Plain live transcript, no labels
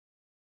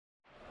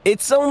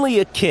It's only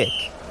a kick.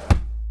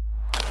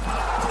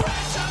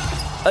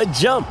 A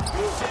jump.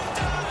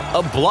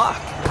 A block.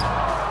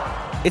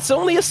 It's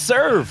only a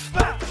serve.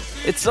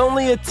 It's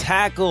only a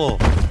tackle.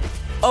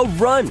 A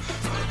run.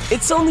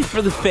 It's only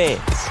for the fans.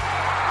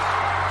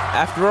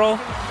 After all,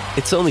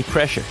 it's only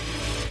pressure.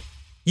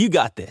 You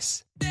got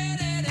this.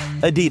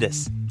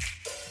 Adidas.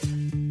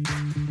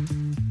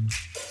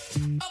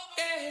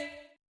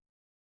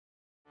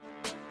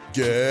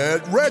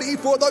 Get ready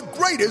for the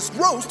greatest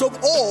roast of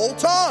all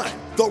time.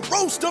 The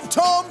Roast of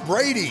Tom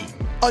Brady.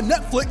 A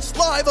Netflix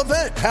live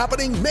event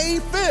happening May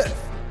 5th.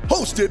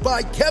 Hosted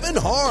by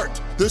Kevin Hart.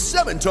 The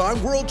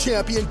 7-time world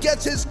champion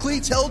gets his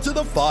cleats held to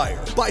the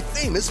fire by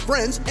famous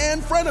friends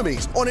and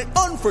frenemies on an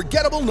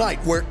unforgettable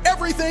night where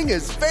everything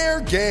is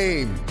fair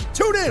game.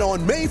 Tune in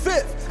on May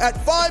 5th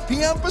at 5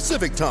 p.m.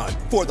 Pacific time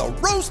for the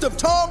Roast of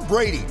Tom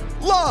Brady.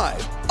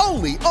 Live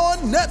only on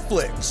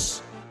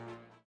Netflix.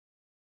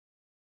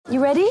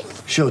 You ready?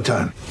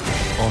 Showtime.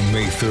 On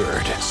May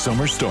 3rd,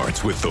 summer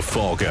starts with The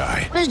Fall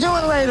Guy. Let's do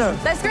it later.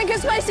 Let's drink a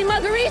spicy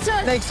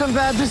margarita. Make some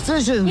bad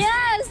decisions.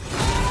 Yes!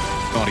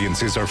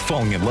 Audiences are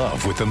falling in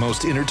love with the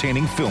most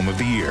entertaining film of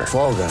the year.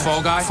 Fall Guy.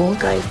 Fall Guy? Fall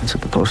Guy. That's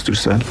what the poster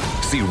said.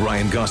 See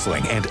Ryan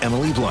Gosling and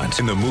Emily Blunt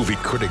in the movie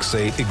critics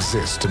say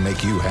exists to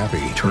make you happy.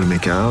 Trying to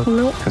make it out?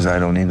 Nope. Because I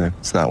don't either.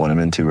 It's not what I'm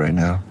into right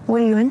now.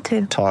 What are you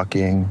into?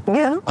 Talking.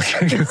 Yeah.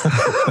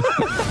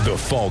 The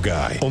Fall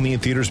Guy. Only in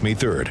theaters May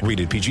 3rd.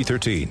 Rated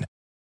PG-13.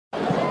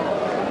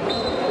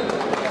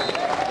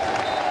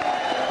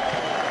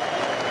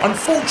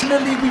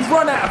 Unfortunately, we've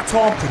run out of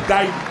time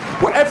today.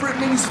 Whatever it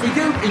means for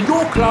you in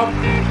your club,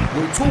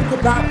 we'll talk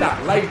about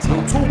that later.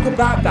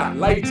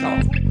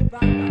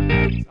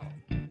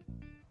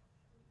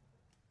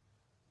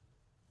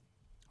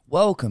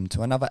 Welcome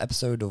to another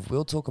episode of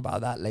We'll Talk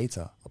About That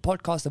Later, a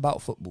podcast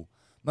about football,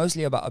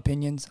 mostly about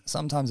opinions,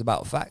 sometimes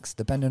about facts,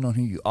 depending on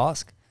who you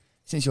ask.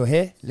 Since you're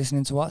here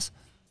listening to us,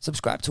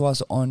 subscribe to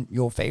us on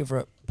your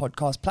favorite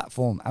podcast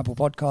platform, Apple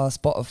Podcasts,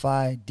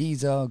 Spotify,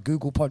 Deezer,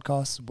 Google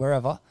Podcasts,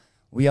 wherever.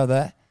 We are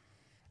there.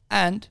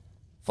 And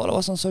follow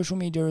us on social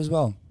media as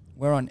well.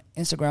 We're on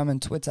Instagram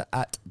and Twitter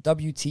at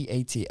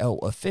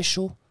WTATL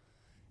Official.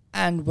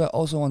 And we're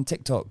also on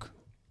TikTok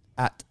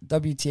at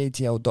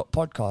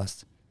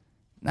WTATL.podcast.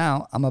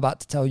 Now, I'm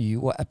about to tell you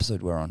what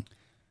episode we're on.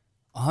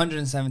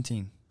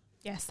 117.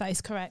 Yes, that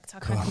is correct. I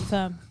can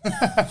confirm.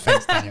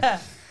 Thanks, Daniel.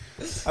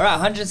 All right,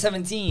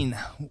 117.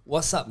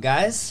 What's up,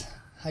 guys?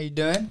 How you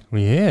doing?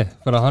 We're here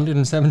for the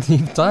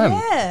 117th time.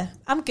 Yeah,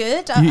 I'm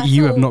good.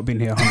 You have not been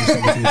here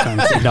 117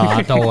 times. No,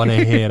 I don't want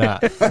to hear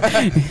that.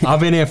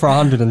 I've been here for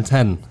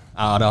 110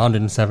 out of the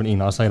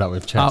 117. I'll say that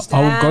with chest.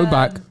 I'll go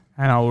back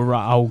and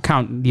I'll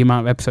count the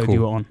amount of episodes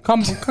you were on.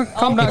 Come back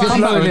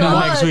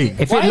next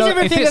week. Why is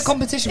everything a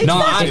competition?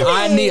 No,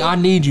 I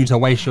need you to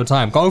waste your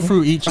time. Go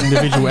through each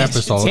individual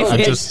episode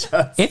and just.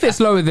 If it's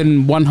lower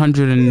than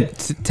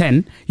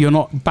 110, you're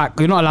not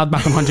allowed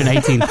back on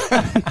 118.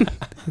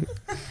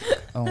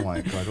 Oh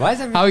my god! Why is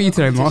everything? How are you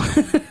today, Mark?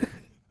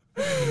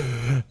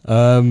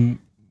 I'm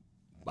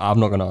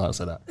not going to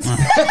answer that.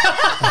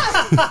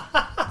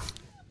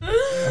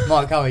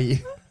 Mark, how are you?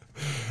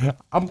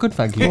 I'm good,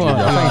 thank you.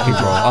 Thank you,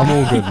 bro. I'm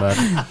all good,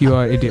 man. You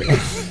are an idiot.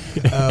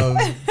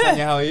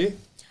 Tanya, how are you?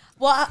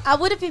 Well, I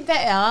would have been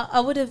better. I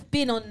would have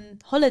been on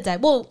holiday.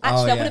 Well,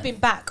 actually, I would yeah. have been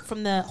back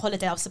from the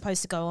holiday I was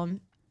supposed to go on.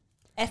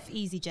 F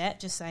EasyJet,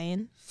 just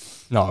saying.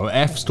 No,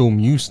 F Storm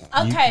Euston.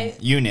 Okay.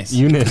 Eunice.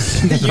 Houston.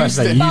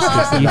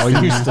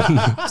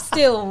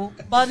 Still,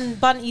 bun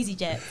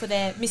EasyJet for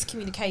their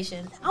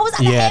miscommunication. I was at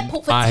the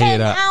airport for I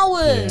 10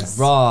 hours.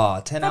 Yeah.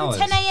 Raw, 10 From hours.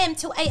 10 a.m.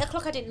 till 8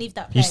 o'clock, I didn't leave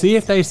that place. You see,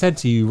 if they said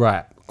to you,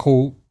 right,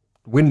 cool,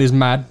 wind is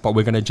mad, but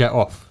we're going to jet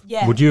off.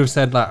 Yeah. Would you have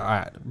said, like, all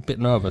right, a bit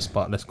nervous,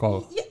 but let's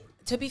go? Yeah,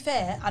 to be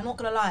fair, I'm not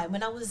going to lie.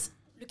 When I was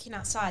looking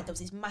outside, there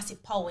was this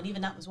massive pole, and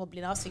even that was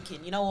wobbling. I was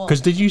thinking, you know what?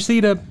 Because did you see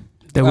the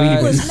wheelie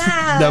It was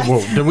mad.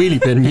 the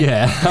wheelie bin?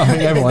 Yeah, I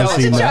think everyone's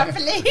seen that.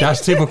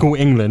 That's typical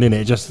England, isn't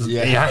it?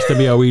 It has to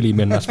be a wheelie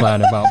bin that's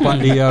flying about. But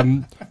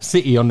the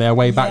City on their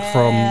way back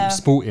from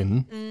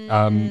Sporting,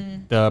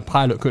 the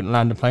pilot couldn't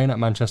land the plane at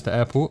Manchester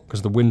Airport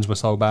because the winds were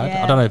so bad.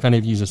 Yeah. I don't know if any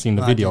of you have seen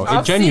the video.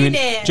 I've seen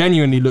it.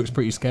 Genuinely looks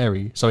pretty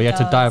scary. So he had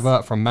to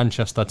divert from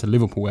Manchester to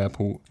Liverpool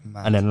Airport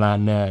and then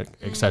land there,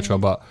 etc.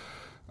 But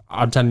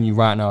I'm telling you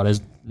right now,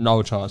 there's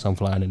no chance I'm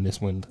flying in this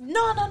wind. No.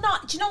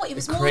 Do you know what? It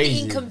was more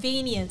the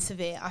inconvenience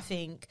of it, I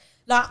think.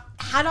 Like,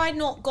 had I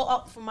not got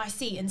up from my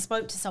seat and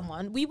spoke to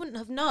someone, we wouldn't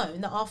have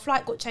known that our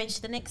flight got changed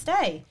to the next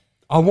day.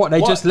 Oh, what?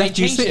 They just left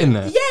you sitting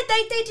there? Yeah,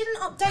 they didn't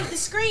update the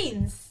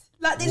screens.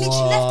 Like, they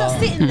literally left us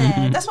sitting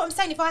there. That's what I'm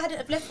saying. If I hadn't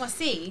have left my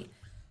seat,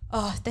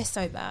 they're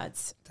so bad.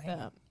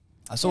 Yeah.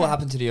 I saw what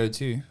happened to the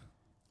O2.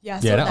 Yeah,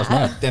 that was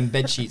mad. Them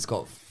bed sheets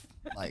got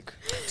like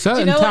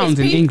certain towns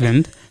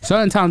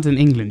in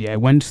England, yeah,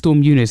 when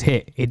Storm Eunice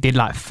hit, it did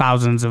like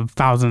thousands of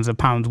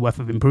pounds worth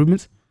of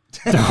improvements.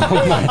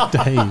 Oh my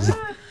days.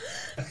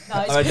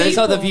 Those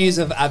are the views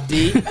of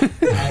Abdi.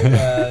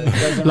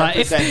 And, like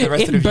if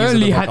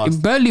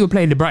Burnley were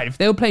playing the Brighton, if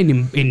they were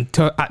playing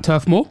at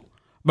Turf Moor,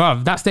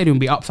 Bruv, that stadium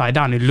would be upside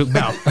down. It'd look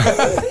better.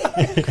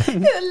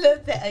 It'll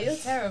look better. You're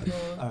terrible.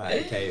 All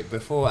right, okay.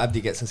 Before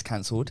Abdi gets us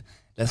cancelled,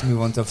 let's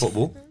move on to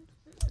football.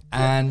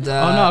 And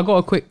oh no, I got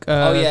a quick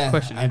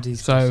question.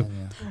 So,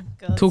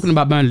 talking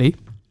about Burnley,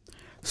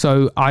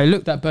 so I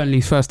looked at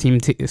Burnley's first team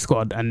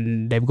squad,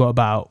 and they've got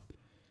about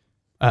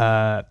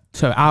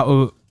so out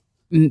of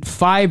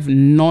 5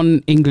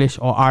 non-English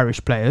or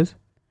Irish players,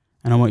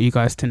 and I want you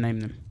guys to name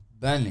them.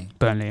 Burnley,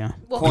 yeah.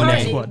 Well,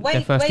 Cornet,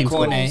 their first team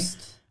squad.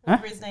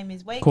 Whatever his name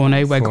is,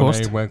 Cornet,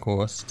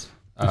 Weghorst.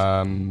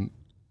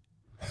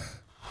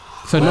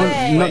 So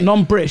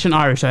non-British and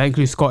Irish. I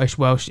include Scottish,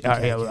 Welsh, all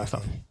that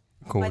stuff.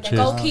 Cool,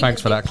 cheers.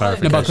 Thanks for that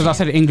clarification. No, because I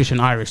said English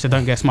and Irish, so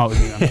don't get smart with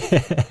me.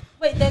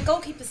 Wait, their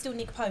goalkeeper's still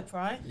Nick Pope,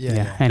 right?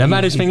 Yeah. The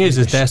maddest thing is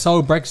they're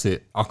so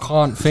Brexit. I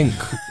can't think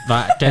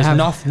that there's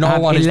no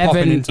one is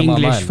popping into my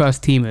mind. 11 English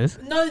first teamers.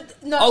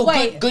 No,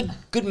 wait.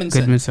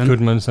 Goodmanson.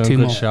 Goodmanson,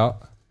 good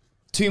shout.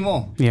 2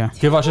 more. Yeah.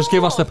 Give us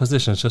the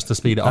positions just to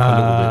speed it up a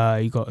little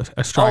bit. You got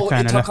a striker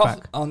and a left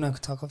back. Oh no,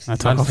 Tarkov.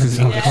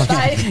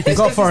 He's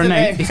got a foreign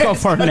name. He's got a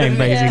foreign name,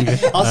 but he's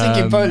English. I was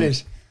thinking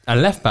Polish. A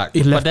left back,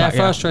 but their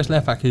first choice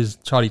left back is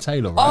Charlie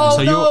Taylor, right? Oh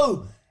so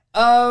no!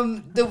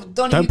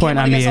 Don't point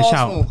at me and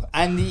shout.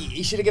 And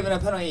he should have given a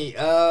penalty.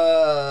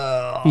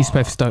 He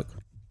play for Stoke.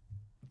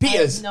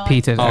 Peters. No.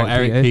 Peters. Oh,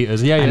 Eric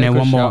Peters. Yeah, and then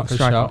one more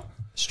Striker.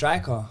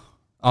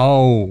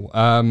 Oh,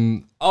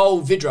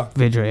 Vidra.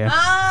 Vidra, yeah.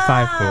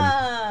 5.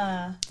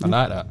 I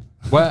like that.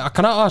 Well,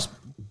 can I ask,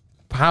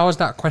 how has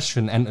that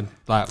question entered?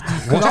 Like,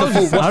 what's the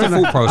full process? I don't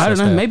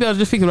know. There? Maybe I was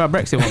just thinking about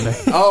Brexit one day.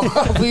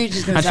 We were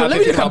just going to let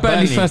me look at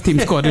Burnley's first team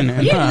squad,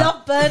 innit? You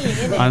love Burnley,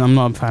 innit? I'm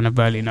not a fan of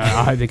Burnley. No,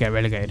 I hope they get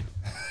relegated.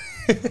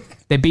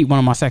 They beat one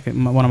of my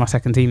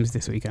second teams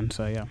this weekend.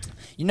 So yeah.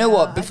 You know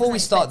what? Before we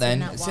start,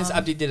 then, since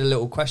Abdi did a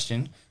little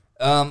question,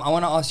 I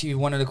want to ask you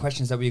one of the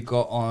questions that we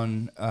got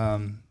on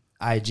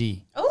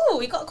IG. Oh,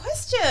 we got a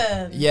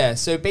question. Yeah.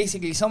 So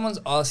basically, someone's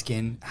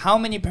asking how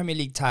many Premier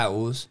League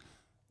titles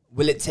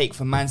will it take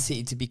for Man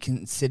City to be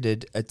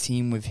considered a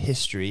team with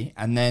history?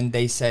 And then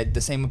they said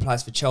the same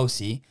applies for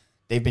Chelsea.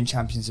 They've been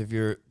champions of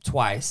Europe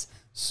twice.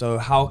 So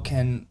how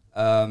can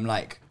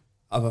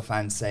other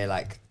fans say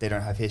they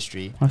don't have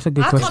history? That's a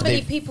good question. I can't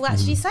believe people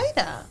actually say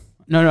that.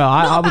 No,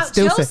 I would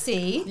still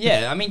Chelsea. say.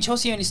 Yeah, I mean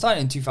Chelsea only started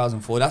in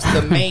 2004. That's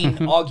the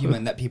main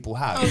argument that people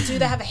have. Oh, do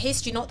they have a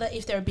history? Not that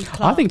if they're a big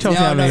club. I think Chelsea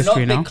have a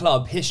history now. Not big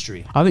club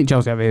history. I think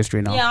Chelsea have a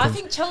history now. Yeah, I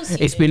think Chelsea.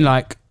 It's been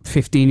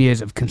 15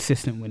 years of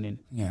consistent winning.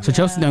 Yeah. So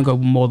Chelsea don't go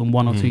more than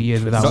 1 or 2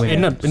 years without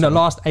winning. In the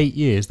last 8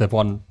 years, they've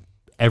won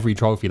every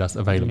trophy that's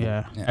available.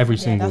 Yeah. Every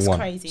single that's one.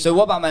 Crazy. So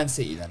what about Man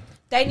City then?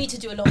 They need to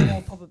do a lot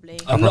more, probably.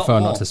 I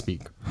prefer not to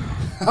speak.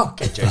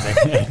 Okay,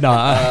 Jose. No,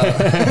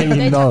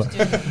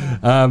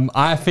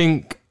 I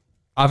think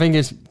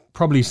it's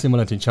probably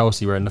similar to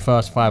Chelsea, where in the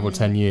first 5 or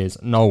 10 years,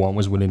 no one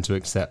was willing to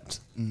accept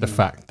the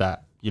fact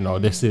that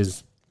this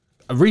is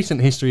a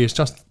recent history. Is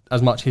just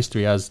as much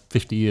history as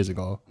 50 years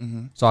ago.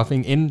 So I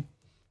think in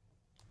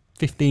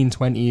 15,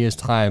 20 years'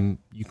 time,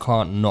 you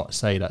can't not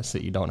say that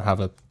City don't have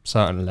a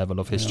certain level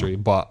of history.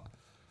 But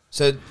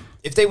so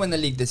if they win the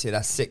league this year,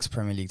 that's 6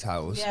 Premier League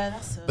titles. Yeah,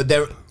 that's it. But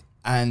they're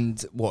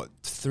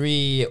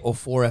 3 or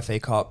 4 FA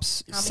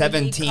Cups,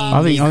 17.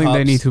 I think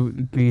they need to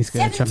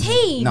get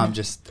 17. No, I'm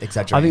just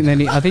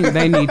exaggerating. I think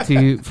they need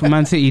to for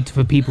Man City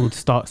for people to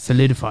start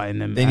solidifying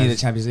them. They need a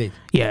Champions League.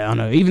 Yeah, I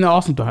know. Even though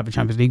Arsenal don't have a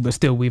Champions League, but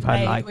still we've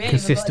had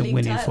consistent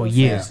winning for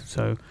years.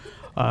 So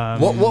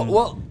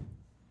what?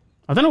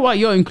 I don't know why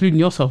you're including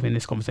yourself in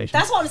this conversation.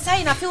 That's what I'm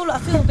saying. I feel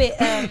a bit.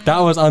 That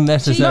was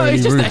unnecessary. No,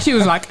 it's just that she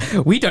was like,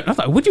 "We don't." I was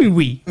like, "What do you mean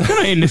we? We're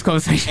not in this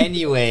conversation."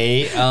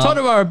 Anyway,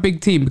 Tottenham are a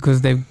big team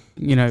because they've,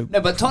 No,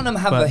 but Tottenham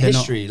have a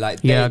history. I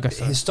guess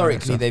so.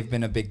 Historically, they've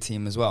been a big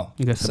team as well.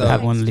 I guess so. They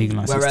have won the league in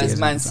whereas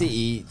Man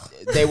City,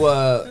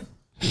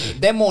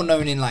 they're more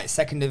known in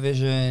second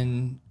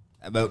division,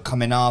 about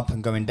coming up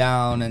and going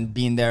down and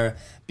being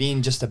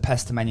just a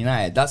pest to Man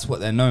United. That's what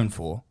they're known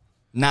for.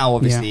 Now,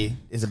 obviously,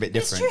 is a bit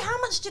different. It's true. How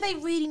much do they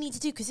really need to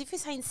do? Because if you're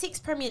saying 6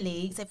 Premier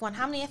Leagues, they've won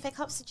how many FA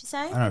Cups did you say?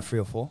 I don't know, 3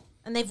 or 4.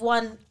 And they've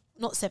won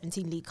not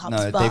 17 League Cups.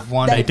 No, but they've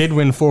won. They did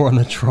win 4 on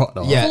the trot,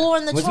 though. Yeah. 4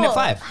 on the Wasn't trot.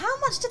 it 5? How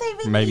much do they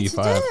really Maybe need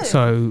 5. to do?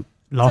 So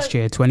last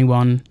year,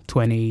 21,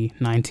 20,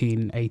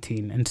 19,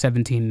 18, and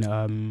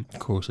 17.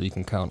 Cool, so you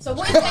can count. So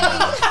what is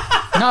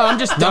that? No, I'm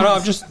just.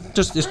 I'm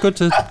just. It's good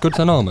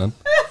to know, man.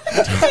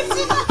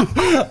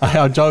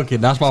 I'm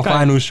joking. That's my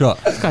final shot.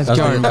 That's it.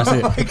 Oh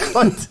my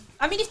God.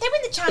 I mean, if they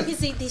win the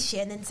Champions League this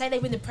year and then say they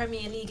win the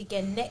Premier League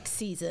again next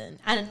season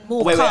and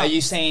more Wait, cups, are you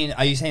saying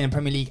the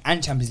Premier League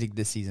and Champions League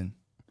this season?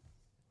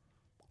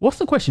 What's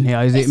the question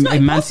here? Is It's it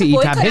not Man City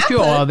impossible. to It have could history,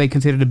 or happen. are they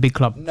considered a big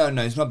club? No,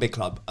 it's not a big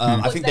club.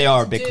 I think they they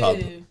are a need big to club.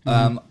 do?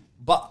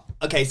 But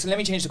okay, so let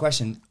me change the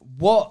question.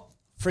 What,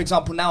 for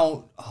example,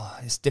 now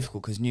it's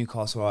difficult because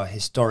Newcastle are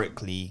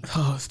historically.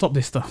 Oh, stop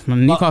this stuff,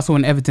 man. Newcastle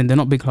and Everton, they're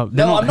not big clubs.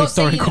 They're not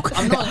historical.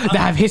 They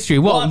have history.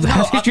 They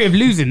have history of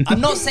losing. I'm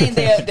not saying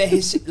they're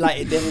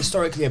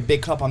historically a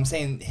big club. I'm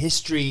saying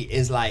history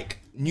is like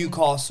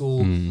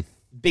Newcastle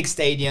big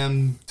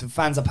stadium, the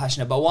fans are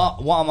passionate. But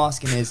what I'm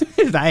asking is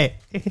that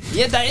it?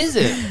 Yeah, that is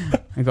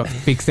it. I got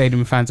big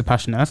stadium, fans are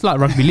passionate. That's like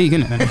rugby league,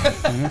 isn't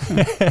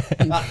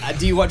it?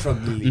 Do you watch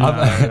rugby league?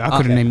 I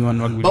couldn't name you one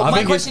rugby league. But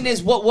my question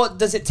is, what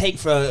does it take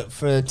for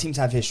a team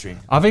to have history?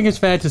 I think it's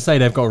fair to say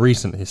they've got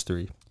recent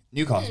history.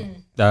 Newcastle?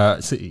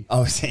 City.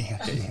 Oh, City.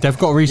 Okay. They've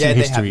got recent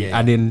history,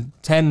 and in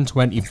 10,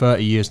 20,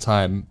 30 years'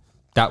 time,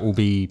 that will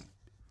be,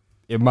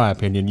 in my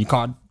opinion, you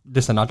can't.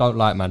 Listen, I don't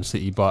like Man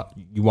City, but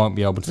you won't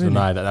be able to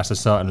deny that that's a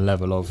certain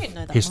level of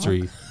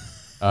history.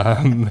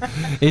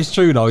 It's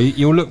true, though.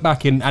 You'll look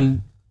back in,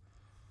 and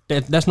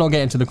let's not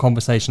get into the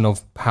conversation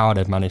of how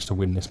they've managed to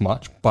win this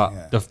much,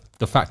 but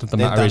the fact of the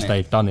matter is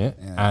they've done it,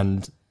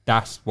 and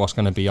that's what's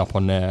going to be up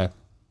on their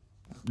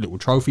little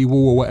trophy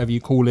wall or whatever you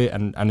call it,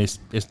 and it's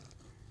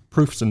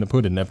proofs in the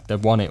pudding.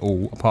 They've won it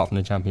all apart from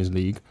the Champions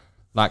League,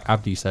 like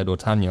Abdi said, or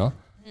Tanya.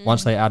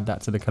 Once they add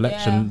that to the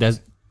collection, there's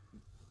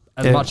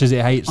as much as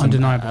it hates and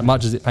as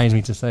much as it pains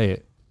me to say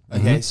it.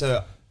 Okay,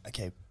 so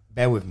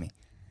bear with me.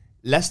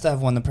 Leicester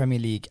have won the Premier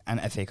League and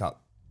FA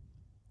Cup.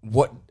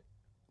 What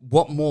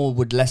more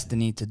would Leicester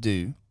need to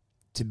do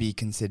to be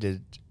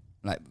considered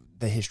like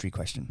the history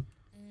question?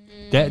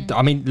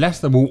 I mean,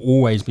 Leicester will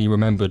always be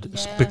remembered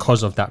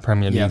because of that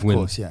Premier League win.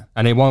 Course,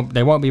 and they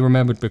won't be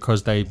remembered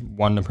because they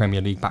won the Premier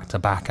League back to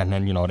back, and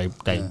then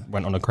they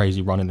went on a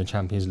crazy run in the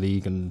Champions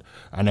League and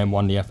then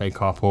won the FA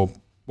Cup or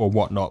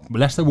whatnot.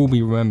 But Leicester will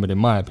be remembered, in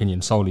my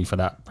opinion, solely for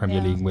that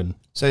Premier League win.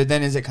 So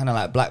then, is it kind of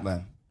like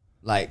Blackburn?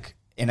 Like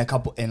in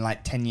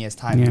 10 years'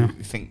 time, you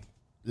think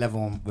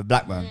level on with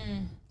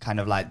Blackburn? Kind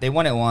of like they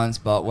won it once,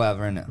 but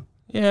whatever, innit?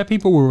 Yeah,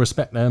 people will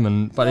respect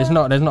them, but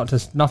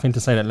there's nothing to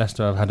say that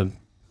Leicester have had a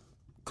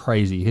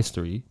crazy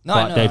history,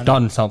 but they've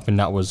done something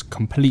that was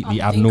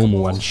completely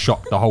abnormal and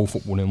shocked the whole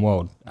footballing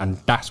world, and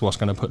that's what's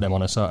going to put them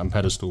on a certain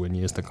pedestal in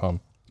years to come.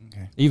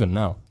 Okay. Even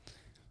now.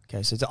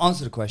 Okay, so to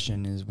answer the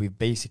question is, we've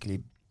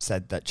basically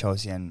said that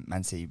Chelsea and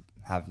Man City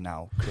have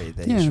now created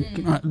their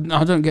history.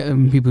 I don't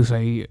get people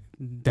say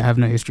they have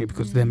no history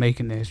because they're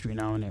making their history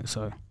now, innit?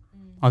 So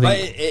I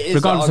think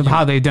regardless of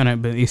how they've done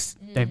it, but it's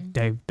they've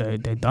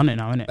done it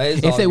now, innit?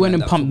 If they went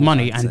and pumped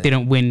money and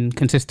didn't win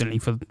consistently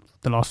for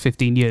the last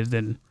 15 years,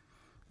 then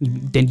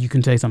you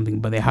can say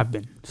something, but they have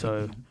been.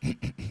 So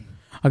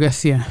I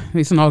guess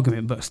it's an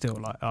argument, but still,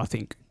 like, I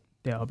think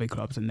they are big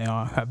clubs and they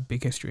have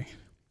big history.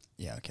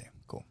 Yeah. Okay.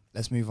 Cool.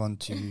 Let's move on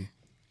to.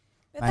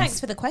 Thanks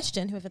for the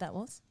question, whoever that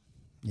was.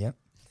 Yep.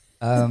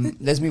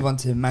 Let's move on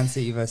to Man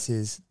City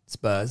versus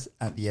Spurs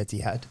at the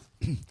Etihad.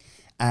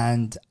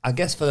 And I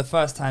guess for the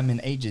first time in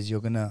ages,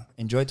 you're gonna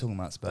enjoy talking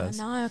about Spurs.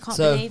 No, I can't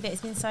believe it.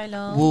 It's been so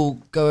long. We'll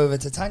go over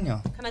to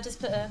Tanya. Can I just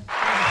put a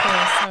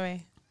pause?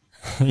 Sorry.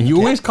 You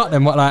always cut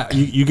them, like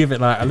you give it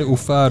like a little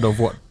third of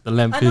what the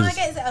length is. I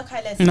get it.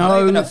 Okay, let's. No,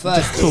 not even a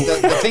third.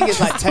 The thing is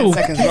like 10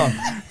 seconds long.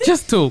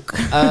 Just talk.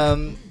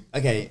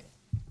 Okay.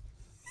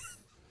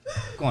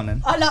 Go on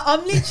then.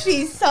 I'm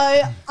literally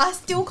I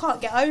still can't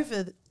get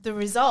over the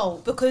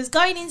result, because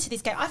going into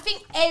this game, I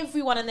think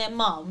everyone and their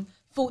mum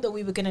thought that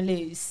we were going to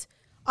lose.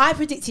 I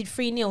predicted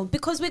 3-0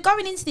 because we're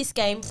going into this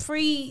game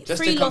three losses.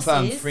 Just to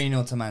confirm,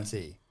 3-0 to Man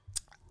City.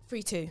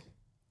 3-2.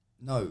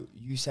 No,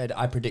 you said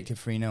I predicted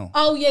 3-0.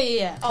 Oh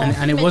yeah. Oh,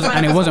 and it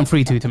wasn't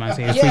 3-2 to Man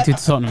City. It was 3-2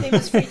 to Tottenham. It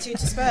was 3-2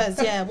 to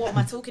Spurs. Yeah, what am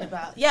I talking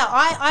about? Yeah,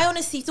 I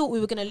honestly thought we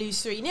were going to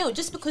lose 3-0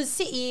 just because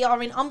City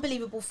are in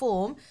unbelievable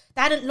form.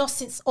 They hadn't lost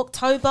since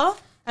October,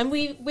 and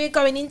we're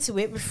going into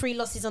it with 3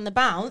 losses on the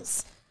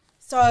bounce.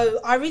 So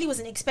I really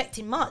wasn't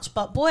expecting much,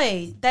 but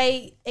boy,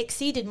 they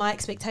exceeded my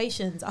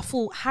expectations. I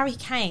thought Harry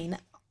Kane,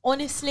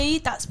 honestly,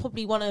 that's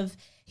probably one of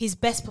his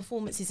best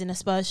performances in a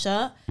Spurs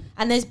shirt.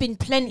 And there's been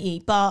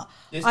plenty, but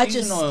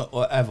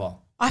or ever?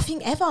 I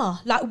think ever.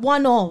 Like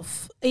one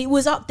of. It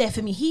was up there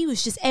for me. He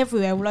was just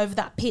everywhere, all over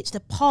that pitch. The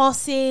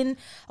passing,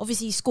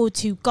 obviously he scored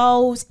 2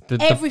 goals.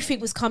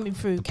 Everything was coming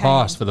through. The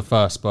pass for the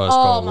first Spurs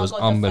goal was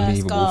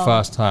unbelievable.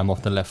 First time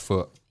off the left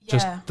foot.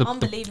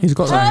 Unbelievable. He's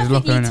got that in his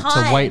locker,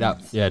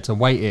 innit? To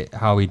weight it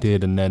how he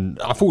did, and then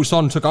I thought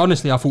Son could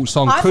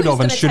have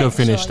and should have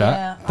finished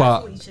that,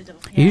 but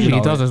he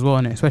usually does as well,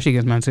 innit? Especially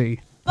against Man City.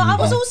 But I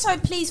was also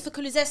pleased for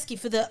Kulusevski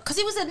because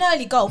it was an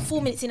early goal,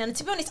 4 minutes in, and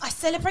to be honest, I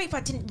celebrate, but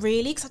I didn't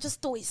really, because I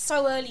just thought it's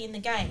so early in the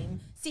game.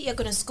 City are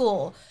going to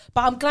score,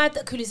 but I'm glad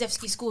that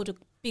Kulusevski scored a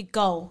big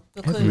goal,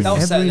 because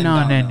every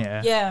now and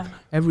then,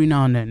 every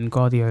now and then,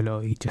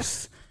 Guardiola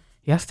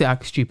he has to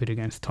act stupid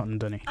against Tottenham,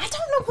 doesn't he? I don't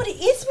know what it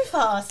is with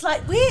us.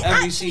 Like, we're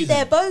actually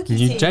their bogey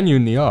team. You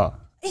genuinely are.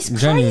 It's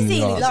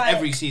crazy. Like,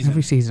 every season.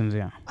 Every season,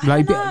 yeah.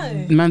 Like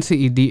Man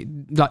City,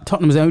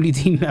 Tottenham's the only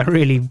team that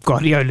really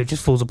Guardiola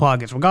just falls apart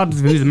against, regardless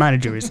of who the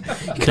manager is.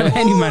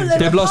 Any manager.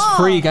 They've lost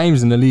 3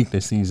 games in the league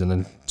this season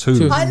and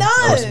 2. I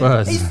know.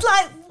 Spurs. It's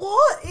like,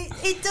 what?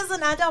 It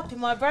doesn't add up in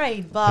my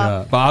brain.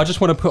 But I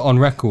just want to put on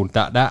record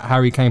that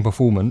Harry Kane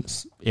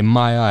performance, in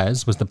my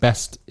eyes, was the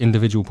best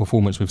individual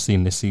performance we've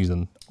seen this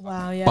season.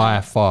 Wow, yeah.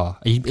 By far.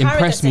 He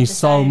impressed me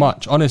so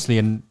much, honestly,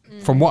 and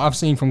from what I've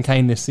seen from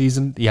Kane this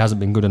season, he hasn't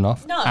been good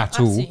enough at all.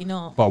 Absolutely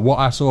not. But what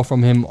I saw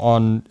from him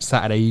on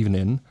Saturday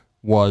evening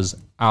was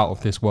out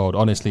of this world.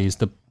 Honestly,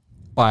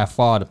 by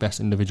far the best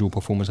individual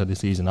performance of the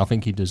season. I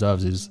think he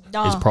deserves his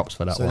props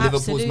for that one. So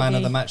Liverpool's man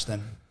of the match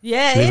then.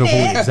 Yeah,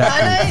 Liverpool,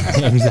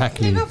 exactly.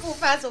 Exactly. Liverpool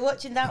fans are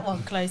watching that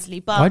one closely.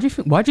 But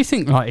why do you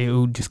think like it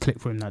will just click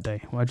for him that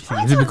day? Why do you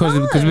think? Is it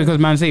because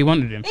Man City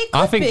wanted him?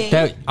 I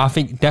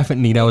think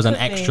definitely there was an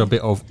extra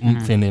bit of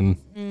oomph in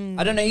him.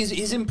 I don't know.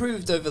 He's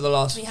improved over the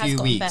last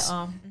few weeks,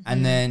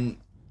 and then.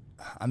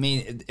 I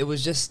mean, it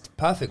was just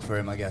perfect for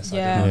him, I guess.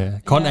 Yeah.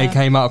 Conte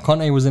came out.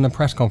 Conte was in a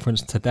press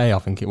conference today, I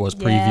think it was,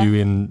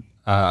 previewing,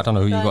 I don't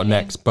know who you got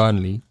next,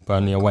 Burnley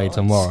away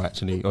tomorrow,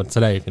 actually, or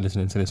today if you're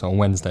listening to this on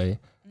Wednesday.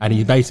 And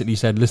he basically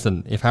said,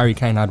 listen, if Harry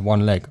Kane had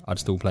one leg, I'd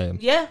still play him.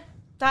 Yeah,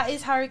 that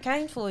is Harry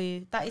Kane for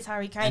you. That is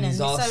Harry Kane, and he's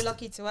so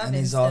lucky to have him. And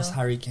he's asked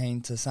Harry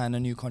Kane to sign a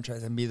new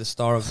contract and be the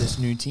star of this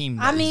new team.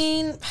 I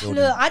mean,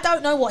 look, I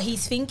don't know what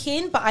he's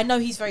thinking, but I know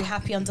he's very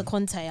happy under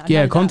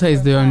Conte. Conte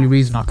is the only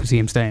reason I could see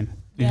him staying.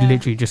 It's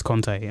literally just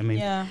Conte. I mean,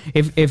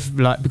 if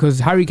like, because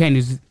Harry Kane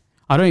is,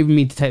 I don't even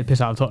mean to take the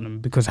piss out of Tottenham,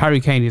 because Harry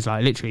Kane is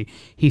like literally,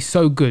 he's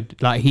so good.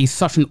 Like, he's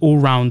such an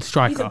all-round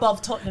striker. He's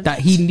above Tottenham. That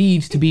he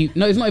needs to be,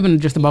 no, it's not even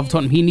just above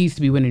Tottenham. He needs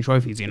to be winning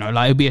trophies, you know.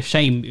 Like, it'd be a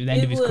shame at the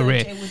end of his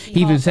career.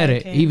 He even said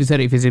it.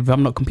 If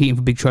I'm not competing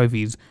for big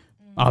trophies,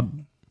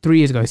 3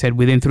 years ago he said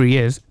within 3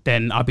 years,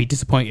 then I'd be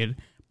disappointed.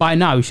 By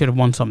now he should have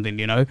won something,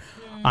 you know.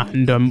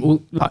 And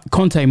like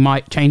Conte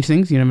might change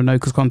things. You never know,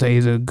 because Conte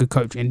is a good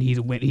coach and he's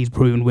a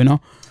proven winner.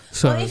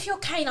 So, but if you're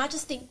Kane, I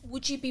just think,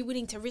 would you be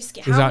willing to risk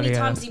it? How many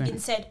times has it been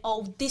said,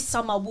 "Oh, this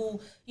summer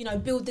we'll,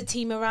 build the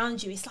team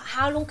around you"? It's like,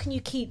 how long can you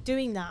keep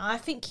doing that? I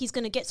think he's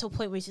going to get to a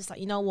point where he's just like,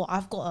 you know what,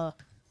 I've got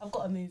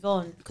to move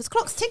on, because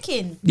clock's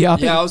ticking. Yeah,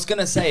 I was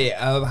gonna say,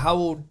 how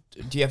old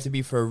do you have to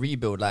be for a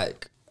rebuild?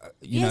 Like,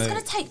 it's going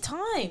to take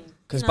time.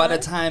 Because by the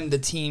time the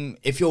team,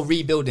 if you're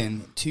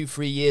rebuilding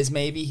 2-3 years,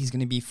 maybe he's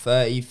going to be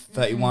 30,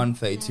 31,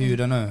 32, I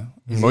don't know.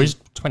 Well, he's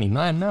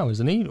 29 now,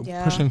 isn't he?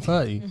 Yeah. Pushing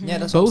 30. Yeah,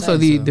 that's but what also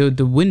I'm saying,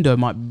 the window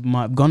might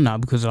have gone now,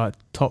 because like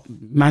top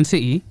Man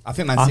City. I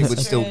think Man City would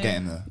still get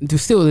him there.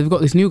 They've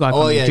got this new guy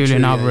coming,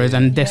 Julian Alvarez,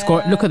 and they're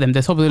scoring. Look at them,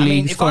 they're top of the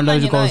league, scoring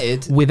loads of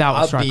goals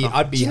without a striker.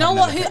 I'd be. Do you know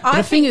what?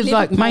 The thing is,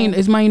 like,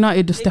 is Man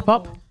United to step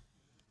up?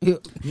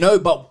 No,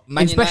 but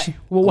Man Especially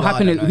what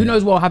happened? Who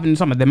knows what happened in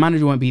summer? The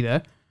manager won't be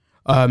there.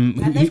 And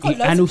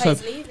also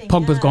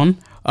Pogba's gone.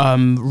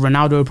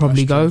 Ronaldo will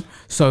probably go.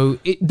 So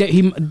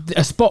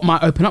a spot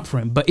might open up for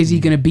him. But is he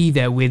going to be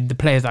there with the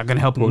players that are going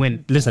to help him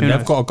win? Listen,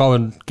 they've got to go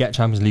and get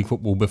Champions League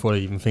football before they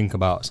even think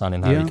about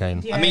signing Harry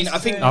Kane. Yeah, I mean, I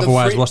think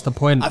otherwise, what's the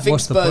point? I think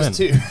what's Spurs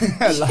the point?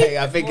 too. Like,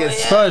 I think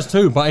it's Spurs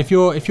too. But if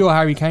you're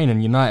Harry Kane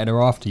and United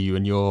are after you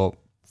and you're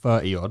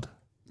 30 odd.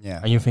 Yeah.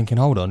 And you're thinking,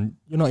 hold on,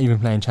 you're not even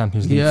playing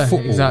Champions League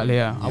football. Exactly,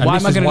 yeah. Why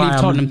am I going to leave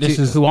Tottenham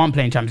who aren't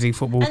playing Champions League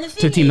football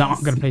to a team that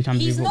aren't going to play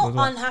Champions League football? He's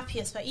not unhappy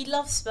at Spurs. He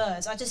loves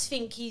Spurs. I just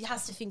think he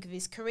has to think of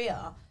his career.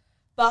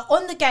 But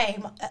on the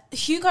game,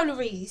 Hugo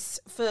Lloris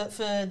for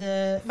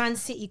the Man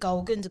City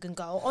goal, Gundogan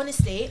goal,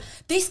 honestly,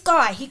 this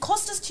guy, he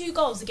cost us 2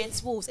 goals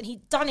against Wolves, and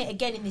he done it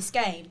again in this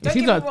game. It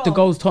seems like the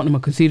goals Tottenham are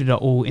conceded are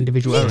all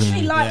individual errors.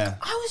 Literally,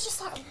 I was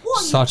just like,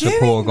 what Such are you a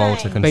poor doing, goal mate?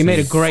 to concede. They made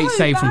a great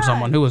save from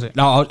someone. Who was it?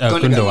 No,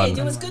 Gundogan.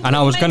 It was Gundogan. And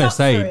I was He going made to up for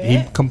say,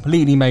 it. he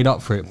completely made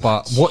up for it.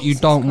 But what you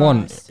don't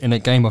want in a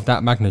game of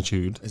that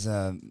magnitude is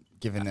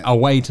giving it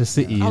away to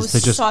City is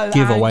to just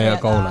give away a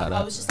goal like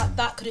that. I was just like,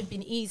 that could have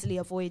been easily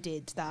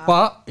avoided.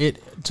 But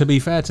to be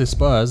fair to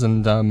Spurs,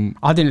 and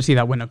I didn't see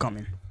that winner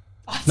coming.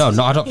 No,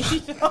 I don't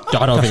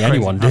think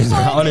anyone did.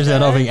 Honestly, I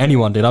don't think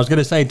anyone did. I was going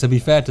to say, to be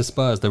fair to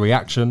Spurs, the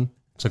reaction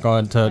to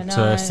going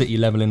to City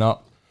levelling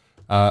up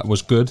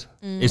was good.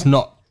 It's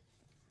not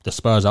the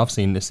Spurs I've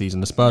seen this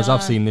season. The Spurs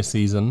I've seen this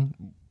season,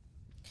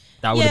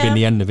 that would have been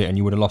the end of it, and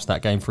you would have lost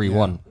that game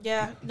 3-1.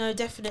 Yeah, no,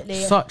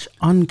 definitely. Such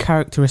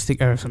uncharacteristic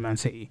errors from Man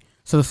City.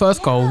 So the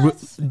first goal,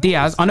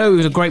 Diaz, I know it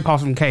was a great pass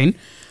from Kane,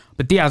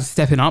 but Diaz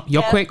stepping up.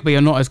 You're quick, but you're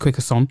not as quick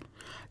as Son.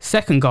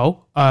 Second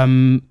goal,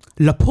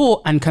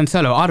 Laporte and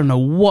Cancelo, I don't know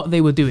what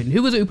they were doing.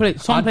 Who was it who played?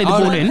 Son played the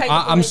ball in.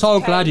 I'm so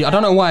glad I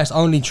don't know why it's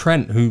only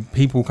Trent who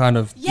people kind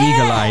of eagle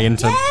eye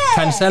into.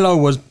 Cancelo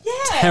was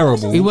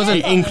terrible. He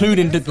wasn't,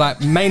 including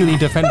mainly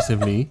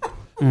defensively.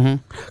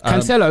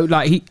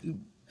 Cancelo, he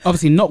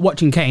obviously not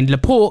watching Kane.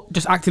 Laporte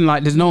just acting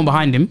like there's no one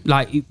behind him.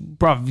 Like,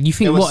 bruv, you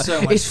think what?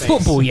 So it's space.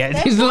 Football, yeah.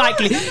 It's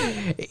likely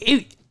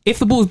if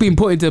the ball's being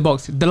put into the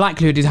box, the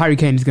likelihood is Harry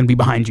Kane is going to be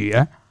behind you,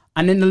 yeah.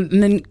 And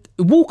then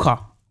Walker,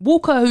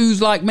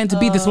 who's like meant to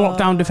be this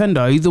lockdown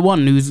defender, he's the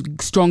one who's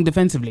strong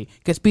defensively,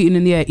 gets beaten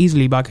in the air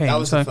easily by Kane. That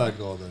was the third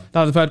goal, though.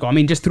 That was the third goal. I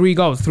mean, just 3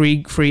 goals,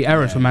 three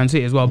errors for Man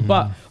City as well.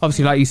 But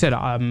obviously, like you said,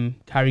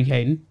 Harry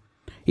Kane,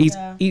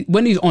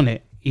 when he's on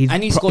it.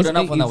 And he scored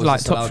enough one that was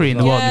like top 3 in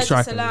the world.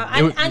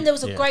 And there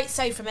was a great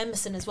save from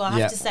Emerson as well. I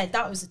have to say,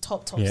 that was a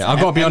top save. I've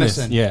got to be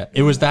honest. Yeah,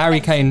 it was the Harry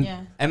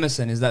Kane.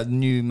 Emerson, is that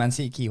new Man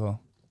City keeper?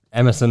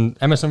 Emerson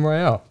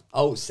Royale.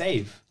 Oh,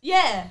 save.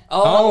 Yeah.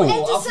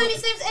 Edison, he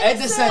saves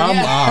Edison.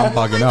 I'm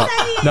bugging up.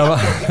 No,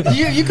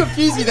 you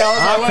confused me there.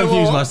 I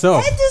confused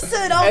myself.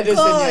 Edison, of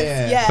course.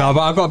 Yeah. No,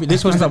 but I've got to be.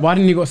 This was why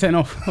didn't you get sent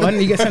off? Why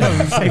didn't you get sent off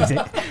if you saved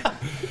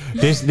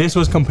it? This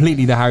was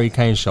completely the Harry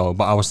Kane show.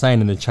 But I was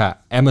saying in the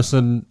chat,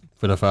 Emerson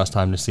for the first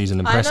time this season.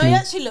 I Impressed know he me.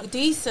 actually looked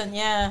decent,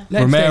 yeah.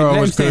 Romero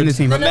was good.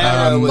 Wait,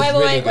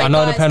 I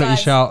know the penalty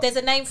shout. There's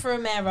a name for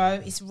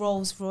Romero. It's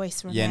Rolls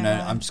Royce Romero. Yeah, no,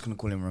 I'm just going to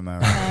call him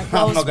Romero.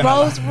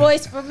 Rolls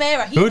Royce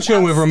Romero. We'll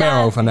chill with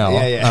Romero for now.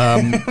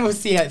 Yeah. We'll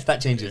see if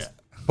that changes.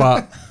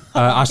 But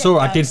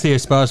I did see a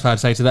Spurs fan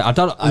say today,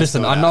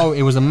 I know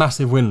it was a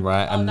massive win,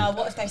 right? And,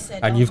 what if they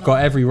said? And you've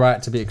got every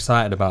right to be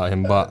excited about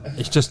him, but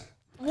it's just...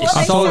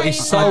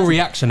 It's so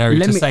reactionary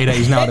to say that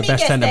he's now the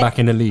best centre back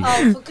in the league.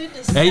 Oh, for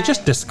goodness sake. It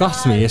just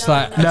disgusts me. It's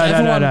like,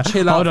 No.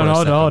 chill out.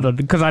 Hold on.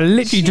 Because I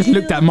literally just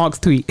looked at Mark's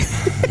tweet.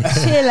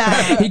 Chill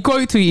out. He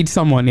quote tweeted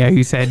someone,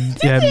 who said,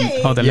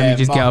 hold on, let me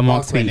just get on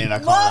Mark's tweet.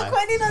 Mark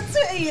went in on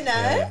Twitter, you know.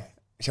 Yeah.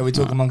 Shall we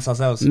talk amongst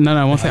ourselves?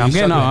 No, one second. I'm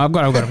getting I've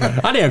got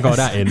it. I didn't got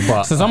that in,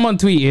 but so someone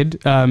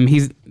tweeted,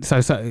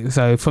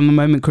 so from the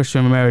moment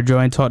Christian Romero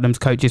joined, Tottenham's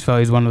coaches felt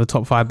he's one of the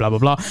top 5, blah blah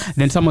blah.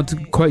 Then someone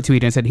quote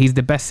tweeted and said he's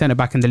the best centre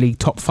back in the league,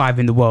 top 5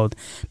 in the world.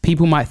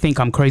 People might think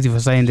I'm crazy for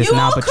saying this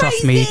now, but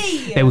trust me,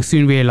 they will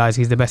soon realise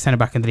he's the best centre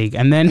back in the league.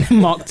 And then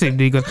Mark tweeted,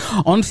 he goes,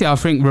 honestly, I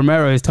think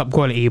Romero is top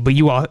quality, but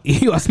you are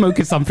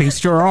smoking something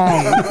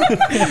strong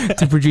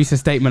to produce a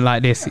statement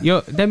like this.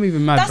 They're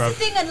moving mad, bro. That's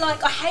the thing, and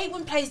I hate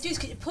when players do this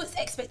because it puts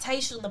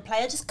expectation on the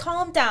player. Just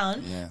calm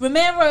down. Yeah.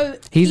 Romero,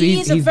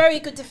 he's a very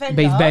good defender.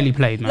 But he's barely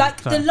played, man.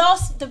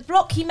 The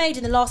block he made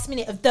in the last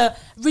minute of the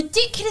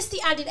ridiculously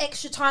added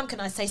extra time,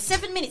 can I say?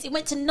 7 minutes. It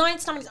went to 9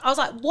 minutes. I was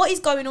like, what is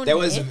going on here? There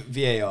was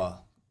VAR.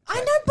 I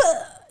know,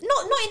 but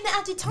not in the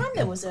added time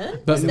there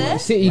wasn't. But was there?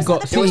 City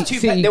got two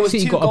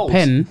got a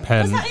pen.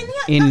 Was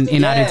that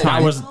in added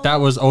time.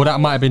 That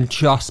might have been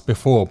just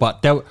before,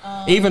 but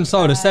even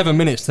so, the 7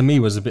 minutes to me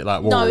was a bit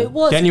like, whoa. No, it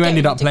was. Then you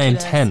ended up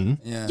ridiculous. playing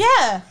 10.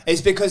 Yeah.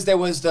 It's because there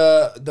was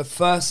the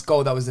first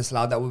goal that was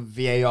disallowed, that was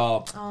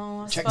VAR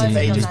checked in for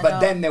ages, but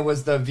then there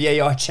was the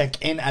VAR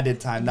check in added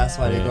time. That's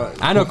why they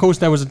got. And of course,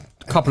 there was a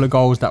couple of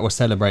goals that were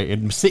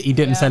celebrated. City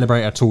didn't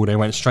celebrate at all. They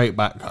went straight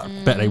back. I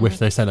bet they wish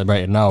they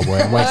celebrated now, boy.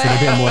 Wasted a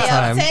bit more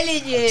time. I'm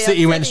telling you.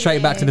 City went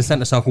straight back to the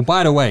centre circle.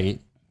 By the way,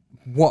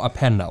 what a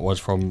pen that was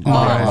from.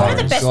 One of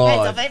the best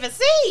pens I've ever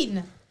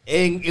seen.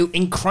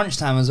 In crunch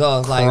time as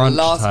well,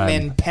 last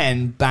min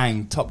pen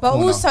bang top but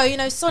corner.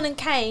 Also, Son and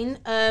Kane,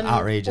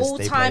 outrageous.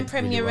 all-time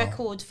Premier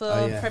record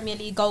for Premier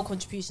League goal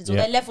contributions. Or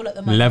they're level at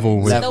the moment.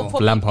 Level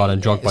with Lampard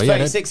and Drogba. It's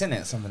 36, isn't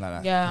it? Something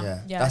like that.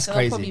 Yeah. That's so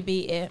crazy. They'll probably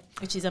beat it,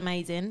 which is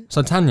amazing.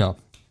 So Tanya,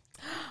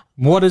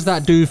 what does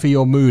that do for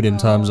your mood in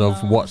terms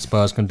of what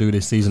Spurs can do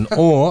this season?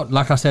 Or,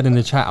 like I said in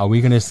the chat, are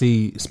we going to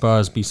see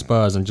Spurs be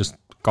Spurs and just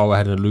go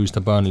ahead and lose to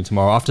Burnley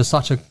tomorrow after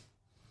such a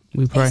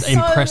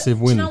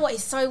impressive win? Do you know what?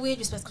 It's so weird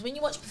with Spurs because when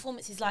you watch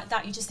performances like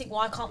that, you just think,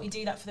 why can't we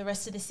do that for the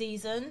rest of the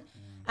season?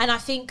 And I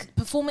think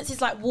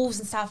performances like Wolves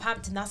and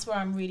Southampton, that's where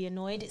I'm really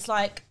annoyed. It's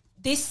like,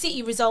 this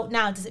City result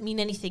now doesn't mean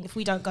anything if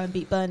we don't go and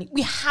beat Burnley.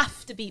 We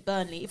have to beat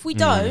Burnley. If we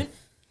don't,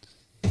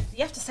 you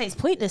have to say it's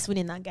pointless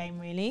winning that game,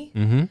 really.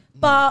 Mm-hmm.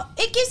 But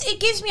it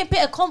gives me a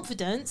bit of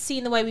confidence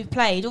seeing the way we've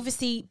played.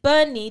 Obviously,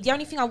 Burnley, the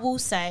only thing I will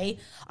say,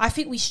 I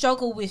think we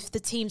struggle with the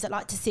teams that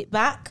like to sit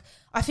back.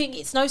 I think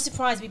it's no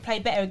surprise we play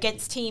better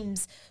against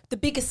teams the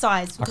bigger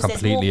sides because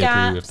there's more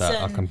gaps.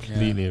 I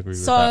completely agree with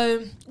that.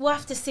 So we'll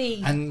have to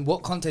see. And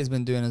what Conte's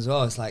been doing as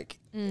well is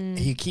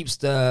he keeps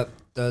the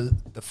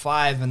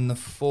 5 and the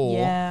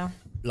 4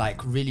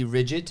 really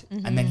rigid,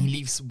 and then he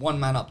leaves one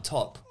man up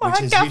top,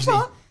 which is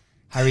usually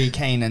Harry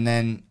Kane,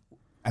 and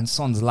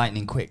Son's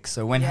lightning quick.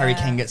 So when Harry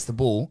Kane gets the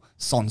ball,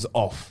 Son's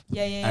off. And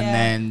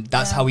then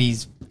that's how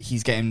he's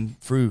getting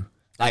through.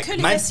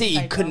 Man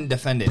City couldn't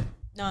defend it.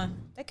 No,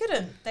 they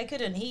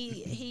couldn't.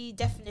 He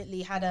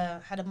definitely had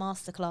a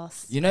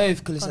masterclass. You know,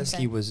 if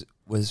Kulusevski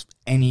was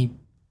any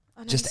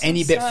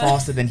bit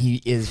faster than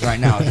he is right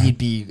now, he'd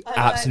be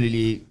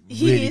absolutely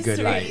really good.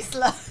 Really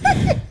slow.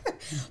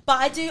 But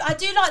I do like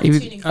the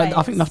two new players.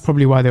 I think that's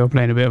probably why they were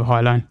playing a bit of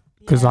high line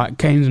because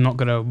Kane's not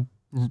gonna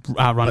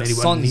outrun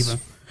anyone either.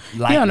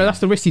 Yeah, no, that's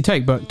the risk you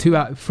take. But two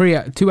out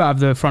of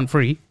the front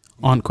 3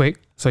 aren't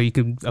quick, so you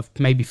can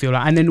maybe feel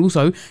that. And then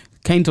also,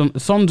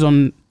 Son's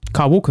on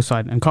Kyle Walker's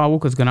side, and Kyle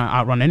Walker's going to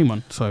outrun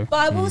anyone. So, but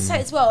I will say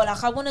as well,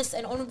 I want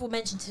an honourable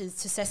mention to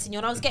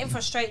Sessegnon. I was getting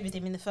frustrated with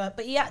him in the first,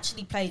 but he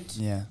actually played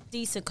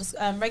decent because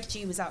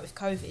Reggie was out with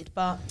COVID.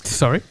 But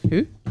sorry,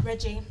 who?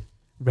 Reggie.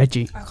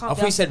 I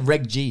thought you said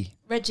Reg G.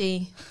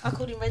 Reggie. I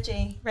called him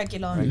Reggie.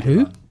 Regulon.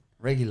 Who?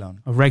 Regulon.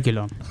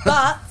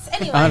 But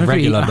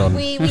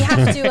anyway, we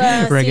have to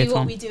see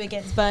what we do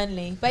against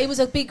Burnley. But it was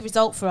a big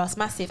result for us,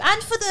 massive,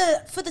 and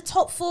for the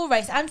top 4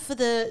 race and for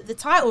the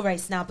title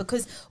race now,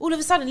 because all of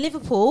a sudden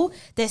Liverpool,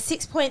 they're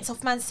 6 points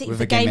off Man City with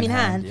the game in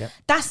hand. Yep.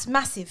 That's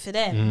massive for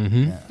them.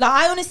 Mm-hmm. Yeah.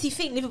 I honestly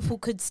think Liverpool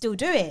could still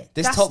do it.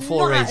 This top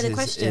 4 race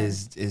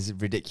is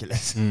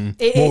ridiculous.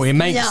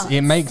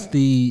 It makes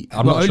the.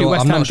 I'm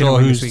not sure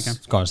who's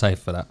got to say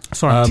for that.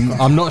 Sorry,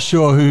 I'm not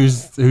sure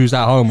who's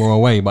at home or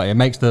away, but it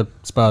makes the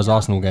Spurs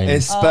Arsenal game.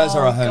 It's Spurs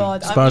are at home.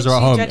 God, Spurs are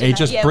at home. It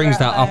just brings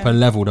that up a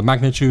level. The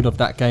magnitude of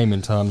that game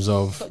in terms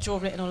of got draw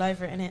written all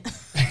over it, innit?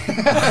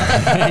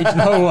 You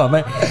know what,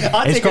 mate?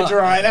 I'll take a draw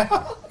right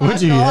now.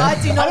 Would you? No, Yeah?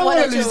 I do not don't want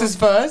wanna to lose to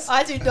Spurs.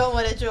 I do not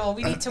want to draw.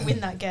 We need to win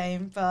that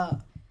game, but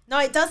no,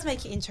 it does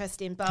make it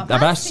interesting. But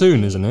That's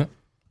soon, isn't it?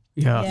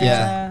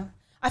 Yeah.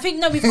 I think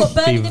no, we've got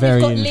Burnley, then very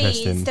we've got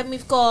interesting. Leeds, then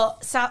we've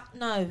got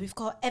we've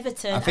got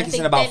Everton. I think it's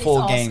in about then 4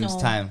 it's games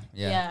Arsenal. time.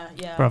 Yeah.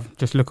 Bruv,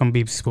 just look on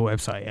BBC Sport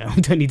website. Yeah,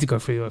 we don't need to go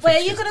through your. Wait, are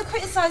you going to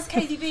criticise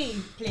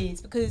KDB,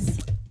 please? Because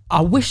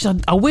I wish I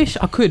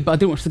could, but I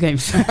didn't watch the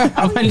games.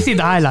 I've only seen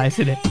the highlights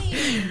in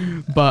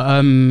it.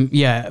 But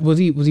yeah, was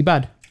he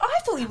bad? I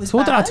thought he was. So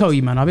what did I tell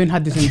you, man? I've been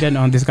had this indent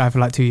on this guy for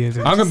like 2 years.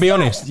 I'm gonna be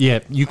honest.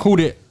 Yeah, you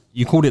called it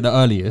the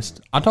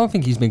earliest. I don't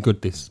think he's been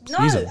good this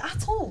season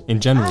at all.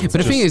 in general. But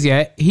the thing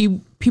is,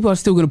 people are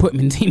still going to put him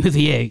in team of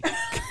the year.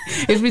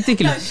 It's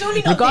ridiculous.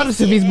 surely not Regardless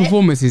this of his year.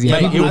 performances, Mate,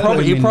 people he'll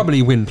put him in.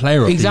 probably win player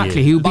of the year.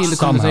 Exactly, he'll be in the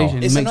somehow.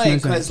 conversation. It's It makes no annoying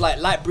sense. because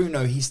like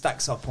Bruno, he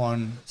stacks up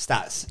on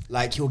stats.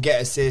 Like he'll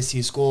get assists,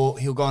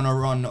 he'll go on a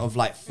run of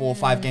like 4 or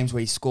 5 games where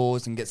he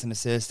scores and gets an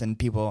assist, and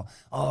people,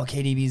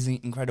 KDB is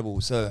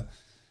incredible. So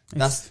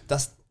that's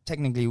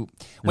technically when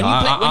you play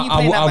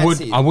in that Man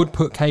City. I would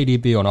put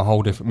KDB on a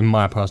whole different, in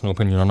my personal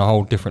opinion, on a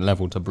whole different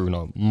level to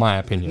Bruno. My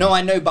opinion. No,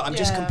 I know, but I'm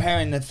just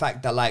comparing the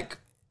fact that like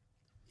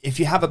if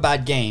you have a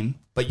bad game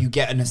but you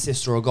get an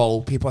assist or a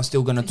goal, people are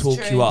still going to talk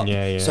you up.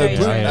 Yeah. So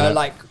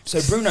Yeah.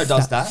 so Bruno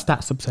does that.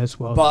 Stats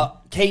obsessed well.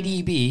 But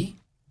KDB,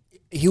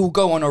 he'll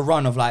go on a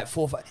run of like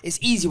 4 or 5. It's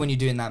easy when you're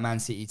doing that Man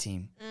City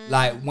team.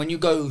 Like when you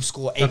go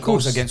score 8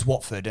 goals against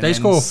Watford and They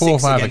then score 4 or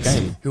 6 5 a against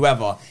game.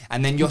 whoever,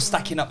 and then you're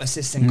stacking up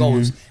assists and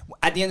goals.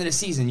 At the end of the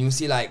season, you'll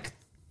see like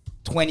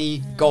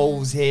 20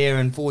 goals here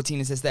and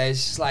 14 assists there.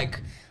 It's just like,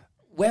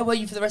 where were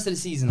you for the rest of the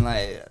season?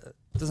 Like,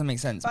 it doesn't make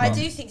sense. But I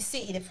do think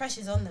City, the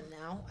pressure's on them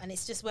now, and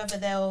it's just whether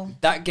they'll.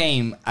 That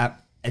game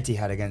at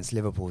Etihad against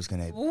Liverpool is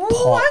going to Ooh,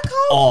 pop I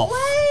can't off.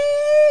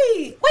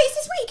 wait. Wait, it's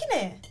this week,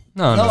 isn't it?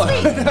 No.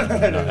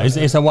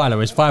 It's a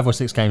while. It's 5 or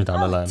 6 games down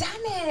the line. Damn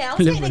it! I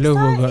was getting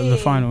Liverpool got the excited.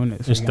 final,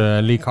 isn't it? It's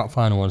the League Cup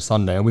final on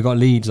Sunday, and we got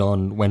Leeds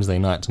on Wednesday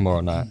night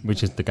tomorrow night,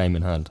 which is the game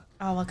in hand.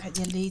 Oh, okay.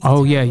 Yeah, Leeds.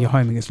 Oh yeah, you're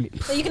home against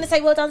Leeds. So you're going to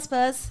say well done,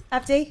 Spurs,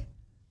 Abdi?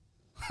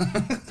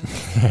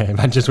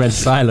 Man just went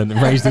silent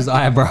and raised his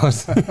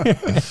eyebrows.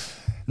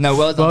 No,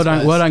 well done,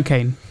 Spurs. Well done,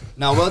 Kane.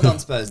 No, well done,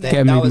 Spurs. Get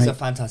a That move, was mate. a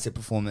fantastic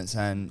performance,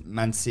 and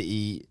Man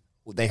City,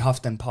 they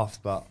huffed and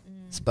puffed, but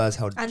Spurs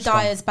held And strong.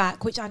 Dyer's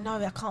back, which I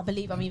can't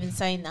believe I'm even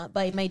saying that,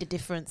 but it made a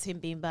difference, him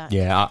being back.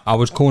 Yeah, I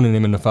was calling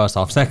him in the first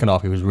half. Second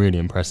half, he was really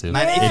impressive.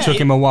 Man, It took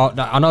him a while.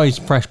 I know he's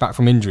fresh back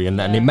from injury, and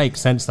it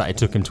makes sense that it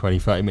took him 20,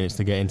 30 minutes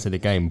to get into the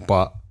game,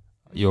 but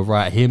you're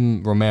right.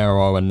 Him,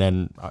 Romero, and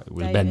then it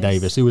was Ben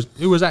Davis. It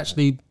was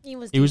actually he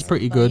was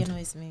pretty good.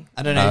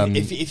 I don't know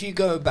if you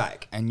go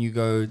back and you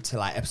go to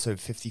like episode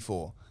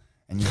 54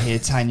 and you hear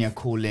Tanya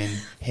calling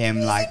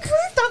him like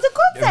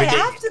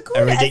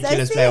a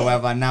ridiculous player or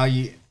whatever. Now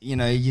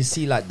you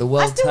see like the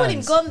world I still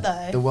turns. want him gone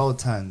though. The world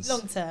turns.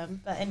 Long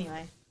term, but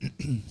anyway.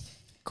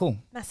 Cool.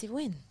 Massive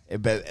win.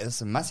 But it's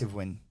a massive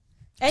win.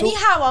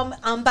 Anyhow,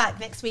 I'm back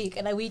next week,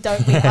 and we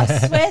don't win. I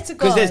swear to God.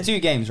 Because there's 2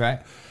 games, right?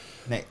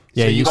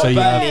 Yeah, so you've got so you-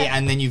 Burnley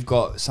and then you've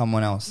got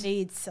someone else.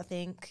 Leeds, I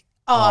think.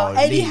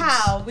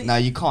 Anyhow. No,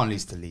 you can't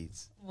lose to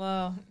Leeds.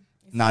 Well.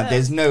 No,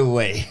 there's no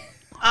way.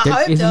 I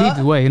hope It's not. Leeds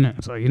away, isn't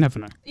it? So you never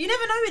know. You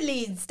never know with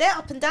Leeds. They're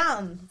up and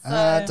down. So.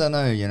 I don't know,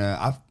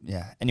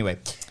 Anyway,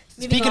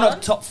 Moving speaking on.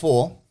 of top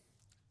 4,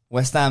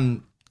 West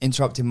Ham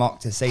interrupted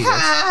Mark to say this.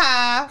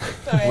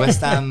 Sorry.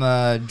 West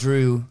Ham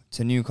drew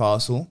to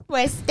Newcastle.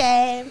 West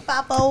Ham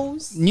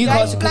bubbles.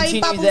 Newcastle Don't blow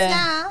continue bubbles their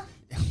now.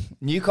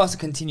 Newcastle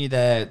continue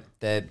their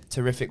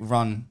terrific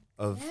run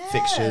of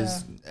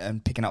fixtures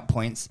and picking up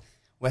points.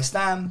 West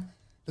Ham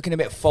looking a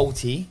bit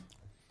faulty.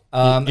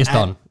 It's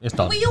done. It's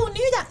done. We all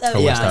knew that though.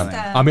 For West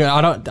Ham. I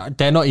mean,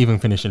 they're not even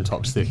finishing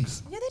top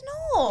 6. Yeah, they're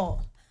not.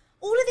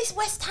 All of this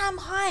West Ham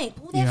hype,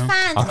 all their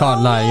fans. I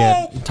can't lie.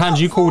 Yeah,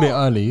 Tans, you called it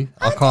early.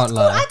 I can't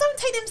lie. I don't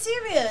take them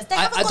serious. They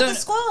haven't got the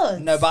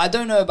squad. No, but I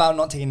don't know about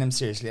not taking them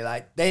seriously.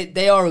 Like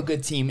they are a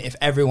good team if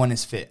everyone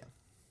is fit.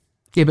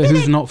 Yeah, but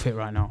who's not fit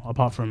right now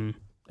apart from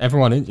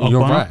everyone?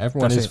 You're right.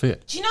 Everyone is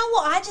fit. Do you know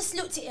what? I just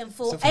looked at it and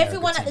thought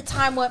everyone at the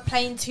time weren't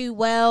playing too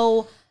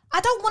well. I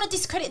don't want to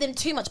discredit them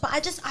too much, but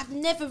I've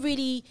never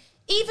really.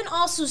 Even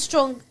Arsenal's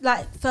strong,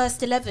 like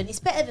first 11, it's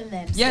better than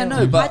them. Yeah, still.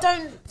 no, but I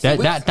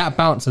don't. that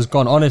bounce has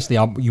gone. Honestly,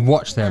 you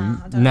watch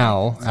them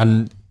now,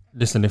 and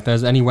listen. If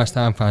there's any West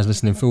Ham fans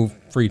listening, feel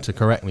free to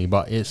correct me.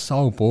 But it's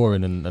so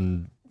boring,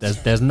 and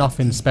there's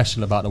nothing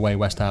special about the way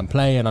West Ham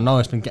play. And I know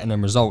it's been getting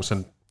them results,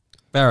 and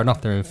fair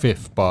enough, they're in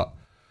 5th, but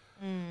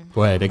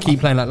boy, they keep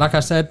playing like I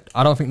said.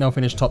 I don't think they'll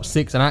finish top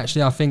 6, and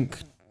actually, I think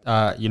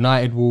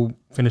United will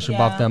finish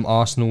above them,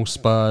 Arsenal,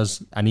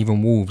 Spurs, and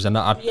even Wolves. And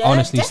I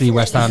honestly see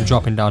West Ham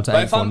dropping down to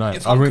 8th or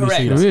 9th. I really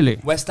see that. Really?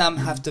 West Ham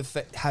have to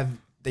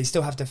they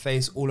still have to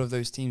face all of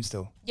those teams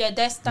still. Yeah,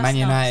 that's Man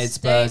United, nuts.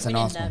 Spurs, They're and winning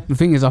Arsenal. them. The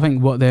thing is, I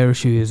think what their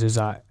issue is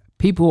that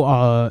people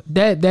are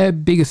their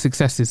biggest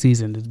success this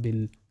season has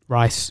been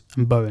Rice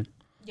and Bowen.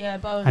 Yeah,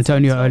 Bowen.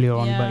 Antonio earlier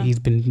on, but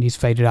he's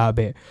faded out a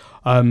bit.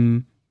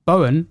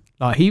 Bowen,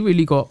 like he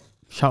really got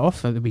shut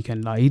off at the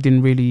weekend. Like he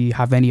didn't really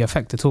have any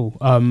effect at all.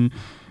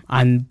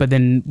 But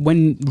then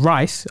when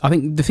Rice, I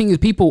think the thing is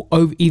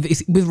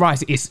with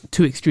Rice, it's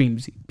two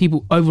extremes.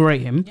 People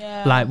overrate him.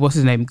 Yeah. Like what's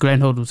his name? Glenn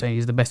Hoddle saying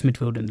he's the best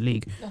midfielder in the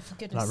league. Oh, for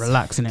goodness. Like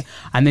relax in it.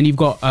 And then you've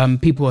got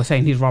people who are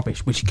saying he's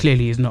rubbish, which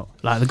clearly is not.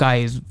 Like the guy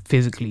is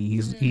physically,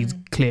 he's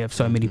clear of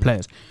so many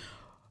players.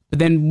 But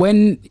then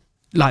when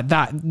like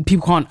that,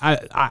 people can't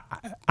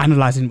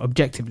analyze him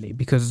objectively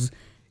because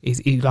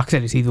like I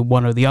said, it's either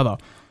one or the other.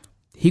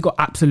 He got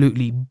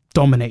absolutely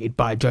dominated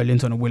by Joe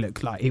Linton and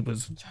Willock. Like it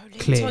was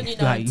clear.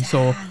 Like you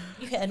saw,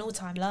 you hit an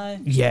all-time low.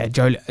 Yeah,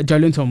 Joe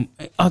Linton.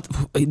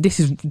 This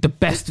is the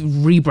best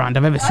rebrand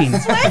I've ever seen.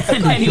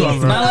 Anyone,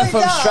 bro. Man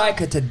from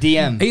striker to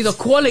DM. He's a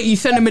quality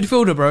centre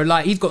midfielder, bro.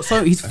 Like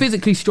he's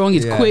physically strong.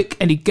 He's quick,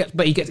 and he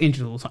gets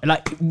injured all the time.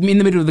 Like in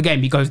the middle of the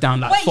game, he goes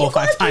down like 4 or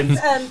 5 times.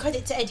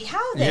 Credit to Eddie Howe.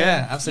 Then.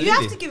 Yeah, absolutely.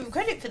 You have to give him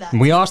credit for that.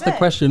 We asked the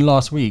question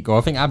last week, or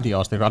I think Abdi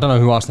asked it. I don't know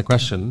who asked the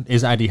question.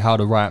 Is Eddie Howe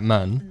the right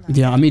man?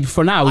 Yeah, I mean,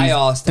 for now, I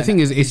asked. The thing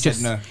is, it's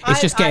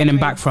just getting him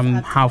back from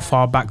how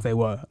far back they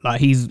were. Like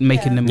he's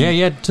making them. Yeah.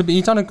 He's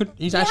actually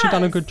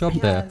done a good job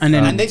there.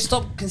 And they've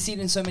stopped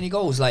conceding so many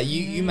goals. Like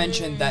you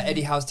mentioned that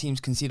Eddie Howe's teams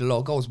concede a lot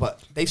of goals,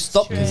 but they've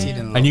stopped conceding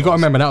a lot. And you got to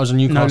remember that was a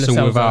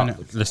Newcastle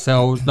without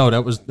Lascelles. No,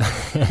 that was.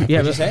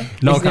 Yeah, but say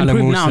no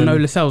Callum Wilson. Now, no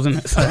Lascelles,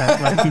 isn't it? So,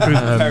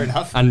 fair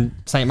enough. And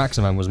Saint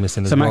Maximin was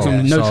missing as well.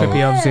 No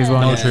Trippier obviously as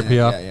well. No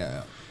Trippier. Yeah.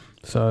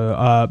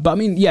 So, but I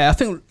mean, I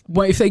think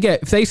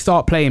if they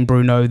start playing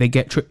Bruno, they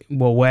get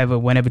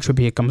whenever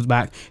Trippier comes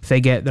back, if they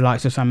get the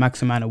likes of Saint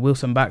Maximin or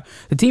Wilson back,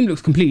 the team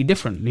looks completely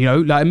different. You know,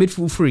 like a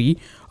midfield three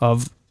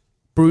of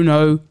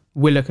Bruno,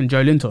 Willock, and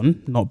Joe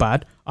Linton, not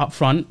bad. Up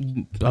front,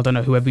 I don't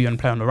know whoever you want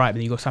to play on the right, but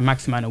then you got Saint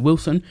Maximin and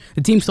Wilson.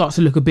 The team starts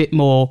to look a bit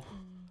more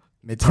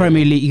mid-table.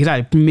 Premier League,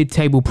 exactly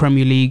mid-table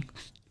Premier League.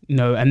 You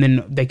know, and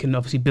then they can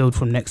obviously build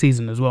from next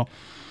season as well.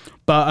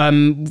 But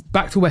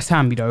back to West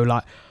Ham, you know,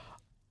 like.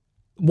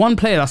 One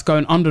player that's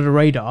going under the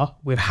radar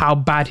with how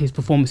bad his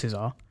performances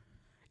are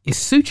is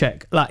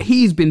Souček. Like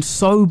he's been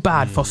so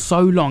bad for so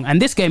long,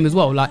 and this game as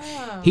well. Like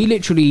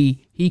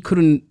he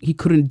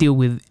couldn't deal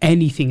with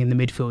anything in the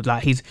midfield.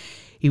 Like he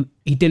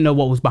didn't know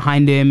what was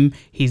behind him.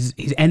 His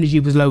energy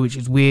was low, which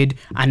is weird.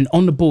 And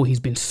on the ball, he's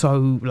been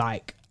so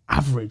like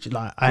average.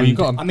 Like I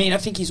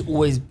think he's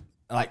always.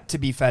 Like, to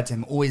be fair to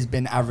him, always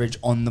been average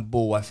on the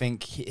ball. I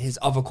think his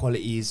other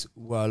qualities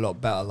were a lot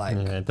better.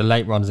 Like the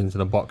late runs into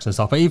the box and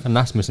stuff. But even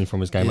that's missing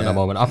from his game at the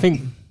moment. I think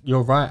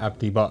you're right,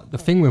 Abdi. But the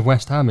thing with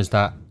West Ham is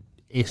that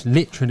it's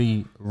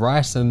literally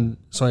Rice and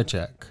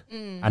Souček,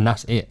 and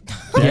that's it.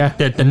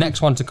 The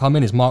next one to come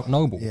in is Mark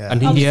Noble,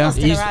 and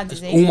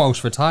he's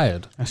almost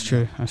retired. That's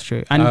true.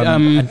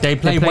 And they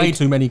play way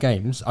too many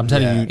games. I'm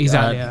telling you,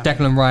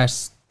 Declan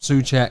Rice,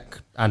 Souček,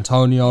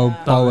 Antonio,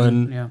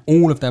 Bowen,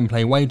 all of them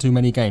play way too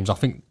many games. I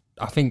think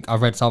I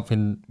read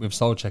something with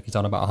Souček. He's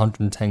done about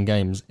 110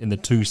 games in the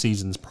 2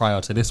 seasons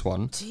prior to this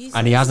one. Jesus.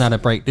 And he hasn't had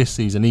a break this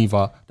season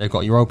either. They've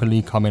got Europa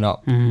League coming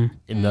up in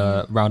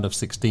the round of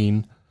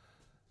 16.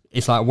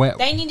 It's like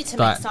they needed to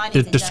make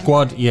signings the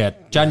squad.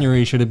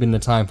 January should have been the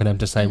time for them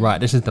to say, right,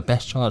 this is the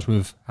best chance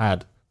we've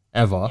had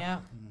ever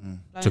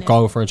to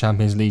go for a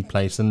Champions League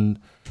place, and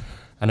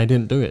they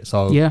didn't do it.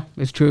 So yeah,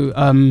 it's true.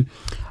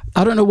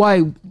 I don't know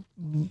why.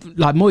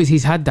 Like Moyes,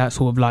 he's had that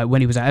sort of like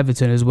when he was at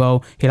Everton as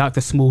well. He liked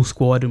the small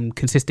squad and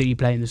consistently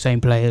playing the same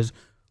players.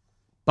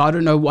 But I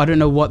don't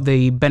know what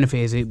the benefit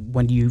is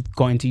when you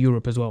got into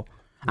Europe as well,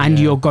 and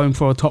you're going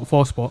for a top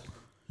 4 spot.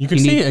 You can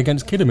see it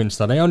against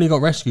Kidderminster. They only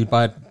got rescued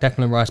by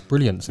Declan Rice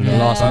brilliance in the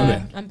last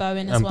minute. And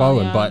Bowen as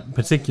well. But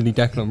particularly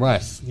Declan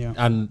Rice. Yeah.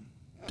 And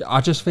I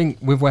just think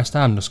with West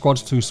Ham, the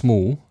squad's too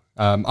small.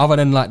 Other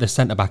than like the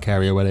centre back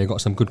area where they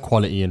got some good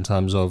quality in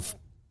terms of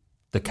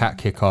the cat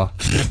kicker.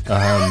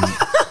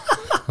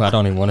 I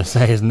don't even want to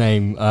say his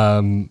name.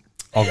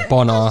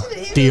 Ogbonna,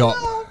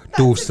 Diop,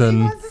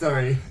 Dawson.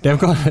 Sorry. They've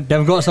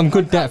got some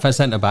good depth at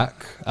centre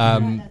back.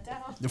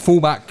 The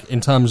fullback in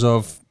terms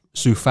of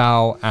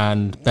Soufal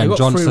and Ben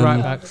Johnson. 3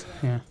 right backs.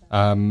 Yeah.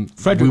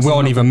 We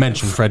won't even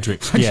mention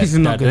Fredericks.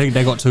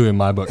 They got 2 in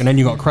my book, and then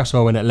you got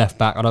Cresswell in at left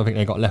back. I don't think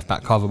they got left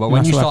back cover. But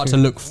when you start to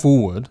look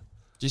forward,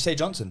 did you say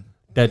Johnson?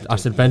 I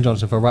said Ben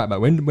Johnson for right back.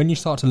 When you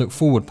start to look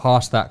forward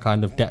past that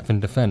kind of depth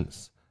in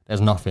defence, there's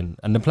nothing.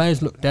 And the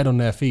players look dead on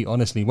their feet,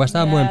 honestly. West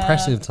Ham were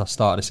impressive to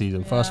start the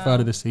season. First third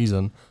of the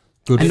season.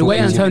 Good. And the way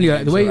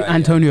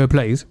Antonio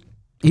plays,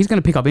 he's going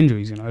to pick up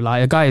injuries, you know.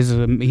 Like a guy is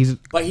he's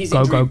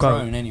go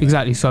prone anyway.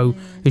 Exactly. So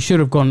it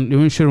should have got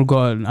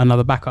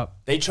another backup.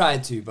 They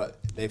tried to, but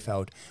they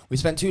failed. We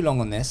spent too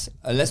long on this.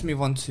 Let's move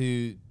on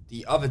to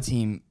the other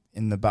team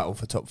in the battle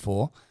for top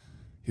 4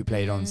 who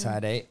played on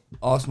Saturday.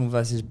 Arsenal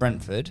versus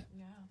Brentford.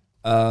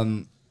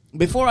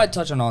 Before I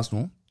touch on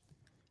Arsenal,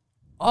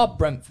 are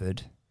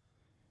Brentford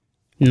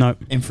in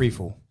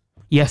freefall?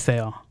 Yes, they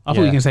are. I thought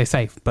you were going to say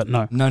safe, but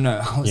no. No.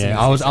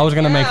 I was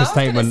going to make a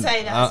statement. I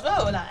was going to say that as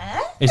well. Like,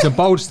 It's a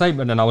bold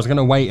statement, and I was going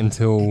to wait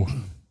until.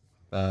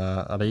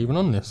 Are they even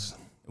on this?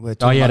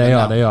 They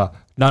are.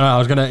 No. I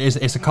was gonna.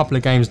 It's a couple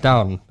of games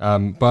down,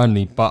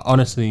 Burnley, but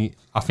honestly,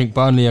 I think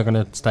Burnley are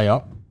going to stay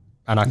up,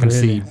 and I can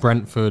see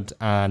Brentford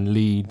and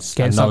Leeds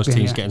and those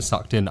teams getting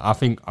sucked in. I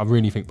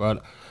really think,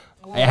 but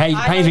it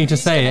pains me to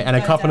say it. And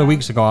a couple of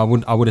weeks ago,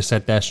 I would have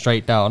said they're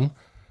straight down,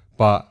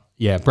 but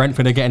yeah,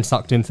 Brentford are getting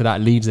sucked into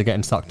that. Leeds are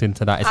getting sucked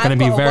into that. It's going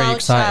to be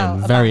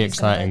very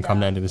exciting come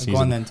the end of the season. Go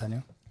on then,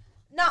 Tanya.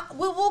 No,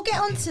 we'll get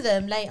onto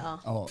them later.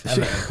 Oh,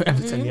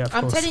 Everton, yeah,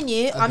 I'm telling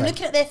you, I'm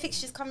looking at their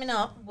fixtures coming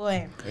up.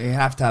 Boy, you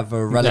have to have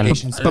a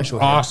relegation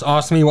special.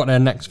 Ask me what their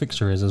next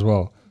fixture is as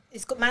well.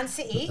 It's got Man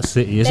City.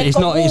 It's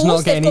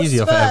not getting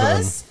easier for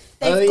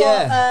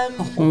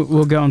everyone.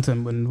 We'll get on to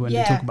them when we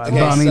talk about it.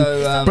 But I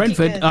mean,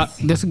 Brentford,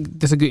 that's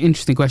a good,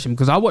 interesting question,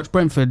 because I watched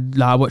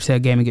Brentford, I watched their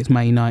game against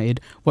Man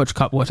United, watch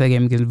their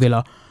game against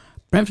Villa.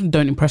 Brentford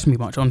don't impress me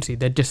much, honestly.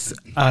 They're just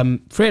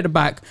three at the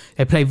back.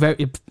 They play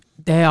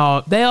they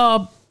are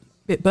a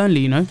bit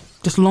Burnley,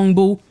 just long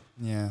ball.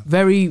 Yeah.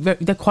 Very,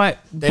 they're quite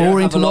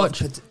boring to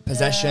watch.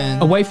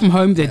 Possession. Away from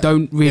home, they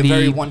don't really. They're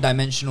very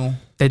one-dimensional.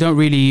 They don't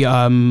really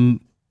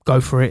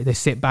go for it. They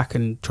sit back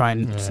and try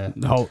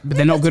and hold, but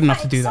they're not good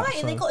enough to do that.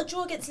 So. They got a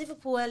draw against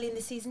Liverpool early in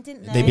the season,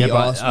 didn't they? They beat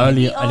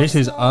Arsenal. This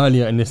is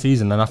earlier in the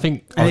season, and I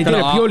think they did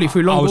it purely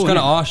through long ball. I was going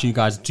to ask you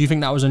guys, do you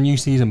think that was a new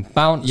season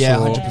bounce? Yeah,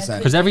 100%.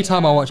 Because every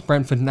time I watch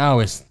Brentford now,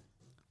 it's,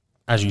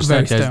 as you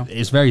said,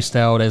 it's very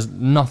stale. There's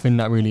nothing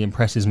that really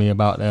impresses me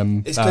about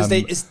them. It's because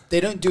they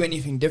don't do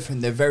anything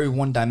different. They're very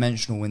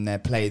one-dimensional in their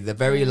play. They're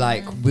very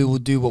we will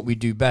do what we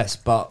do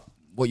best, but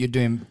what you're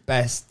doing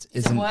best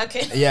isn't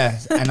working. Yeah,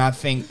 and I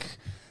think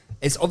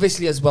it's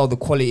obviously as well the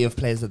quality of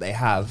players that they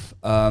have.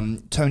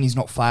 Tony's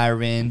not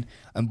firing,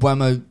 and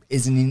Mbeumo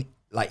isn't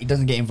he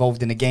doesn't get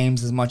involved in the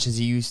games as much as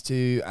he used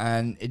to,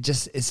 and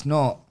it's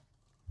not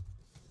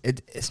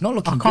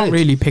looking good. I can't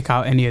really pick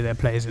out any of their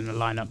players in the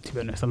lineup, to be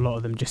honest. A lot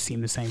of them just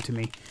seem the same to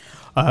me.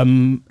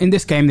 In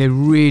this game, they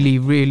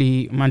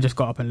really man just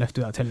got up and left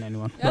without telling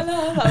anyone.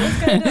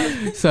 What's going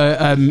on?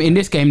 So in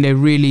this game, they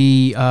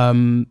really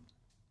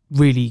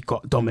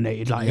got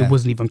dominated. It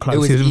wasn't even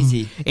close. It was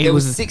easy. It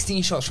was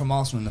 16 shots from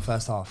Arsenal in the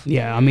first half.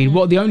 Yeah, I mean,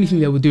 the only thing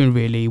they were doing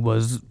really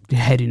was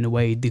heading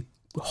away the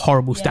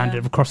horrible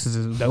standard of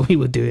crosses that we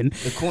were doing.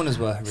 The corners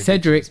were ridiculous.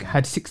 Cedric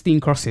had 16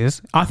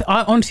 crosses.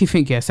 I honestly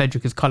think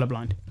Cedric is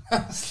colourblind.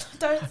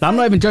 I'm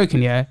not even joking.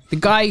 The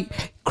guy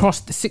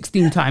crossed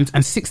 16 times,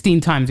 and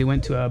 16 times he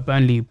went to a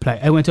Burnley player.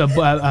 He went to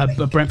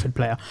a Brentford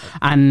player,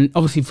 and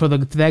obviously for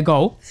their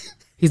goal,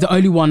 he's the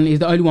only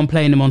one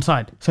playing him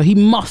onside. So he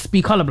must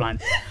be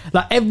colourblind.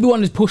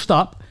 Everyone is pushed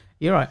up.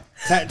 You're right.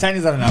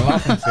 Tanya's having a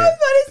laughing fit.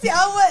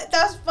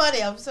 That's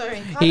funny. I'm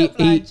sorry.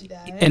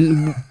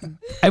 And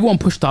everyone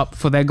pushed up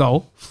for their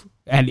goal,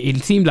 and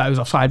it seemed like it was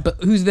offside.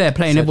 But who's there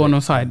playing everyone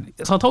offside?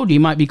 So I told you he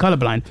might be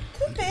colourblind.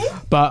 Could be.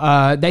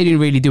 But they didn't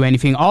really do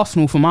anything.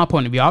 Arsenal, from our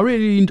point of view,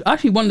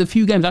 actually one of the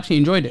few games I actually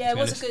enjoyed it. Yeah, it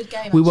was a good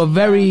game.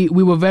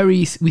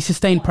 We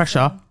sustained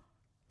pressure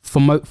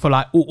for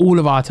all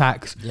of our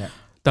attacks. Yeah.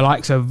 The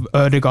likes of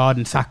Ødegaard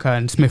and Saka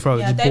and Smith Rowe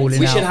just balling out.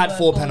 We should have had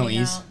 4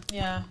 penalties.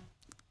 Yeah.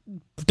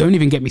 Don't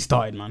even get me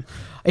started, man.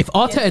 If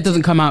Arteta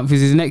doesn't come out for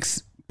his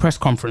next press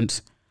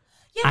conference,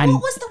 what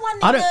was the one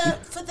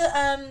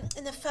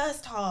in the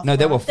first half? No,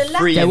 there were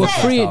 3. There were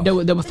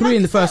 3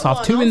 in the first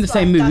half. 2 in the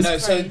same move. No,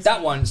 so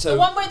that one. So the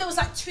one where there was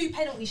 2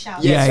 penalty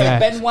shouts. Yeah.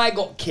 Ben White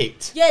got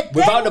kicked. Yeah,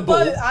 without the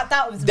ball.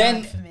 That was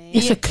then for me.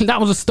 That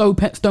was a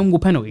Stonewall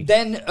penalty.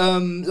 Then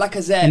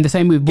Lacazette in the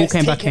same move, ball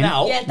came back in.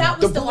 Out. Yeah, that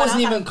was the ball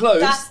wasn't even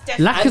close.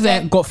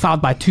 Lacazette got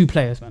fouled by 2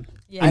 players, man.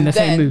 Yeah. In the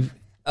same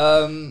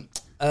move.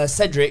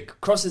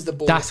 Cedric crosses the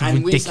ball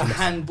and Wisa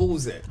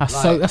handballs it.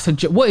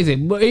 What is it?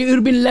 It would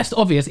have been less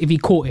obvious if he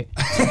caught it,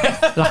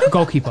 like a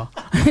goalkeeper.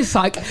 It's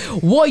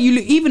what are you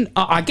even?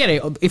 I get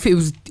it if it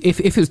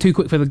was too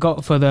quick for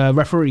the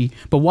referee,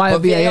 but why are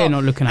VAR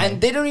not looking at it?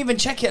 And they don't even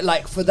check it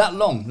for that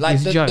long.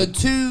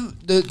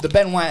 The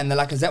Ben White and the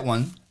Lacazette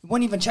one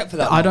won't even check for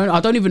that. I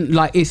don't even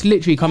It's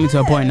literally coming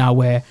to a point now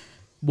where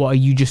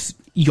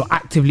you're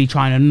actively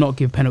trying to not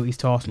give penalties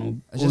to Arsenal.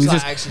 I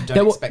actually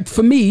don't expect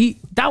for me,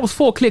 that was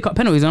 4 clear-cut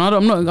penalties, and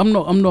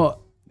I'm not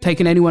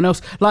taking anyone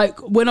else.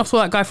 When I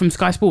saw that guy from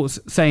Sky Sports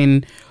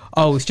saying,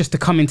 "Oh, it's just the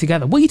coming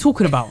together." What are you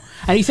talking about?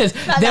 And he says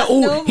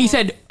he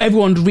said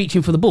everyone's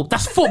reaching for the ball.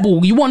 That's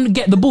football. You want to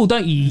get the ball,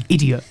 don't you, you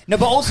idiot? No,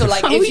 but also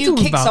if you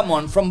kick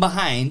someone from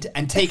behind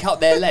and take out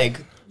their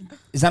leg,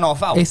 is that not a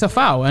foul? It's a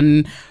foul,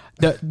 and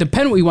the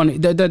penalty one,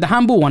 the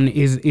handball one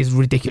is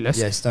ridiculous.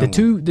 Yes,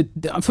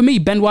 for me,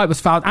 Ben White was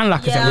fouled and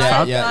Lacazette was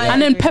fouled,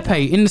 and then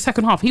Pepe in the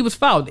second half he was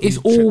fouled. It's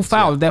all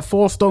fouled. They're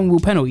 4 Stonewall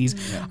penalties,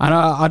 and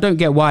I don't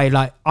get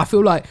why. I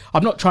feel like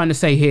I'm not trying to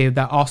say here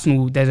that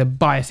Arsenal there's a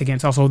bias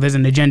against us or there's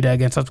an agenda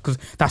against us, because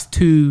that's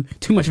too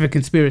much of a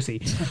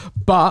conspiracy.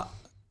 But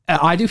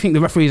I do think the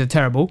referees are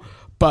terrible.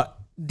 But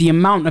the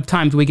amount of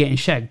times we're getting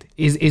shagged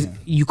is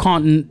you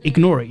can't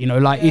ignore it.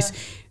 It's.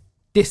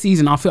 This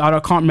season, I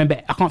can't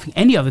think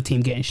any other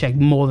team getting shagged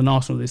more than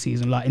Arsenal this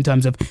season. In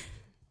terms of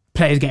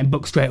players getting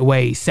booked straight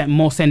away,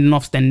 more sending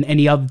offs than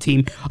any other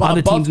team.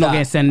 Other teams not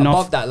getting sent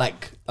off. Above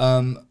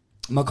that,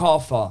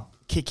 MacArthur,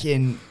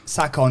 kicking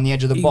Saka on the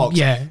edge of the box.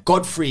 Yeah.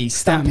 Godfrey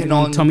stamping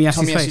on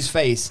Tomiyasu's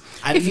face.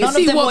 And none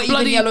of them were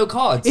even yellow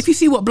cards. If you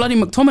see what bloody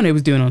McTominay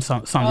was doing on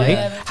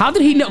Sunday, how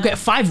did he not get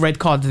 5 red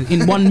cards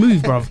in one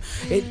move, bruv?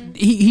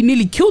 He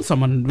nearly killed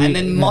someone. And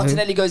then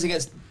Martinelli goes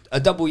against a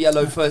double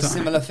yellow for a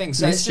similar thing.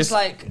 So it's just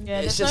like,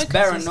 it's just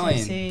very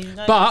annoying.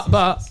 But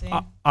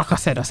like I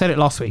said it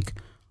last week.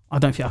 I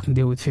don't think I can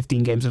deal with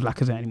 15 games of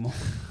Lacazette anymore.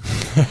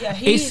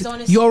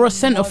 You're a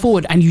centre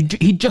forward and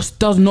he just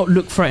does not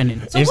look threatening.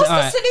 So what's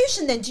the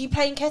solution then? Do you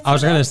play Nketiah? I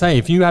was going to say,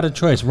 if you had a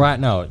choice right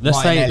now, let's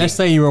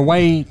say you're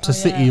away to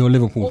City or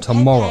Liverpool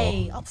tomorrow.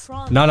 Pepe up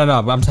front. No,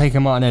 but I'm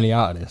taking Martinelli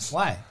out of this.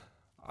 Why?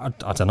 I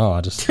don't know.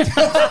 I'm just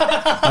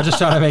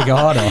trying to make it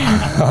harder.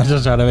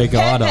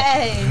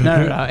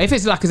 No. If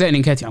it's Lacazette and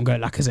Nketiah, I'm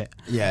going Lacazette.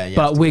 Yeah.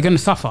 But we're going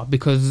to suffer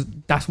because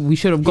we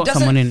should have got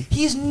someone in.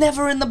 He's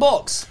never in the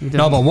box.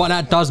 No, but what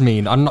that does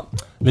mean, I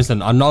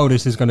know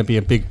this is going to be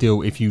a big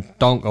deal if you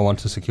don't go on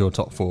to secure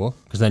top 4,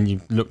 because then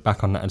you look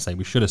back on that and say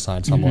we should have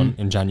signed someone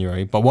in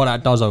January. But what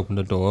that does open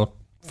the door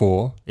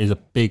for is a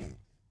big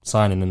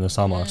signing in the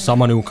summer.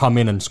 Someone who will come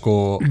in and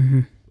score.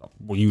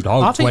 Well, you'd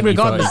hope 20,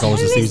 30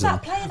 goals a season.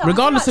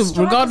 Regardless,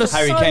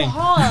 Harry Kane.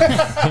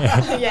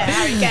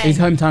 Harry Kane. His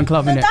hometown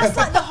club, innit? That's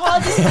like the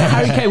hardest thing.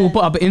 Harry Kane will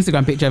put up an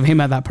Instagram picture of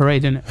him at that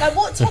parade, innit? Like,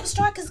 what top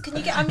strikers can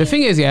you get? The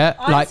thing is,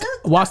 like,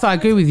 whilst I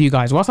agree with you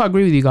guys,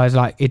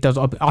 like, it does.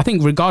 I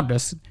think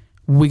regardless,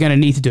 we're going to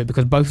need to do it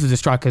because both of the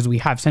strikers we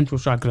have, central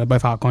strikers, are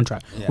both out of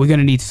contract. Yeah. We're going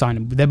to need to sign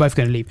them. They're both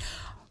going to leave.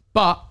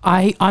 But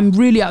I'm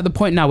really at the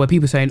point now where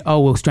people are saying,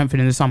 oh, we'll strengthen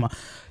in the summer.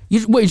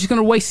 You're just going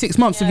to waste 6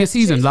 months of your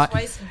season. Like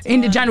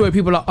in January,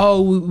 people are like,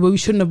 "Oh, we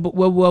shouldn't have."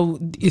 Well,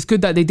 it's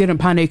good that they didn't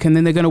panic, and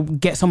then they're going to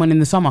get someone in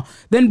the summer.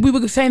 Then we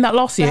were saying that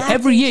last year.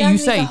 Every year, you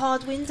say it's a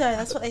hard window.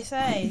 That's what they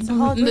say. It's a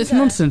hard window. It's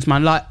nonsense,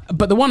 man. Like,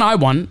 but the one I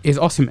want is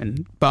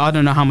Osimhen, but I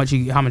don't know how much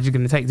you're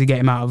going to take to get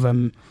him out of. You're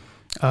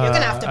going to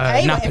have to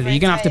pay. Napoli. You're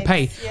going to have to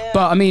pay. Yeah.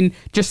 But I mean,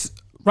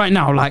 just right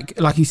now, like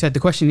you said,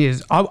 the question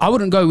is, I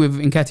wouldn't go with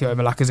Nketiah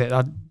over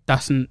Lacazette.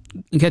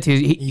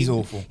 Nketiah. He's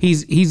awful.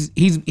 He's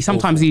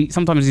sometimes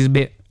he's a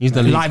bit. He's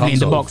the lively in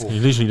the box.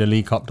 He's literally the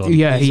League Cup dog.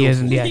 Yeah, he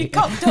is. Yeah, League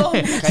Cup dog.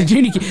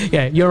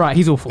 Yeah, you're right.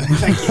 He's awful.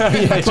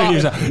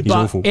 He's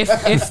awful.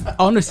 If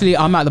honestly,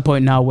 I'm at the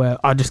point now where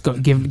I just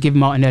got give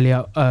Martinelli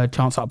a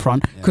chance up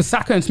front because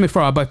Saka and Smith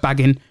Rowe are both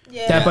bagging.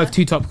 Yeah. They're both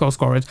 2 top goal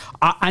scorers,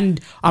 and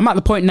I'm at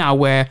the point now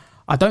where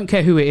I don't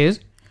care who it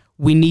is.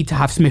 We need to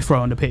have Smith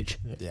Rowe on the pitch.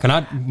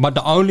 Yeah. But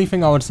the only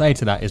thing I would say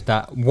to that is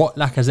that what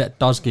Lacazette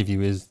does give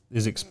you is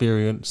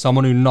experience,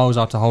 someone who knows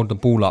how to hold the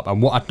ball up.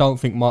 And what I don't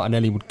think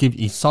Martinelli would give,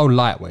 he's so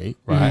lightweight,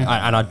 right?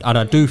 And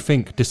I do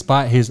think,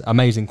 despite his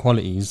amazing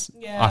qualities,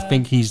 I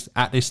think he's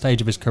at this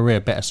stage of his career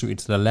better suited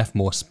to the left,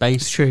 more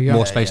space,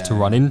 to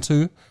run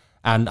into.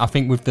 And I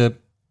think with the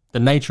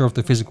nature of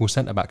the physical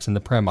centre backs in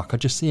the Prem, I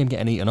could just see him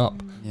getting eaten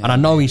up. And I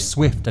know he's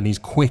swift and he's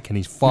quick and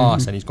he's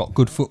fast and he's got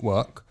good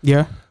footwork.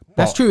 Yeah.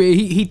 That's true.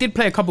 He did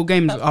play a couple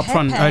games up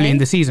front early in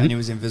the season. And he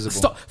was invisible.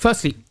 Stop.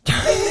 Firstly,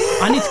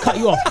 I need to cut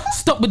you off.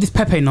 Stop with this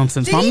Pepe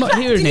nonsense, man. I'm not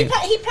hearing it.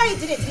 He played,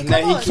 did it? Did he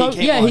come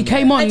on? He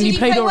came on. And he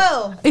played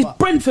well. It's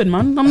Brentford,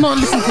 man. I'm not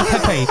listening to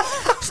Pepe.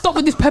 Stop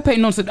with this Pepe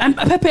nonsense. And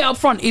Pepe up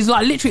front is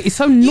like literally, it's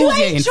so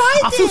nauseating.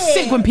 I feel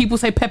sick when people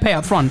say Pepe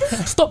up front.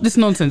 Stop this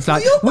nonsense.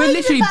 Like we're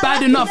literally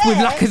bad enough with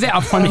Lacazette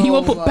up front. He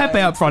won't put Pepe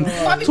up front.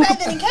 Might be better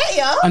than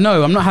Nketiah. I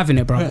know. I'm not having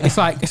it, bro. It's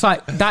like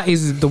that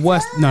is the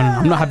worst. No.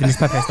 I'm not having this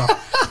Pepe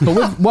stuff.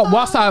 But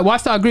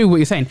whilst I agree with what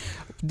you're saying,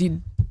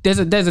 there's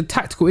a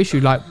tactical issue.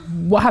 Like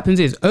what happens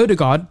is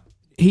Odegaard,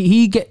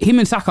 him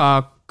and Saka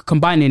are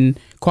combining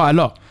quite a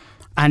lot,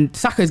 and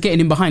Saka is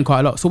getting in behind quite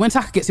a lot. So when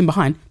Saka gets in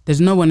behind,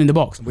 there's no one in the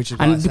box,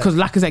 because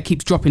Lacazette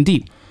keeps dropping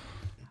deep.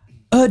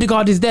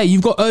 Odegaard is there.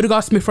 You've got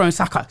Odegaard, Smith Rowe, and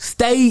Saka.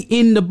 Stay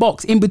in the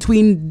box in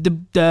between the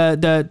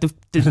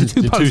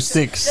two posts. 2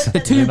 sticks. The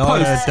 2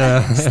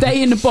 posts.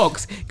 Stay in the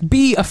box.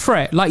 Be a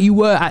threat like you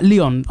were at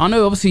Lyon. I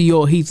know obviously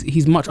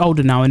he's much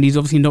older now and he's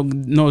obviously not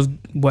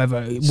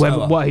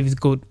what he was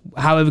good,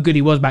 however good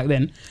he was back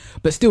then.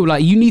 But still,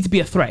 like you need to be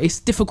a threat. It's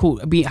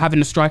difficult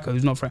having a striker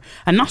who's not a threat,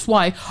 and that's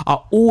why I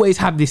always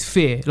have this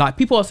fear. Like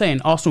people are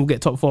saying Arsenal will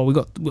get top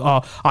 4.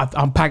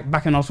 I'm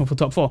backing Arsenal for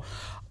top 4.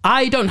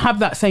 I don't have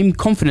that same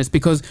confidence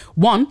because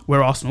one,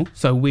 we're Arsenal,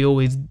 so we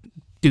always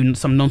do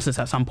some nonsense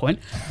at some point.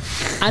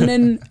 And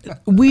then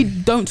we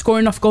don't score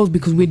enough goals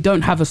because we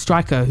don't have a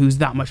striker who's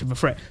that much of a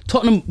threat.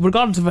 Tottenham,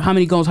 regardless of how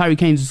many goals Harry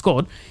Kane has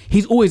scored,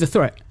 he's always a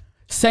threat.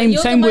 Same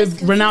with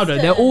Ronaldo.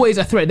 They're always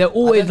a threat. They're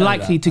always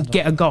likely to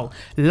get a goal.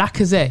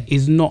 Lacazette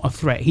is not a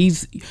threat.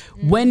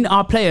 When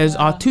our players,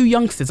 our 2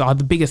 youngsters are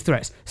the biggest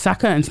threats,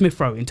 Saka and Smith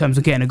Rowe, in terms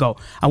of getting a goal.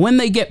 And when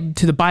they get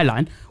to the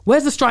byline,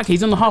 where's the striker?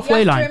 He's on the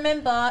halfway line.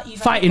 Remember,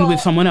 fighting with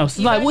someone else.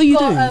 Like, what are you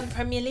doing?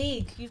 Premier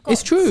League. You've got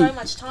it's true. So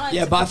much time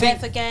to prepare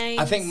for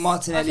games. I think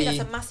Martinelli... I think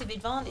that's a massive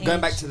advantage.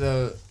 Going back to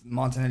the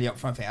Martinelli up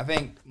front thing, I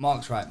think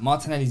Mark's right.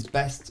 Martinelli's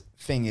best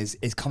thing is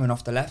coming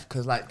off the left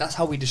because that's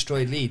how we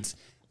destroyed Leeds.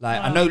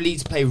 I know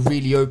Leeds play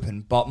really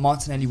open, but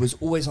Martinelli was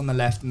always on the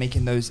left,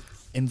 making those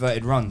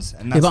inverted runs.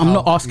 And Yeah, that's but I'm how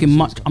not asking we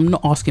much. score. I'm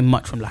not asking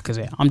much from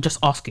Lacazette. I'm just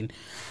asking,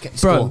 bro.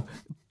 Score.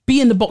 Be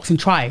in the box and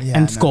try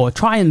and score.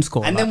 Try and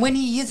score. And like. then when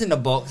he is in the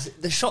box,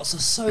 the shots are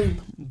so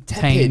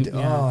Tame, tepid.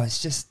 yeah. Oh, it's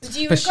just.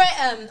 Do you regret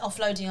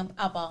offloading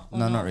Abba?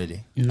 No, not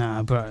really.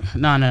 Nah, bro.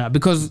 No,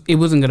 because it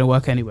wasn't gonna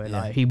work anyway.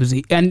 Like he was,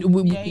 he didn't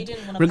wanna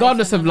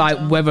regardless play of for like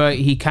manager. whether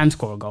he can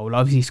score a goal.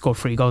 Obviously, he scored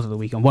 3 goals of the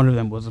weekend. One of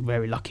them was a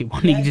very lucky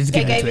one. He just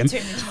gave it to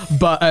him.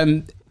 But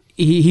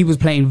he was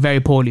playing very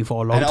poorly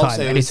for a long And time,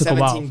 also, and it it was took a 17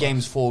 while.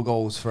 games, 4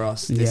 goals for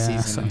us this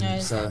Yeah,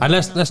 season. So. And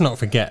let's not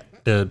forget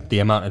the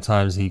amount of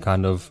times he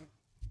kind of.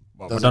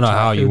 I Doesn't don't know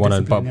try. how you want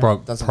to, but Discipline,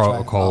 broke Doesn't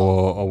protocol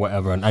or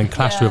whatever, and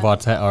clashed with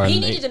Arteta. He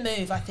And needed a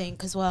move, I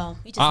think, as well.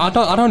 He just I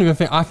don't even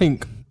think.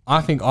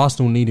 I think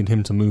Arsenal needed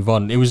him to move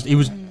on. He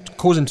was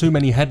causing too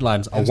many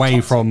headlines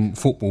away from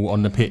football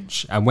on the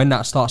pitch, and when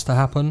that starts to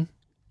happen,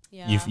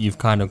 you've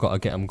kind of got to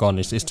get him gone.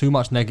 It's too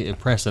much negative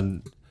press,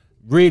 and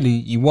really,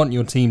 you want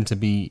your team to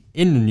be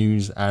in the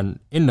news and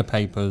in the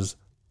papers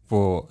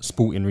for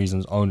sporting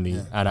reasons only.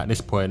 And at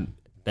this point,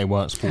 they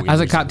weren't sporting. As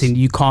a reasons. captain,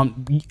 you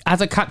can't. As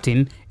a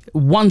captain,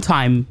 one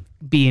time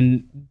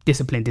being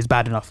disciplined is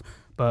bad enough,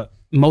 but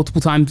multiple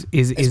times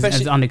is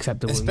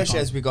unacceptable. Especially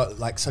as we got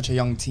like such a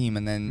young team,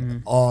 and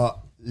then our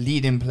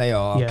leading player,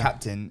 our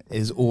captain,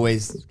 is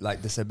always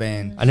like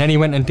disobeying. And then he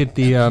went and did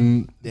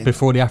the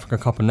before the Africa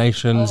Cup of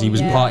Nations. He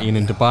was partying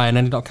in Dubai and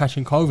ended up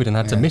catching COVID and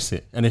had to miss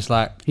it. And it's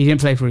like he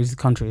didn't play for his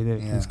country.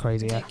 It's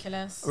crazy.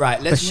 Ridiculous.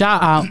 Right. But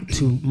shout out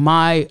to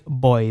my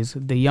boys,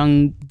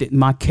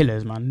 my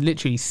killers, man.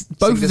 Literally,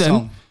 both of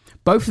them.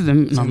 Both of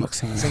them. No, I'm not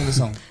singing. Sing the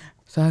song.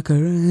 No. end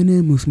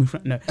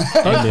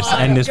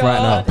this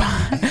right now.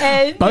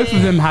 Both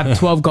of them had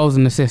 12 goals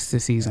and assists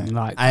this season,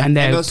 and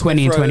they're also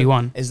 20 and Smith Rowe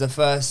 21. Is the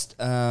first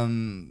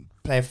young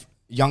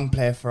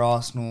player for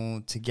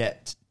Arsenal to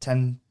get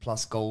 10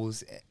 plus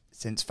goals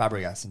since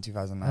Fabregas in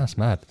 2009. That's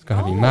mad. It's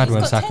going to be mad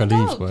when Saka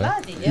leaves, boy.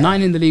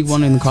 9 in the league,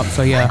 1 in the cup.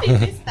 So yeah.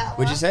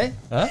 Would you say?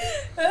 Huh?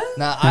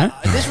 Nah,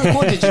 this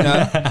recorded, you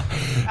know.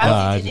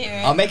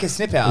 I'll make a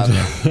snippet out of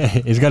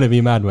it. It's going to be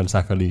mad when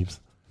Saka leaves.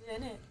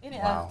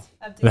 Wow.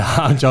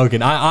 I'm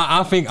joking.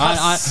 I think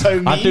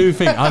I do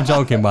think I'm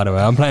joking. By the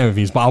way, I'm playing with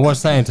these. But I was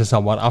saying to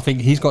someone, I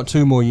think he's got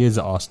 2 more years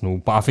at Arsenal.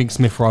 But I think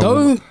Smith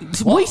Rowe.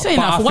 What are you saying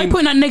that for? Why are you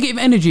putting that negative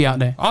energy out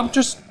there? I'm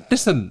just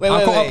listen.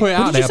 I've got to put it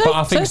out there. But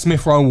I think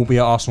Smith Rowe will be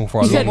at Arsenal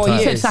for a long time.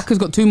 You said Saka's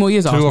got 2 more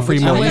years. 2 or 3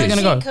 more years. Where's he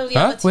going to go?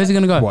 Huh? Where's he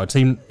going to go? What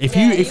team?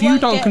 If you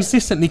don't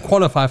consistently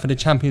qualify for the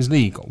Champions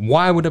League,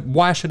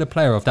 why should a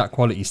player of that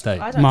quality stay?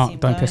 Mark,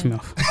 don't piss me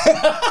off.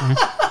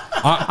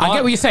 I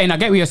get what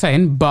you're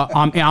saying. But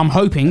I'm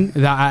hoping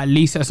that at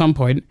least at some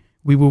point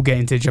we will get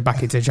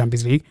back into the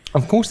Champions League.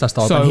 Of course, that's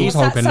the hope. And he's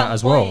hoping that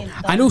as well.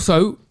 And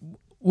also,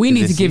 we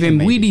need to give him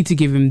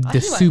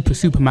the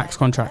super max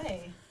contract.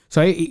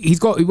 So he's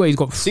got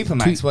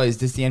Supermax. What is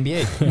this? The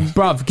NBA?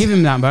 Bruv, give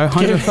him that, bro.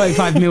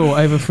 135 mil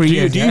over 3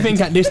 years. Do you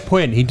think at this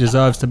point he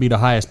deserves to be the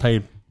highest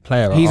paid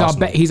player?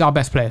 He's our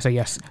best player. So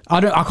yes,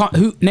 I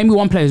can't. Name me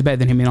one player who's better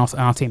than him in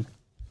our team.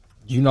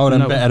 You know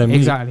them better than me.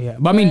 Exactly. Yeah.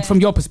 But I mean,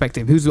 from your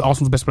perspective, who's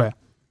Arsenal's best player?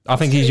 I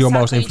think he's your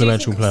most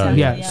influential player.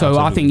 Yeah. So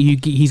I think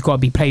he's got to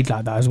be played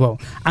like that as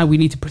well, and we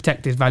need to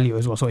protect his value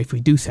as well. So if we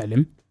do sell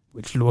him,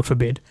 which Lord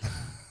forbid,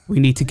 we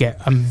need to get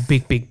a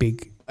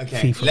big.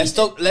 Okay, let's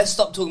stop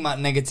talking about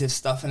negative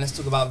stuff and let's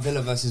talk about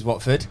Villa versus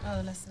Watford.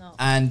 Oh, let's not.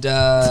 And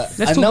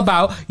let's talk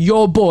about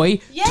your boy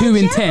 2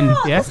 in 10.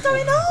 Yeah, what's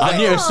going on? I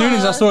knew as soon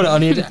as I saw that, I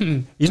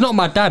knew he's not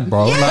my dad,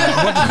 bro.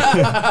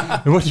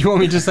 Like, what do you want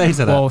me to say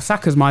to that? Well,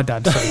 Saka's my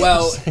dad. So.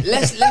 Well,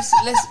 let's.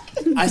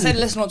 I said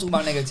let's not talk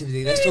about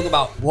negativity. Let's talk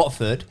about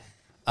Watford.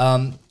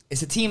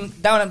 It's a team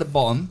down at the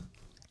bottom,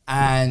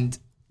 and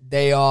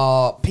they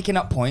are picking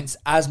up points,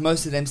 as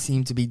most of them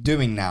seem to be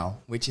doing now,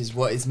 which is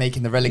what is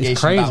making the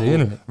relegation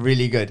battle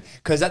really good.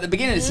 Because at the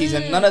beginning of the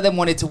season, none of them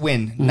wanted to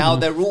win. Now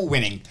they're all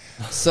winning.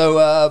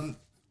 So,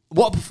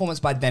 what a performance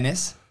by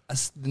Dennis.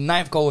 The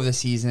 9th goal of the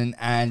season,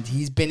 and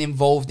he's been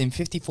involved in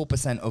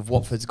 54% of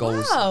Watford's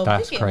goals. Wow,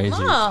 that's crazy.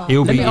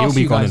 He'll be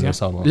gone in the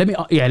summer. Let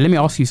me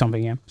ask you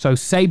something. Yeah. So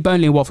say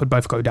Burnley and Watford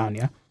both go down.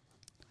 Yeah.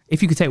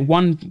 If you could take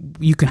one,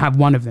 you can have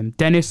one of them,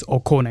 Dennis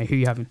or Cornet. Who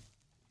you having?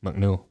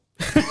 McNeil.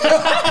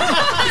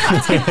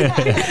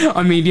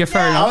 I mean, yeah,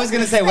 fair enough. I was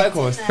going to say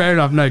Workhorse. Fair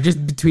enough. No,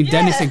 just between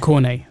Dennis and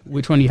Cornet.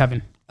 Which one are you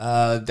having?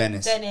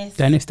 Dennis.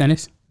 Dennis.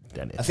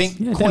 I think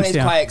Cornet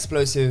is quite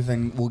explosive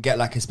and will get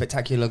like a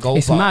spectacular goal.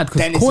 It's mad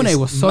because Cornet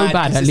was so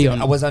bad at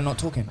Lyon. Was I not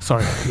talking?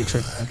 Sorry, you're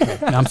true. Okay.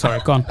 No, I'm sorry.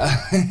 Go on.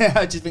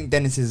 I just think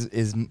Dennis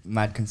is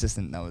mad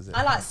consistent. That was it.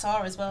 I like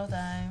Sarr as well,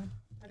 though.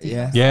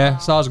 Yeah,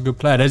 Sarr's a good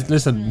player.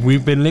 Listen,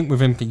 we've been linked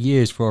with him for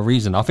years for a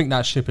reason. I think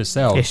that ship has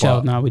sailed. It's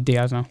sailed now with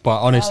Diaz now.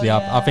 But honestly,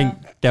 I think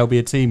there'll be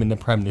a team in the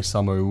Prem this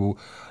summer who will...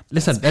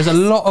 Listen, there's a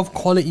lot of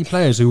quality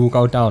players who will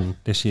go down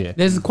this year.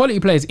 There's quality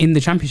players in the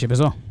Championship as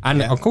well.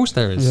 And of course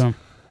there is. Yeah.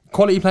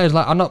 Quality players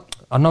like...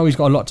 I know he's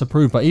got a lot to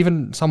prove, but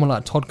even someone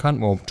like Todd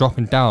Cantwell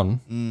dropping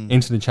down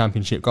into the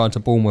Championship, going to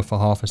Bournemouth for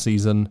half a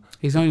season.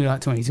 He's only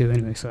like 22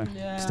 anyway, so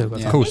still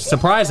got Of course,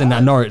 surprising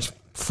that Norwich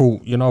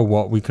thought, you know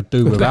what, we could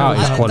do without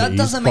his qualities. That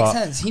doesn't make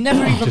sense. He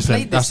never even played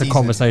this That's season. a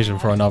conversation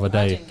for another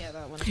day.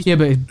 Yeah,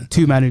 but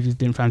 2 managers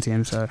didn't fancy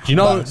him. So Do you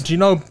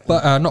know?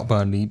 Not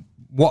Burnley.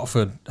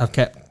 Watford have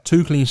kept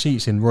 2 clean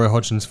sheets in Roy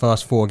Hodgson's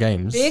first 4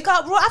 games. Big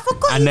up, Roy. I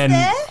forgot And he's then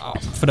there.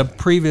 for the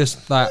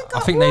previous, I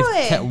think Roy.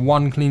 they've kept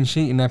 1 clean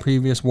sheet in their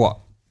previous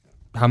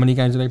how many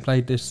games have they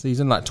played this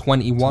season? Like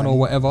 21 or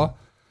whatever.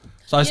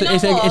 So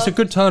it's a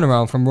good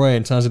turnaround from Roy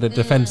in terms of the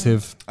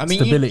defensive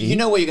stability. You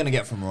know what you're going to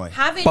get from Roy.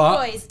 Having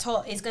Roy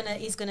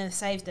is gonna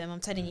save them. I'm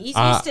telling you, he's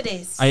used to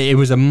this. It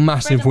was a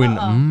massive Bread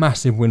and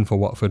butter. win for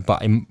Watford.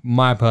 But in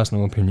my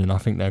personal opinion, I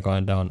think they're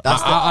going down.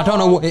 I don't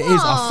know what it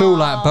is. I feel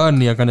like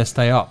Burnley are going to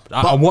stay up.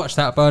 I watched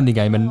that Burnley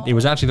game, and it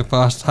was actually the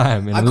first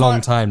time in a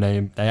long time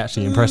they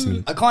actually impressed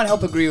me. I can't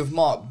help agree with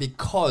Mark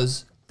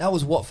because that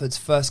was Watford's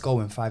first goal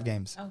in 5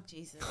 games. Oh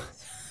Jesus!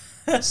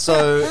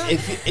 So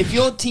if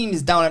your team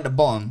is down at the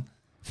bottom,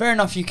 fair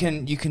enough, you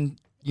can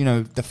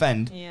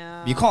defend.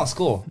 Yeah. You can't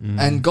score,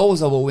 and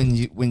goals are what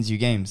wins you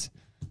games.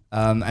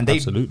 And they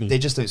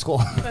just don't score.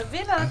 But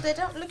Villa, they're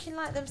not looking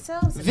like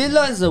themselves.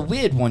 Villa is a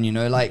weird one,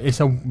 like it's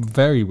a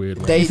very weird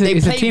one.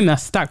 It's a team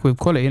that's stacked with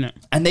quality, isn't it?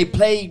 And they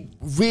play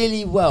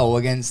really well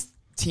against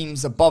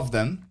teams above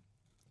them,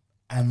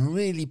 and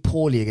really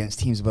poorly against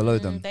teams below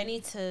them. They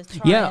need to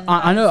try. Yeah,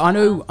 I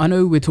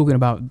know. We're talking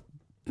about.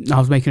 I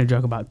was making a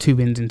joke about 2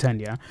 wins in 10,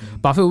 yeah.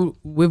 But I feel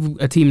with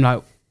a team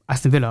like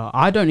Aston Villa,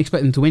 I don't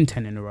expect them to win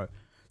 10 in a row.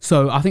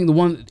 So I think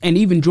and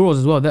even draws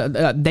as well.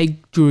 They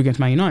drew against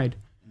Man United.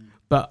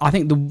 But I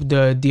think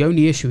the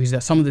only issue is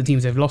that some of the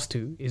teams they've lost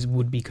to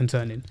would be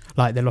concerning.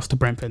 Like they lost to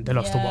Brentford, they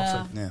lost to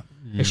Watford. Yeah.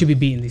 They should be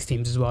beating these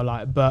teams as well.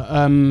 But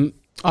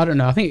I don't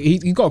know. I think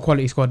he's got a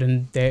quality squad,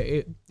 and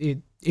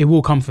it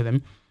will come for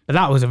them. But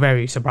that was a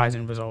very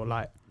surprising result.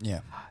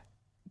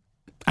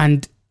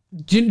 And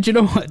do you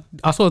know what?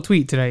 I saw a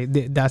tweet today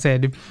that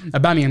said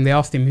Aubameyang. They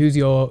asked him who's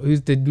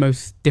the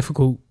most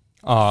difficult.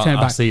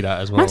 I see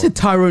that as well. I said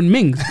Tyrone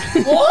Mings.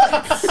 What?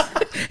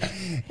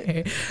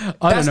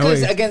 That's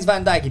because against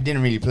Van Dijk he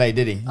didn't really play,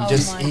 did he?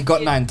 He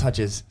got 9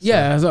 touches. So.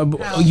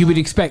 Yeah, you would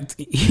expect.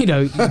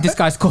 This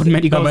guy scored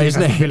many goals.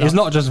 It's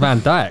not just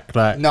Van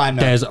Dijk. No.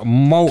 There's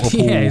multiple.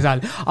 Yeah,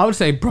 exactly. I would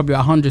say probably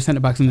 100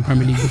 centre backs in the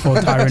Premier League before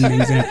Tyrone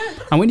Mings.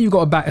 And when you've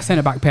got a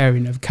centre back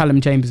pairing of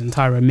Callum Chambers and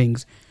Tyrone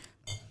Mings,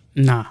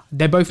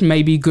 they're both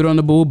maybe good on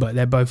the ball, but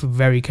they're both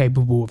very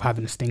capable of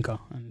having a stinker.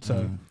 And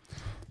so,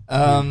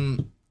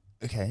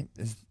 okay,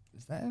 is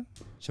that?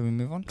 Shall we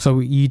move on? So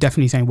you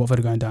definitely saying Watford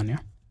are going down, yeah?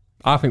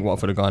 I think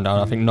Watford are going down.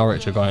 I think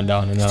Norwich are going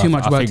down, and it's too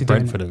much work I think to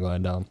Brentford do, are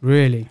going down.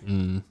 Really?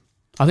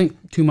 I think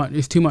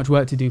it's too much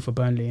work to do for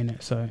Burnley,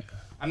 innit? So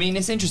I mean,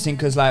 it's interesting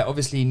because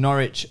obviously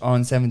Norwich are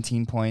on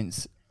 17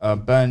 points,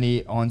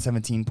 Burnley are on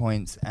 17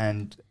 points,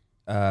 and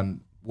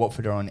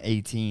Watford are on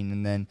 18,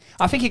 and then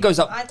I think it goes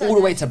up all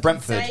the way to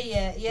Brentford.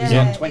 He's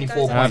on 24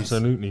 points.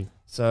 Absolutely.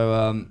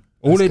 So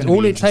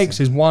all it takes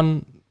is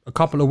a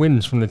couple of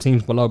wins from the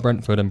teams below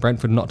Brentford, and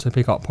Brentford not to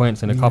pick up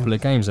points in a couple of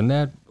games, and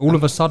they're all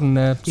of a sudden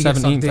they're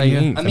 17th,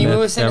 18th. I mean, we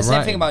were saying the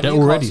same thing about Newcastle.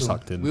 They're already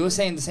sucked in. We were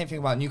saying the same thing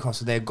about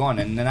Newcastle. They're gone,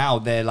 and now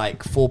they're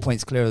like 4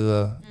 points clear of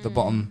the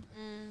bottom.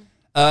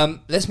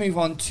 Let's move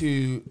on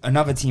to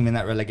another team in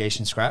that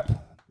relegation scrap,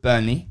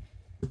 Burnley.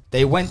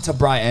 They went to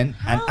Brighton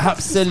and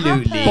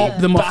absolutely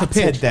bopped them off the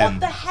pitch. Them.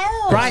 What the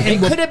hell? Brighton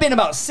could have been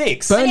about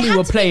 6. Burnley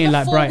were playing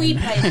like Brighton.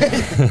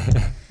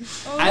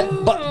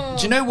 But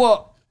do you know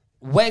what?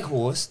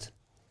 Weghorst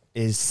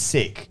is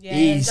sick. Yeah,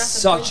 he's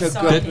such a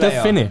good player.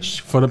 The finish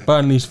for the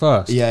Burnley's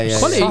first. Yeah.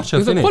 It was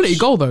a quality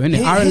goal though, isn't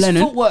it? His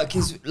footwork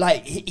is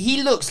like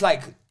he looks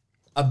like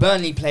a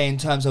Burnley player in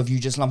terms of you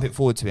just lump it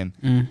forward to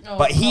him.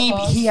 But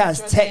he has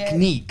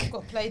technique.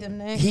 Got to play them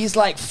there. He's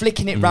like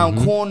flicking it round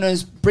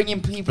corners,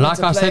 bringing people like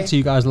into I play. said to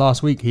you guys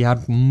last week, he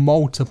had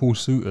multiple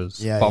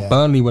suitors, but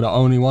Burnley were the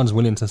only ones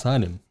willing to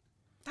sign him.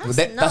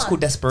 That's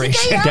called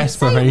desperation. Did they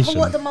Desperation. say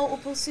what the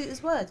multiple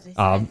suitors were?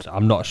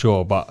 I'm not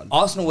sure, but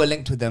Arsenal were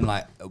linked with them.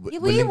 We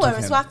were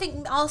as well. I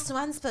think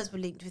Arsenal and Spurs were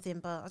linked with him,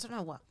 but I don't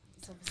know what.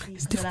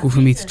 It's difficult for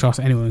me to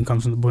trust anyone who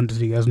comes from the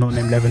Bundesliga who's not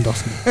named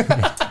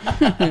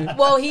Lewandowski.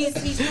 Well, he's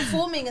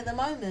performing at the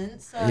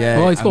moment. So. Yeah,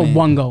 well, he's got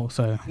 1 goal,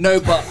 so no,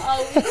 but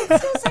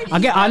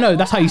I know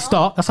that's how you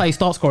start. That's how you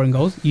start scoring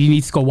goals. You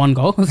need to score 1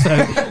 goal.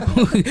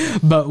 So,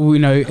 but we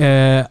know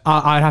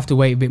I'd have to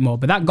wait a bit more.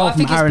 But that goal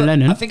from Aaron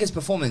Lennon, I think his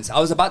performance.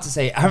 I was about to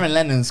say Aaron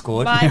Lennon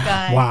scored. My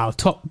guy. Wow,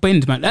 top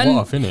bind, man. And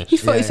what a finish!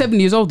 He's 37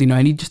 years old,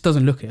 and he just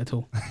doesn't look it at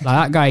all. Like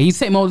that guy, he's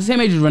the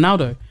same age as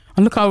Ronaldo.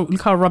 And look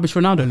how rubbish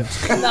Ronaldo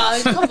looks. No,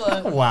 come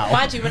on. Wow.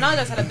 Mind you,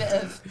 Ronaldo's had a bit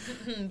of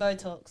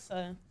Botox,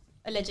 so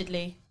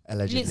allegedly.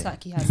 Looks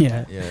like he has.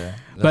 Yeah.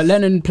 But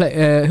Lennon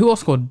played. Who else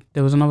scored?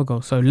 There was another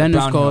goal. So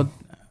Lennon scored.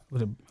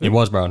 It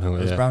was Brownhill.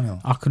 It was Brownhill.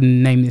 I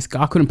couldn't name this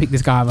guy. I couldn't pick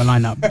this guy out of a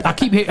lineup.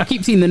 I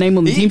keep seeing the name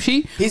on the team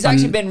sheet. He's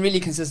actually been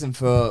really consistent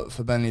for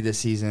Burnley this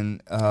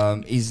season.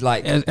 He's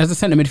like as a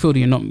centre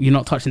midfielder, you're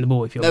not touching the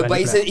ball if you're. No,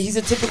 but he's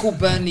a typical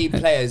Burnley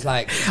player. He's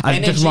like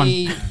energy, just run.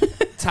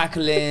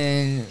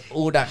 tackling,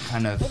 all that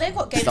kind of. Well, they've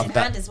got games stuff in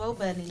that- hand as well,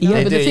 Burnley.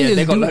 Yeah, but the thing is,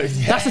 they got loads,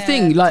 yeah. that's the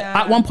thing. Like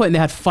at one point, they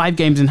had 5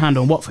 games in hand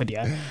on Watford.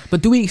 Yeah,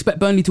 but do we expect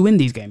Burnley to win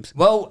these games?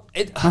 Well,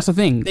 that's the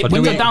thing. They- When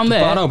but they're down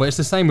there, But no, but it's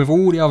the same with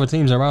all the other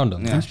teams around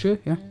them. that's true.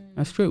 Yeah,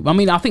 that's true. I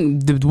mean, I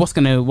think what's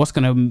gonna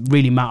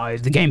really matter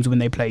is the games when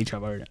they play each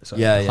other. Innit? So.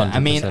 Yeah, yeah. I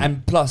mean, 100%.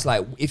 and plus,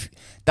 like, if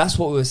that's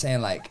what we were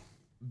saying, like,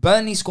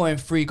 Burnley scoring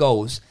 3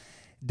 goals,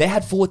 they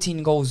had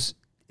 14 goals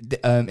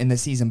in the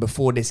season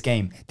before this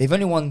game. They've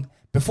only won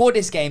before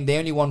this game. They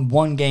only won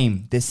 1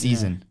 game this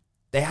season.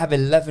 They have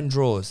 11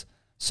 draws,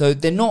 so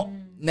they're not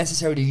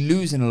necessarily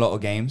losing a lot of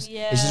games.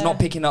 It's just not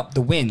picking up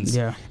the wins.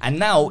 Yeah. And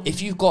now,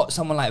 if you've got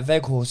someone like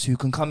Weghorst who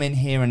can come in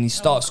here and he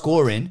start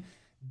scoring,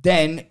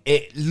 then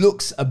it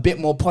looks a bit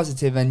more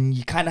positive, and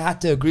you kind of have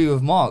to agree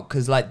with Mark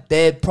because like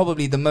they're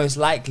probably the most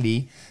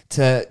likely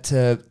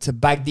to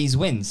bag these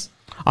wins.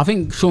 I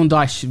think Sean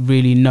Dyche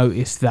really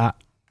noticed that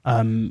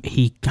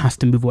he has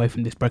to move away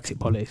from this Brexit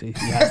policy.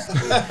 He has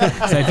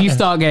to. So if you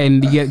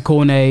get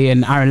Cornet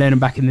and Aaron Lennon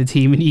back in the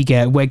team, and you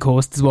get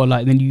Weghorst as well,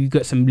 like then you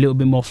get some little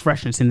bit more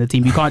freshness in the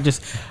team. You can't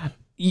just.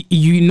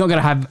 You're not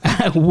gonna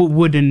have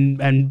Wood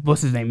and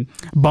what's his name,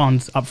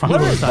 Barnes up front.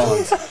 Where is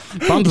Barnes?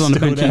 Barnes is on the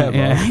bench. there,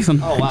 Yeah, bro. he's on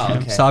the bench. wow, yeah.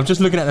 okay. So I'm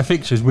just looking at the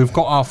fixtures. We've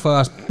got our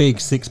first big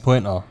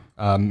 6-pointer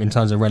in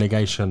terms of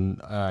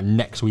relegation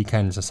next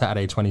weekend. So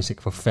Saturday,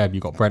 26th of Feb. You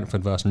got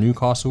Brentford versus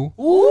Newcastle.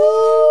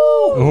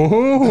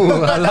 Ooh,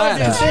 I like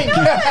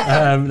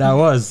that. That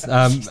was.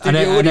 And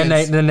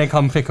then they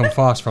come thick and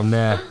fast from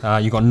there.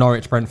 You got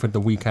Norwich, Brentford the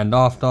weekend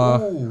after.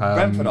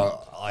 Brentford are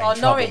in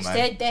trouble, Norwich,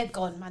 man. they're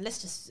gone, man.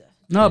 Let's just.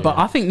 No, but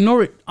I think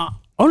Norwich.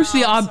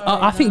 Honestly,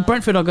 I think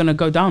Brentford are going to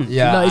go down.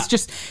 Yeah. Like, it's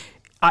just.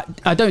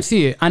 I don't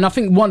see it, and I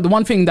think the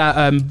one thing that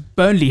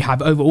Burnley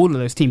have over all of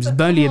those teams is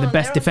Burnley are the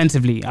best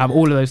defensively out of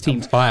all of those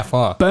teams by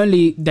far.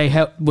 Burnley they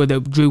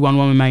drew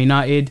 1-1 with Man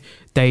United.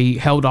 They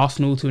held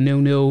Arsenal to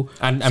 0-0.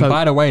 And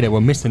by the way, they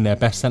were missing their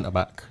best centre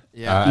back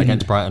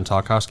against Brighton,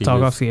 Tarkowski.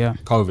 Tarkowski, yeah.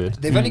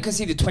 COVID. They've only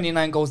conceded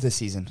 29 goals this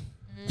season.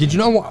 Did you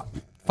know what?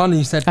 Funny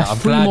you said that. That's I'm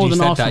 3 glad more you than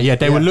said Arsenal. that. Yeah,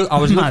 they were. I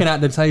was Mad. looking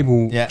at the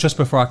table Yeah. just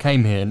before I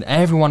came here, and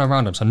everyone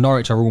around them. So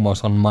Norwich are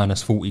almost on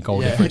minus 40 goal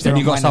difference. they're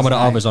Then you on got some of the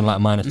 -9. others on like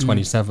minus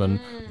 27.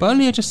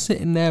 Burnley are just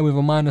sitting there with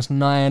a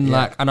 -9.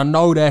 Like, and I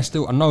know they're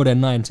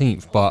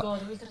 19th,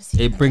 but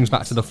it brings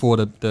back to the fore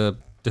the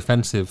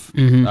defensive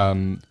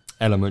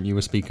element you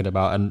were speaking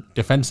about, and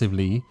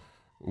defensively.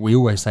 We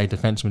always say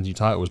defence wins you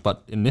titles,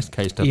 but in this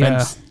case,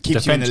 defence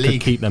Keeps you in the could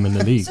league. keep them in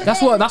the league.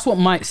 That's what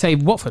might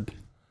save Watford.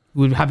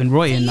 With having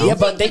Roy in now. Yeah,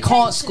 but they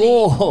can't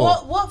score.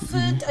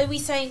 Watford are we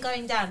saying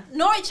going down?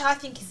 Norwich, I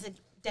think, is a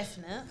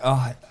definite.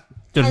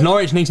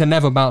 Norwich need to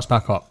never bounce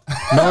back up.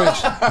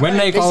 Norwich, when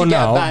they go should get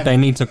a now, ban. they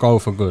need to go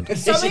for good.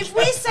 So if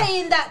we're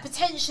saying that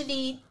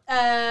potentially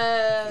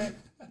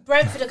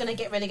Brentford are going to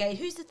get relegated,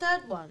 who's the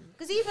third one?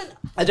 Because even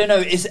I don't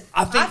know.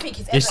 I think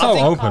it's It's so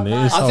open. It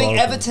is so I think open.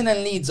 Everton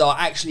and Leeds are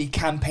actually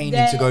campaigning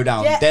Yeah, to go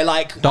down. yeah. They're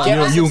like,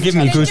 You'll give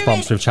me They're doing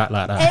goosebumps with chat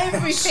like that.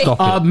 everything.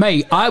 Stop it.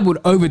 Mate, I would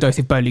overdose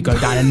if Burnley go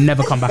down and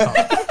never come back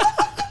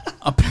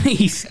up.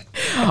 Please,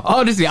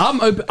 honestly,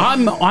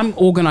 I'm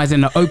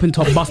organising an open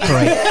top bus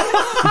parade,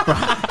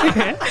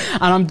 and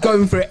I'm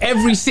going for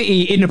every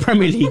city in the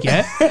Premier League.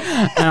 Yeah,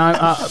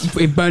 and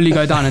if Burnley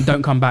go down and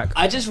don't come back,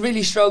 I just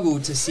really struggle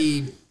to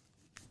see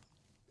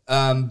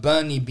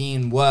Burnley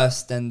being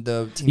worse than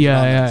the team.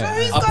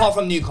 Apart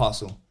from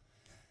Newcastle.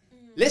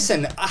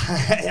 Listen,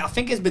 I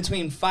think it's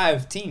between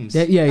 5 teams.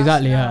 yeah,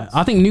 exactly. Yeah,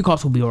 I think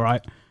Newcastle will be all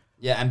right.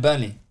 Yeah, and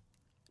Burnley.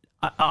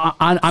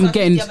 I'm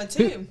getting. the other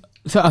two.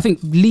 So I think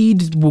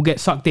Leeds will get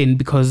sucked in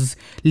because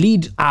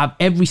Leeds have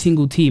every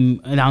single team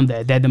down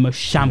there. They're the most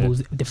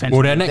shambles defense.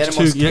 Well, their next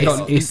two, you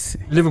got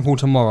Liverpool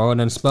tomorrow and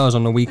then Spurs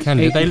on the weekend.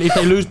 If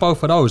they lose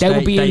both of those, they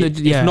will be in the.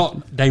 Yeah. If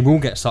not, they will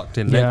get sucked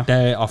in. Yeah.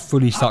 They are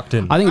fully sucked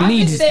in. I think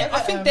Leeds. I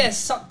think they're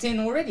sucked in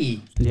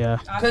already. Yeah.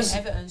 Because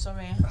Everton,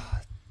 sorry.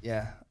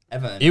 Yeah,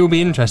 Everton. It will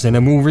be interesting,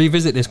 and we'll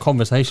revisit this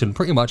conversation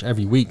pretty much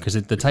every week because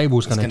the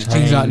table's going to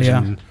change. Exactly,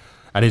 yeah.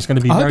 And it's going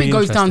to be I very hope it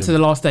goes down to the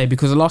last day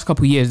because the last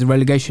couple of years the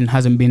relegation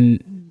hasn't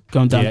been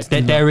going down. Yeah,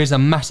 there is a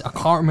massive. I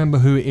can't remember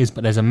who it is,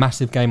 but there's a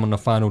massive game on the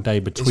final day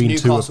between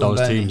two of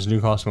those teams,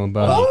 Newcastle and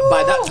Burnley. Well,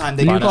 by that time,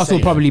 Newcastle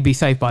will probably be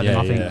safe by then.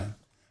 I think. Yeah.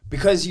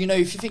 Because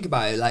if you think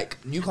about it, like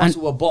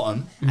Newcastle were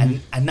bottom, and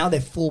now they're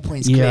 4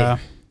 points clear.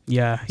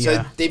 Yeah.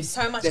 So they've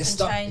so much can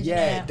change.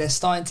 Yeah, they're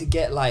starting to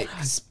get like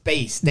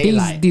space.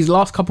 These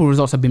last couple of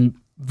results have been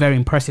very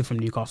impressive from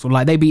Newcastle.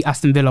 Like they beat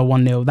Aston Villa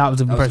 1-0. That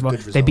was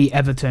impressive. They beat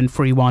Everton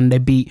 3-1. They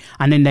beat,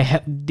 and then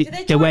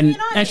they went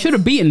and should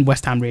have beaten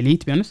West Ham really,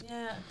 to be honest.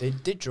 Yeah. They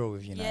did draw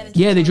with United.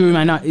 Yeah, they drew with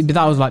Man United, but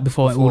that was like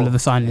before all of the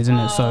signings, isn't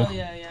it? So,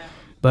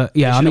 but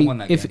yeah, I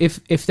mean,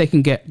 if they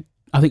can get,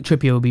 I think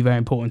Trippier will be very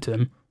important to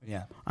them.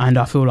 Yeah, and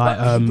I feel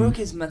like he broke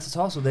his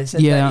metatarsal. They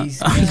said that he's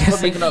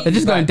probably gonna. They're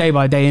just going day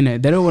by day,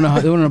 innit? They don't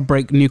want to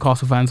break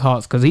Newcastle fans'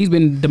 hearts because he's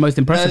been the most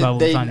impressive out of all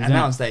the signings. They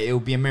announced that it will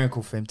be a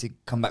miracle for him to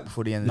come back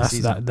before the end of the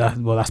season.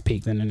 That's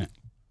peak then, isn't it?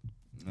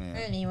 Yeah.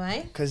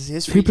 Anyway, because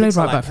his who played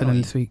right back for them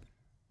this week?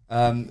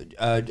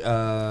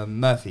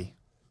 Murphy.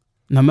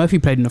 No, Murphy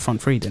played in the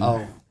front three, didn't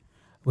he?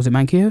 Was it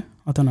Manquillo?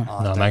 I don't know.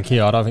 No,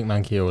 Manquillo. I don't think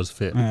Manquillo was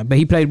fit. But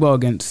he played well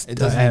against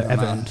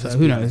Everton. So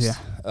who knows? Yeah.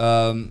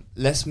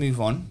 Let's move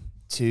on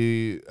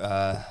to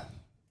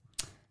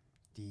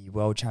the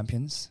world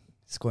champions,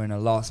 scoring a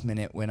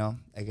last-minute winner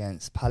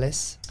against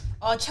Palace.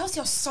 Oh, Chelsea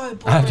are so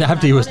boring.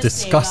 Abdi was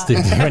disgusted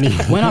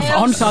when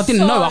honestly, I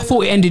didn't know. I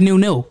thought it ended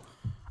 0-0.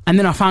 And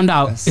then I found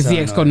out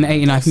Ziyech scored in the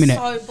 89th minute.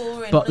 So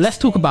boring, but let's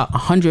talk about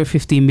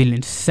 115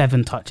 million,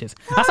 7 touches.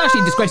 That's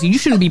actually disgraceful. You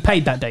shouldn't be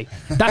paid that day.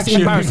 That's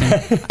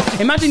embarrassing.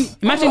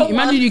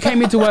 Imagine you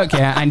came into work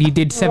here and you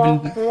did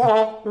 7.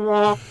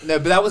 No,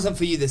 but that wasn't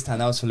for you this time.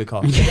 That was for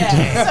Lukaku.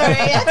 Yeah, sorry,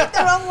 I did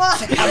the wrong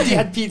one. Abdi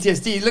had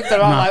PTSD. He looked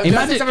around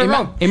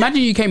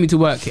imagine you came into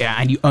work here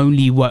and you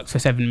only worked for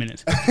 7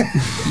 minutes.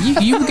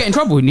 you would get in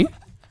trouble, wouldn't you?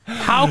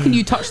 How can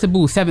you touch the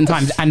ball 7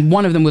 times and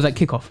one of them was at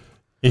kickoff?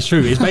 It's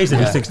true. It's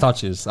basically 6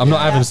 touches. I'm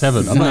not having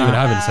 7. I'm not even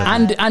having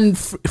 7. And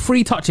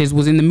 3 touches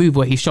was in the move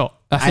where he shot.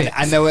 That's it.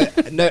 And there were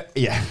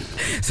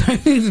So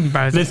it's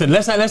embarrassing. Listen,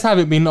 let's have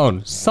it be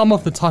known. Some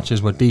of the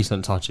touches were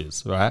decent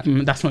touches, right?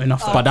 That's not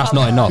enough. But that's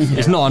not enough.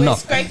 It's not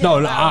enough.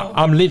 No,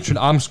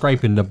 I'm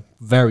scraping the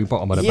very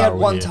bottom of the barrel.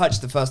 He had 1 touch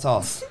the first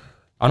half.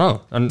 I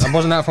know, and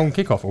wasn't that from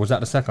kickoff, or was that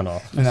the second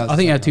half? I think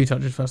he had 2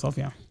 touches first half,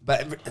 yeah.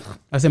 But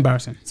that's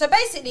embarrassing. So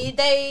basically,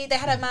 they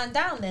had a man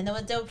down. Then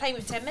they were playing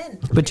with 10 men.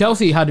 But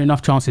Chelsea had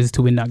enough chances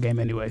to win that game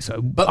anyway.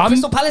 So, but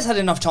Crystal Palace had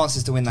enough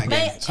chances to win that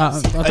game.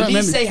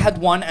 Elise had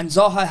 1, and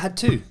Zaha had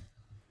 2,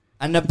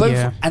 and they're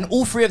both, and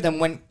all 3 of them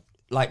went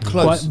like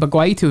close. But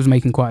Guaita was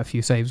making quite a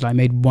few saves. Like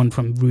made 1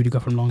 from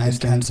Rudiger from long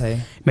distance.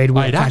 Made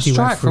 1 that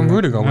strike from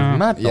Rudiger was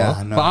mad. Yeah,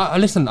 I know. But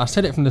listen, I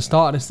said it from the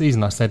start of the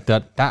season. I said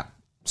that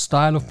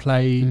style of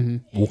play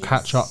will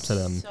catch up to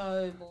them.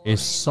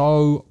 It's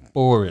so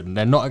boring.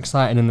 They're not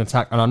exciting in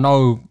attack. And I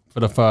know for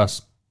the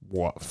first,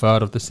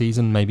 third of the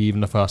season, maybe even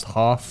the first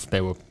half,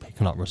 they were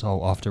picking up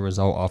result after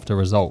result after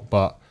result.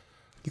 But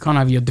you can't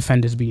have your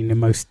defenders being the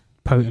most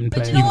potent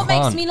player. But do you know what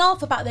makes me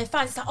laugh about their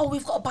fans? It's like, oh,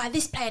 we've got to buy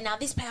this player now.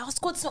 This player, our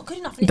squad's not good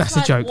enough. And that's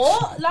a joke.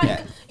 What?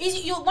 Like,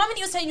 is it one minute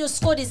you're saying your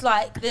squad is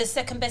like the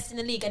second best in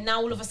the league, and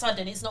now all of a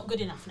sudden it's not good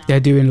enough now. They're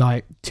doing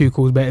like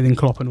Tuchel's better than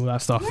Klopp and all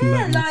that stuff.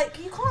 Yeah,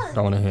 like you can't.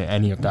 Don't want to hear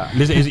any of that.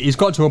 Listen, it's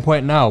got to a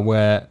point now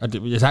where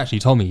it's actually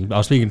Tommy. I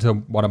was speaking to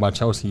one of my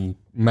Chelsea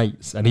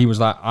mates, and he was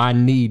like, "I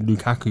need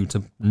Lukaku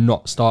to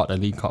not start the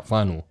League Cup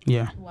final."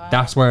 Yeah,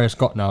 that's where it's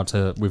got now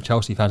to with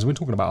Chelsea fans. We're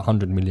talking about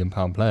 £100 million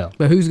player.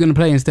 But who's going to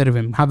play instead of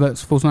him?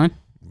 Havertz, false 9.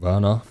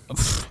 Werner.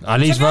 At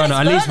least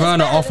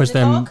Werner offers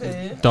them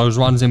those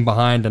runs in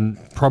behind and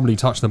probably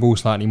touch the ball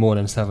slightly more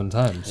than 7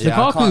 times.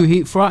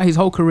 Lukaku, throughout his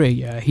whole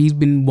career, he's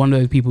been one of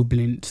those people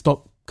being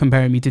stop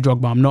comparing me to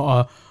Drogba. I'm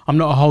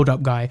not a hold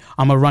up guy.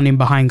 I'm a running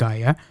behind guy.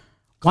 Yeah.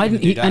 Why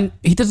didn't he? And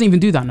he doesn't even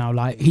do that now.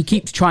 Like he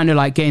keeps trying to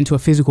like get into a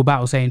physical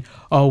battle, saying,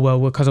 "Oh well,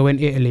 because I went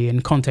to Italy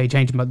and Conte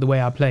changed the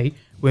way I play,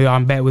 where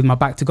I'm better with my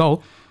back to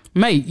goal."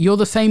 Mate, you're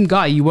the same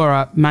guy you were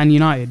at Man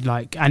United,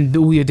 like, and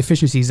all your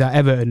deficiencies at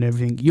Everton and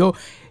everything.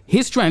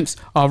 His strengths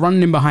are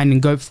running in behind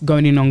and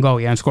going in on goal,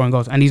 and scoring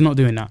goals, and he's not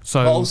doing that.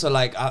 So, but also,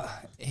 like,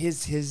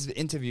 his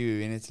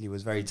interview in Italy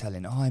was very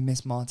telling. Oh, I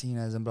miss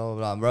Martinez and blah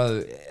blah blah,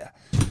 bro.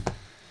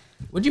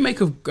 What do you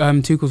make of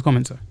Tuchel's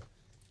comments, though?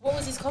 What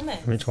was his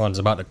comment? Which one's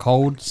about the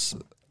colds?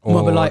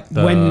 Well, but like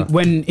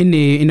when in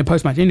the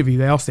post match interview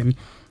they asked him,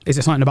 is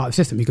it something about the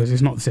system? Because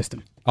it's not the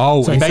system.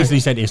 Oh, so he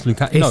basically said it's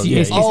Lukaku.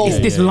 It's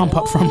this lump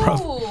up front, bro.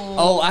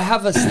 Oh, I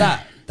have a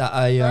stat that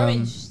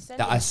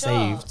I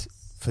saved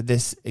for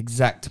this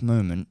exact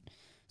moment.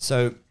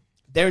 So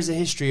there is a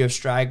history of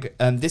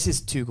this is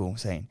Tuchel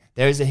saying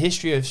there is a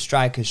history of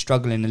strikers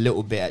struggling a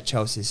little bit at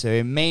Chelsea. So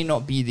it may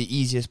not be the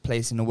easiest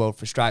place in the world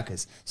for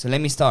strikers. So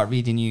let me start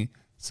reading you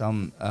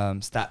some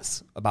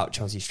stats about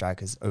Chelsea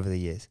strikers over the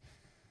years.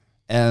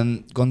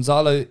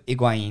 Gonzalo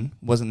Higuain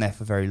wasn't there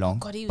for very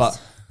long,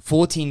 but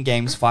 14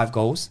 games, 5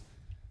 goals.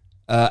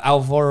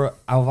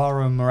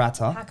 Alvaro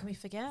Morata, how can we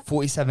forget?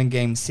 47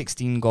 games,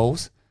 16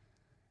 goals.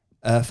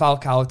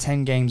 Falcao,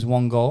 10 games,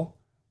 1 goal.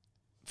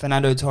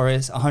 Fernando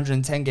Torres,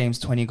 110 games,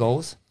 20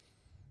 goals.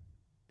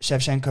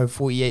 Shevchenko,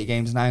 48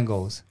 games, 9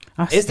 goals.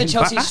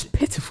 That's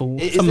pitiful.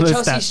 Is the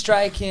Chelsea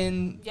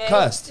striking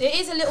cursed? It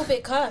is a little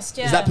bit cursed,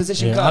 yeah. Is that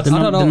position cursed?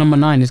 The number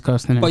 9 is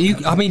cursed, isn't it? But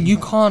you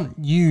can't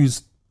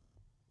use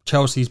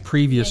Chelsea's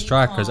previous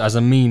strikers as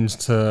a means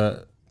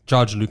to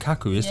judge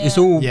Lukaku.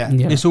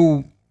 It's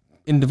all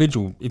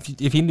individual.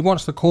 If he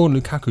wants to call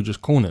Lukaku,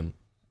 just call him.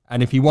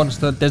 And if he wants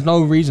to, there's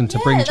no reason to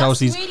bring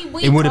Chelsea's.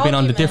 Really, it would have been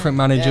under different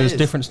managers,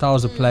 different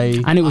styles of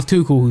play. And it was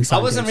Tuchel who signed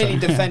I wasn't really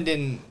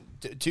defending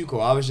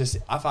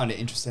Tuchel. I found it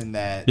interesting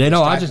there. Yeah,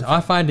 no, I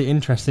find it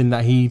interesting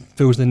that he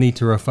feels the need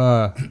to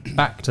refer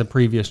back to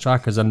previous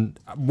strikers, and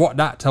what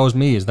that tells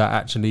me is that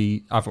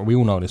actually, we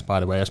all know this by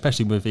the way,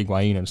 especially with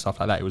Higuain and stuff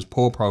like that. It was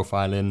poor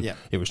profiling. Yeah.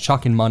 It was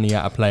chucking money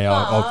at a player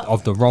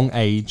of the wrong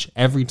age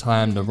every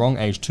time, the wrong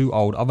age, too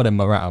old, other than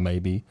Morata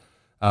maybe.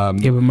 But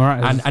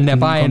Morata and they're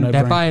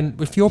buying.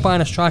 If you're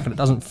buying a striker that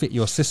doesn't fit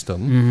your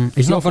system,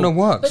 it's not going to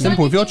work.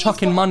 Simple. If you're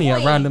chucking money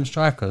at random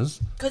strikers,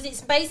 because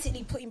it's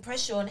basically putting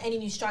pressure on any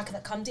new striker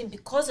that comes in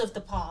because of the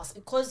past.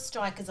 Because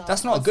strikers are.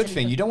 That's not a good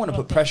thing. You don't want to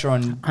put pressure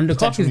on. And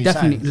Lukaku's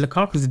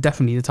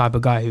definitely the type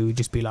of guy who would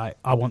just be like,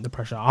 I want the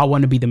pressure. I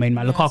want to be the main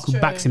man. Lukaku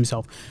backs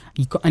himself,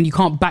 and you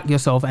can't back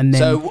yourself and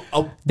then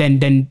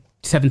then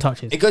 7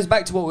 touches. It goes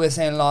back to what we were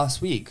saying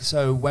last week.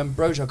 So when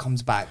Broja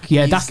comes back,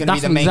 he's going to be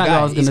the main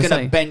guy. He's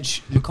going to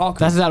bench Lukaku.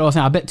 That's exactly what I was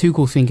saying. I bet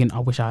Tuchel's thinking, I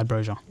wish I had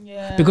Broja.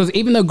 Yeah. Because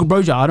even though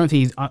Broja, I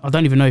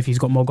don't even know if he's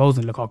got more goals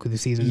than Lukaku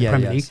this season in the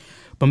Premier League,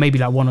 but maybe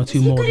like 1 or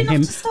 2 more than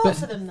him.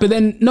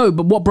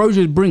 But what Broja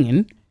is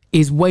bringing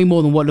is way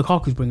more than what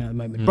Lukaku's bringing at the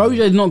moment. Broja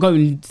is not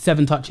going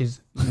 7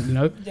 touches, you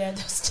know.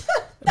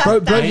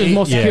 Broja is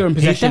more secure in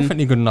possession. He's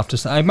definitely good enough to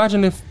say.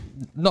 Imagine if.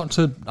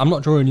 I'm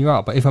not drawing you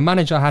out, but if a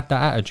manager had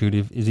that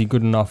attitude, is he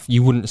good enough?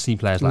 You wouldn't see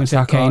players like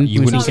Saka.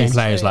 You wouldn't see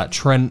players like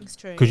Trent,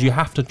 because you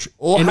have to.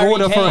 In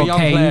order for a young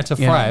player to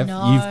thrive,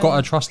 you've got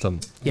to trust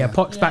them. Yeah,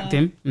 Potts backed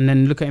him, and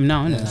then look at him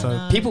now, innit?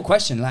 So people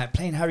question like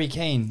playing Harry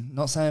Kane,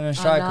 not signing a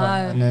striker,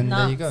 and then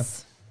there you go.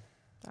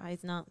 That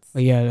is nuts.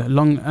 But yeah,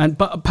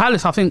 but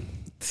Palace, I think.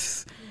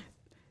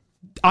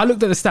 I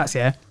looked at the stats.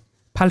 Yeah,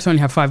 Palace only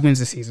have 5 wins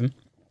this season.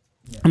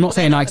 I'm not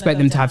saying I expect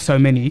them to have so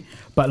many,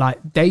 but like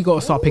they got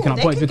to start picking up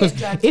points, because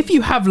if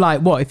you have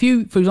for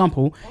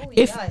example,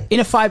 in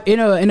a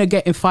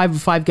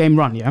 5 game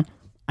run, yeah,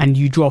 and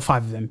you draw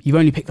 5 of them, you've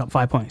only picked up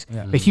 5 points.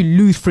 Yeah. But if you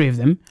lose 3 of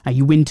them and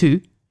you win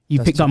 2, you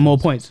picked up more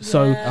points.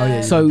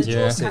 Yeah. So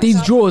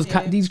these draws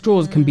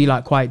can be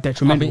like quite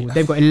detrimental.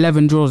 They've got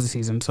 11 draws this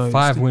season, so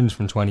 5 wins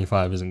from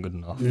 25 isn't good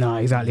enough. No,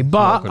 exactly.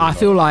 But I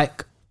feel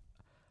like.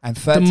 And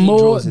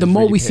the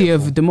more we see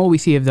of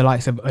the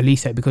likes of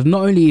Elise, because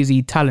not only is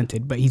he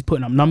talented, but he's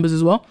putting up numbers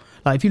as well.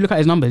 Like if you look at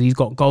his numbers, he's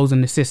got goals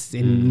and assists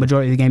in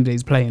majority of the games that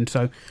he's playing.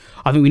 So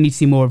I think we need to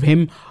see more of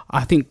him.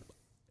 I think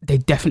they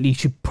definitely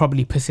should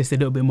probably persist a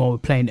little bit more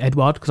with playing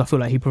Edouard, because I feel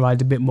like he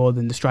provides a bit more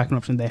than the striking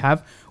option they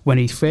have when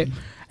he's fit.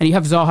 And you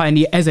have Zaha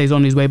and Eze's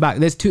on his way back.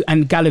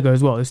 And Gallagher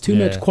as well. There's too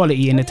much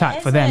quality in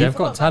attack for them. They've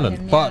got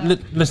talent, but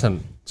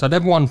listen. So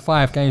they've won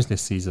 5 games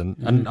this season,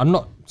 and I'm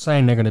not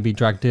saying they're going to be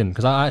dragged in,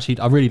 because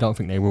I really don't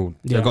think they will.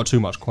 They've got too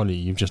much quality.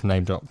 You've just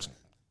name dropped.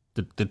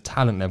 The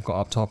talent they've got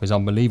up top is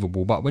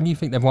unbelievable. But when you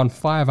think they've won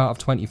 5 out of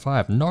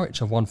 25, Norwich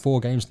have won 4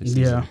 games this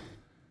season.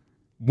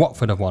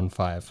 Watford have won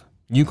 5.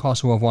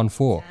 Newcastle have won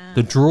 4. Yeah.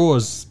 The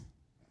draws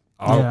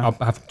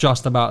have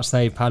just about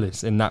saved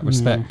Palace in that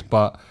respect,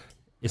 but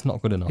it's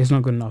not good enough. It's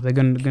not good enough. They're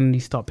going to need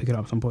to start picking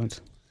up some points.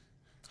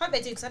 I hope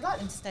they do, because I'd like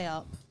them to stay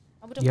up.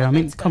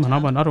 Come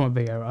on, I don't want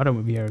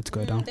Vieira to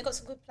go down. They've got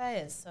some good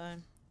players, so.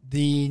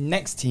 The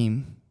next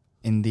team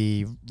in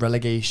the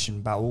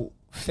relegation battle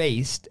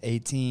faced a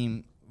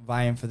team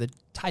vying for the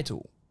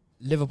title,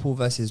 Liverpool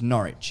versus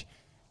Norwich.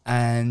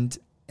 And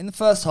in the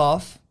first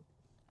half,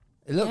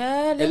 it looked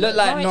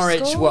like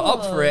Norwich were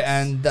up for it,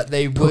 and that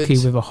they would.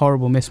 Pukki with a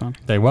horrible miss, man.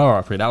 They were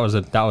up for it. That was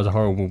a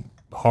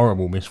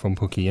horrible miss from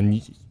Pukki,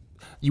 and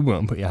you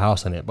wouldn't put your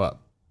house on it, but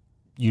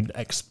you'd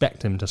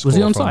expect him to score. Was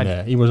he from onside?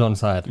 There. He was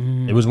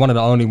onside. It was one of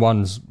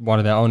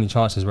their only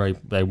chances where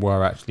they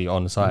were actually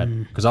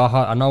onside. Because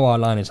I know our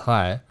line is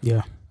high.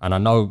 Yeah. And I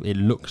know it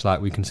looks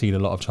like we concede a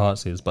lot of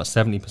chances, but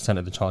 70%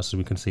 of the chances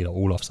we concede are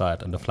all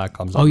offside, and the flag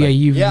comes up. Oh, yeah,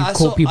 you've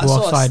caught people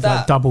offside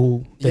like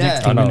double the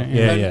next team.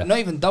 Not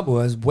even double,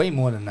 it was way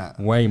more than that.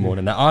 Way more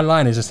than that. Our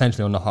line is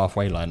essentially on the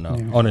halfway line now,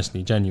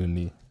 honestly,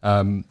 genuinely.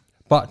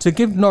 But to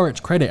give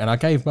Norwich credit, and I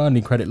gave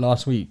Burnley credit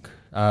last week,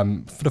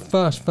 for the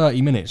first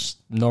 30 minutes,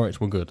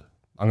 Norwich were good.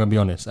 I'm going to be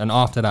honest. And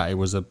after that, it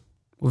was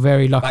we're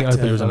very lucky.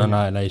 It was an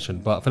annihilation.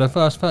 But for the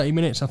first 30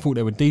 minutes, I thought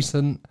they were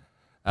decent.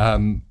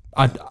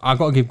 I got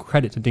to give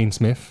credit to Dean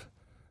Smith.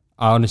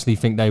 I honestly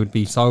think they would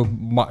be so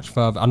much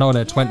further. I know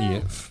they're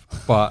 20th,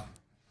 but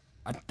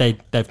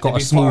they've got a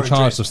small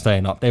chance of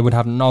staying up. They would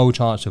have no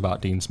chance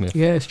without Dean Smith.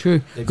 Yeah, it's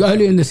true.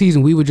 Earlier in the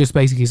season, we were just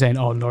basically saying,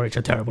 "Oh, Norwich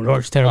are terrible.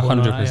 Norwich are terrible."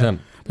 100%.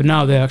 But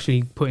now they're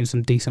actually putting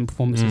some decent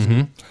performances.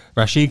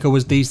 Rashica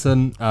was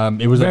decent.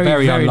 It was a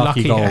very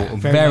unlucky goal.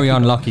 Very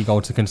unlucky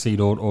goal to concede,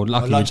 or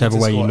lucky whichever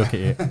way you look at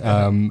it.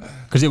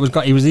 Because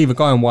he was either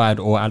going wide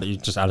or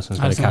just Alisson's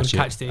going to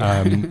catch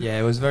it. Yeah,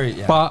 it was very.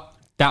 Yeah. But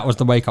that was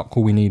the wake up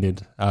call we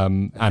needed.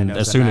 And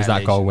as soon as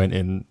that goal went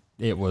in,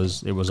 it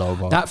was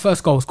over. That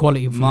first goal was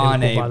quality from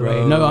Liverpool, by the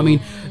way. No, I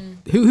mean,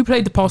 who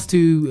played the pass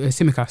to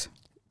Tsimikas?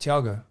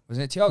 Thiago. Was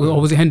it Thiago?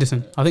 Or was it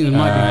Henderson? I think it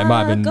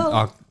might be.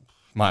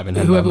 Might have been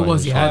whoever it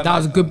was. Yeah, that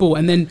was a good ball,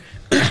 and then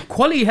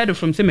quality header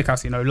from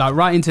Tsimikas. Like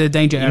right into the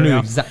danger area. He knew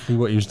exactly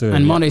what he was doing.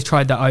 And Mane's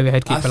tried that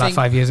overhead kick for like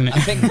 5 years, isn't it? I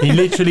think he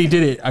literally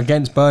did it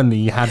against Burnley.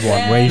 He had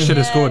one where he should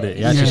have scored it.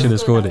 He actually should have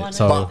scored it.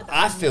 So, but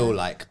I feel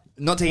like,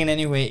 not taking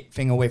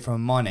anything away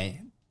from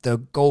Mane, the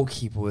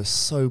goalkeeper was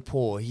so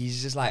poor.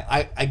 He's just like,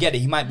 I get it.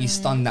 He might be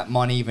stunned that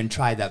Mane even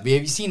tried that. But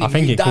have you seen him? I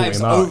think he it caught dives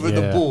him out, over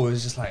the ball.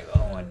 It's just like,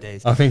 oh my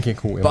days. I think it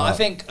caught him out. But I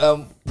think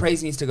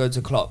praise needs to go to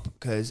Klopp,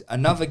 because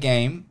another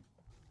game,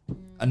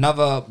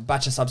 another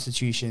batch of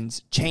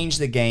substitutions, changed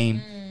the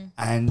game,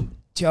 and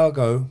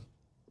Thiago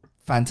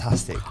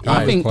fantastic.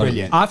 I think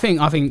brilliant. I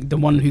think the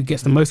one who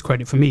gets the most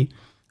credit for me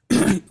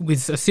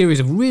with a series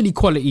of really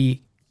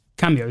quality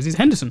cameos is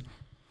Henderson.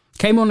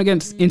 Came on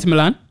against Inter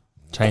Milan,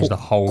 changed the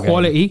whole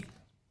quality.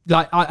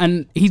 game.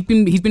 And he's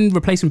been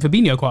replacing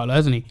Fabinho quite a lot,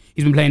 hasn't he?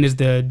 He's been playing as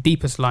the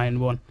deepest line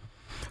one.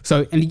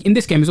 So, and in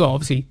this game as well,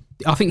 obviously,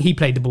 I think he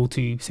played the ball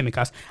to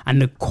Tsimikas,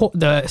 and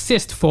the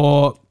assist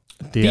for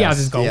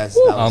Diaz's goal,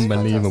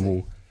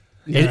 unbelievable.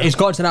 It's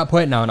got to that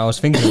point now, and I was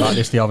thinking about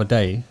this the other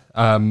day.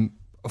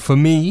 For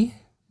me,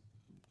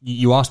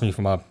 you asked me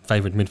for my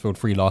favourite midfield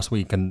three last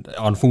week, and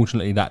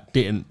unfortunately, that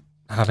didn't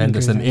have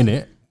Henderson in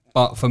it.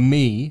 But for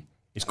me,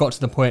 it's got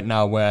to the point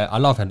now where I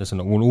love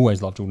Henderson. I will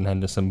always love Jordan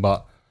Henderson,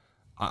 but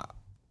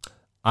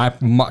I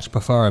much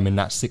prefer him in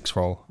that 6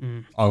 role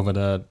over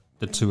the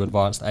 2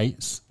 advanced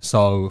 8s.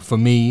 So for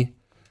me,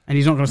 and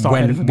he's not going to start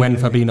when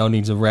Fabinho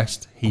needs a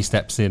rest, he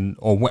steps in.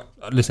 Or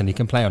listen, he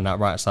can play on that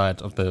right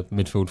side of the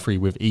midfield 3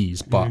 with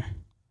ease. But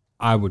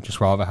I would just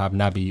rather have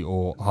Naby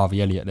or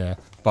Harvey Elliott there.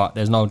 But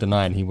there's no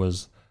denying he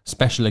was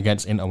special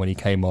against Inter when he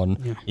came on.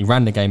 Yeah. He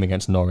ran the game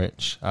against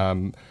Norwich.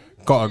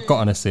 Got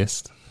an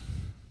assist.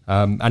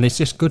 And it's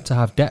just good to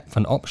have depth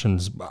and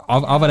options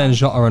other than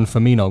Jota and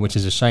Firmino, which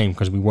is a shame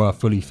because we were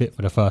fully fit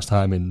for the first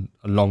time in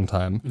a long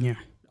time. Yeah.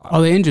 Are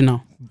they injured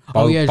now?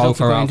 Both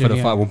are out for the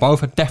final. Well,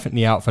 both are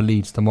definitely out for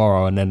Leeds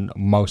tomorrow, and then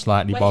most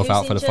likely both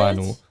out for the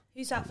final.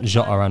 Who's out for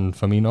Jota and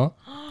Firmino.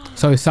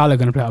 So is Salah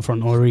going to play out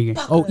front or Origi?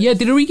 Oh yeah,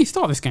 did Origi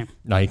start this game?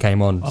 No, he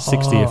came on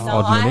 60th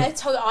odd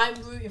minute. I'm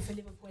rooting for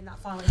Liverpool in that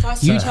final. If I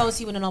see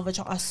Chelsea win another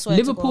shot, I swear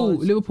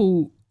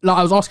Liverpool. Like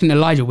I was asking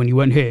Elijah when you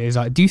weren't here, is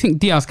like, do you think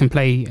Diaz can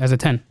play as a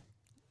 10?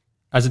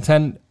 As a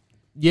 10,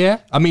 yeah.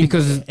 I mean,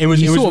 because it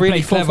was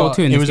really clever.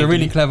 4-4-2 It was a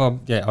really clever.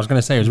 Yeah, I was going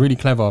to say it was a really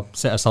clever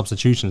set of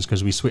substitutions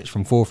because we switched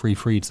from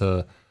 4-3-3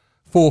 to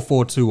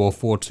 4-4-2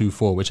 or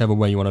 4-2-4, whichever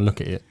way you want to look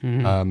at it.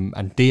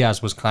 And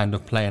Diaz was kind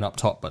of playing up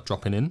top but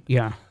dropping in.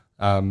 Yeah.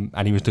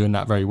 And he was doing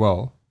that very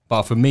well.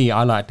 But for me,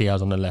 I like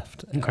Diaz on the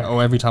left. Okay.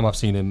 Every time I've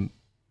seen him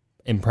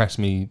impress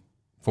me,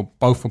 for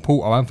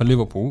Porto and for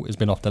Liverpool, it's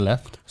been off the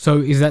left.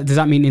 So does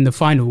that mean in the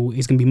final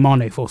it's going to be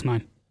Mane false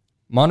 9?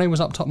 Mane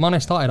was up top. Mane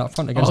started up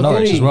front against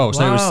Norwich as well.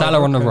 So it was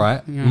Salah on the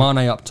right,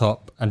 Mane up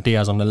top, and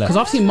Diaz on the left. Because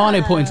I've seen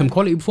Mane put in some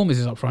quality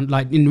performances up front,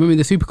 like in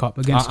the Super Cup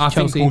against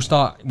Chelsea. I think we'll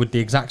start with the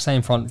exact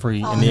same front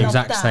three in the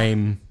exact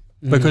same...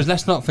 Because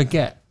let's not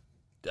forget,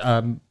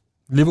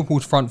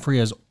 Liverpool's front three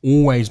has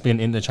always been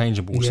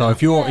interchangeable. Yeah. So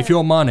if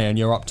you're Mane and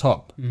you're up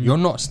top, you're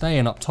not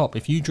staying up top.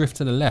 If you drift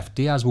to the left,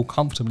 Diaz will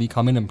comfortably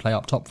come in and play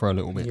up top for a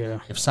little bit. Yeah.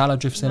 If Salah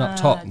drifts in up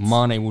top,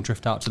 Mane will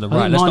drift out to the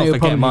right. Let's not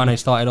forget Mane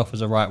started off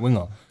as a right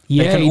winger.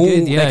 Yeah, they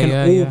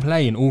can all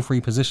play in all 3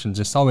 positions.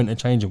 It's so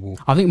interchangeable.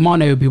 I think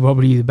Mane would be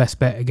probably the best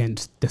bet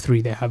against the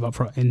 3 they have up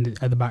front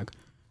at the back.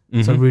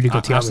 So really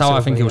good. That's how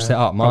I think he'll set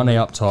up. Mane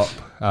up top,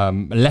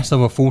 less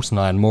of a false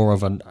 9, more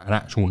of an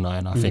actual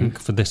 9. I think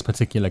for this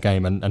particular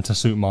game and to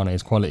suit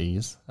Mane's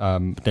qualities.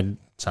 Then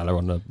Salah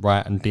on the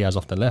right and Diaz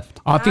off the left.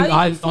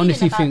 I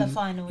honestly think,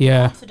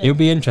 it'll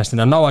be interesting.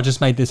 I know I just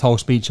made this whole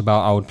speech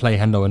about I would play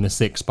Hendo in the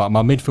 6, but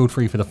my midfield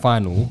 3 for the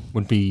final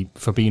would be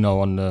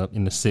Fabinho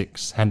in the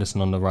 6,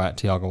 Henderson on the right,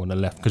 Thiago on the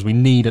left, because we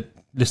need it.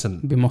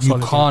 Listen, you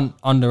can't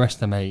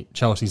underestimate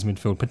Chelsea's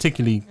midfield,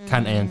 particularly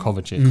Kante and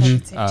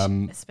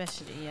Kovacic.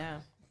 Especially, yeah.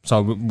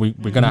 So we're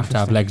going to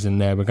have legs in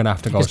there. We're going to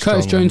have to go strong.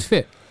 Is Curtis Jones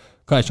fit?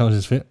 Curtis Jones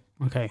is fit.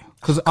 Okay.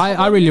 Because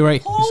I really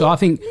rate... So I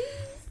think...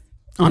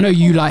 I know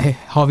you like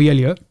Harvey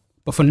Elliott,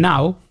 but for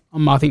now,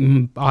 I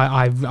think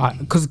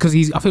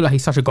because I feel like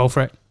he's such a goal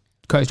threat.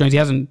 Curtis Jones, he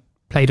hasn't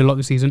played a lot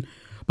this season,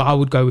 but I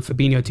would go with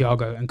Fabinho,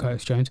 Thiago, and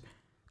Curtis Jones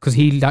because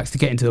he likes to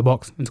get into the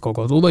box and score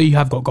goals. Although you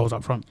have got goals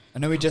up front. I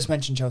know we just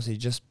mentioned Chelsea.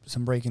 Just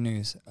some breaking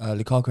news: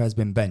 Lukaku has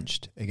been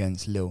benched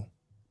against Lille.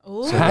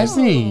 Ooh. So has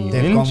he?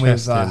 They've gone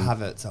with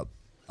Havertz up.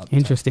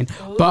 Interesting,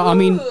 but I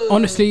mean,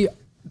 honestly.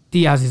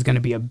 Diaz is going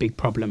to be a big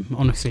problem,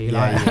 honestly.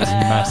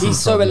 He's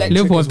so electric.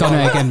 Liverpool's done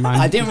it again, man.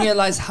 I didn't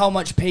realise how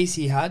much pace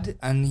he had,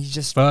 and he's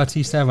just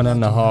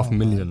 37.5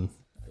 million.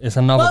 It's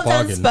another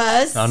bargain.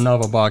 Spurs.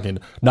 Another bargain.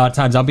 No,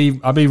 Tads, I'll be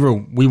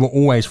real. We were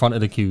always front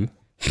of the queue.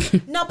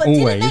 No, but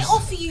didn't they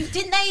offer you?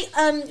 Didn't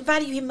they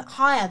value him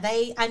higher?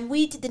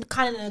 We did the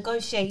kind of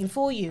negotiating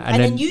for you,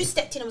 and then you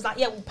stepped in and was like,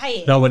 "Yeah, we'll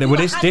pay it." No, but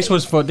this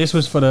was for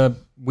the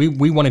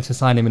we wanted to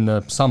sign him in the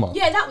summer.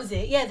 Yeah, that was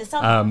it. Yeah, the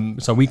summer.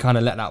 So we kind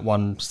of let that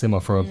one simmer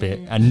for a bit,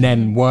 and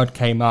then word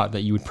came out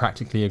that you would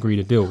practically agree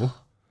to deal.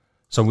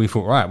 So we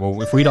thought, right,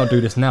 well, if we don't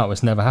do this now,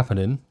 it's never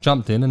happening.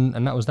 Jumped in,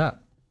 and that was that.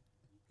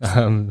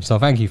 So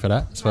thank you for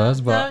that, Spurs.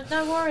 But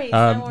no worries.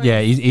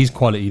 Yeah, he's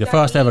quality. The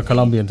first ever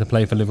Colombian to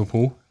play for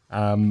Liverpool.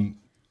 And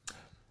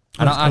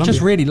I just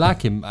really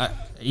like him.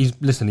 He's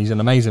an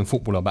amazing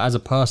footballer, but as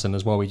a person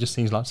as well, he just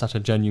seems like such a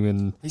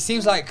genuine... He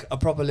seems like a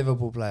proper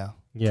Liverpool player.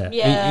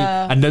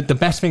 Yeah. And the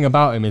best thing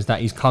about him is that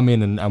he's come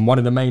in and one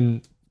of the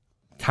main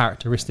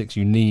characteristics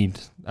you need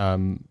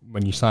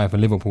when you sign for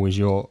Liverpool is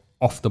your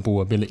off-the-ball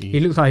ability. He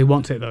looks like he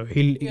wants it, though.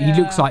 He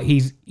looks like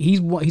he's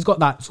got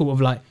that sort of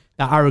like,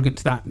 that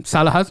arrogance that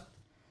Salah has.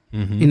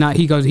 In that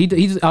he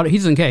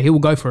doesn't care. He will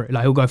go for it.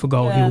 Like he'll go for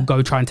goal. He will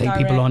go try and take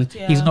people on.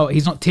 He's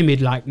not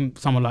timid like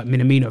someone like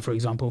Minamino, for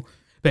example.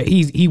 But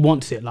he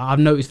wants it. Like I've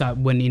noticed that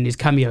when in his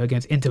cameo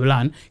against Inter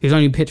Milan, he was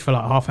only pitched for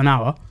like half an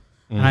hour,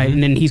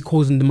 and then he's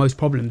causing the most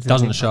problems.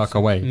 Doesn't shirk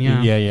away.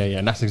 Yeah,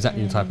 and that's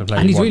exactly the type of player.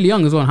 And he's really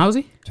young as well. How's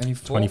he?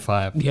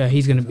 25. Yeah,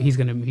 he's gonna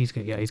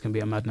be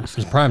a madness.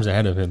 His prime's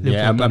ahead of him.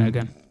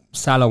 Again.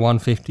 Salah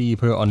 150. You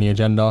put it on the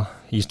agenda.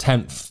 He's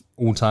 10th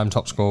all-time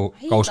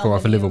goal scorer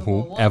for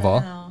Liverpool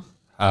ever.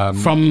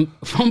 From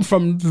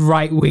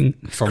right wing.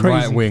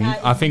 Right wing.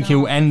 I think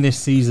he'll end this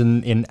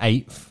season in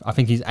 8th. I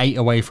think he's 8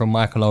 away from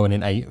Michael Owen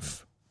in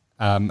 8th.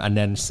 And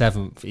then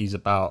 7th, he's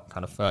about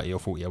kind of 30 or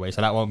 40 away. So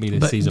that won't be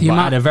this season. But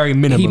at a very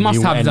minimum,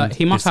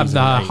 he must have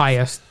the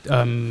highest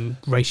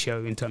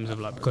ratio in terms of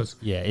like, because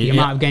the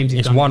amount of games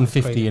he's done. It's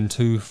 150 and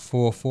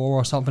 244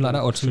 or something like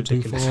that, or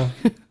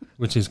 224,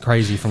 which is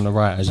crazy from the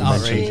right, as you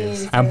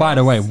mentioned. And by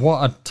the way,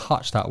 what a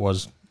touch that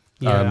was.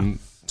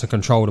 To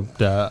control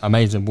the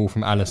amazing ball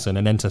from Alisson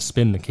and then to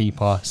spin the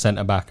keeper,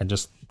 centre back, and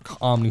just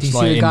calmly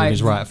slide in with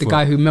his right foot. The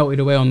guy who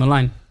melted away on the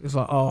line. It was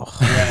like, oh.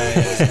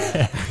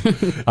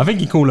 I think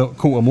he caught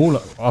them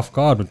all off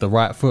guard with the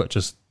right foot,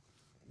 just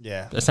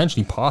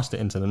essentially passed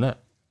it into the net.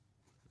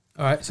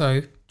 All right,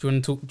 so do you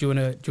want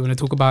to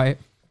talk about it?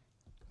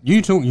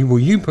 You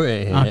put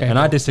it here, and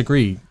I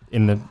disagree.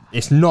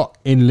 It's not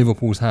in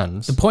Liverpool's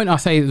hands.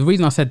 The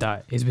reason I said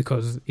that is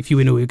because if you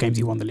win all your games,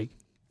 you won the league.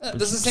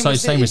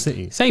 Same with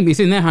City. Same, it's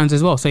in their hands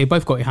as well. So you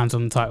both got your hands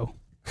on the title.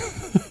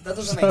 That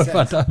doesn't make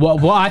sense.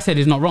 What I said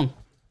is not wrong,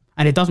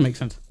 and it does make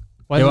sense.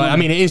 I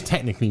mean, it is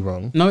technically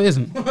wrong. No, it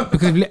isn't,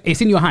 because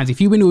it's in your hands. If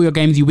you win all your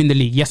games, you win the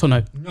league. Yes or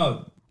no?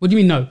 No. What do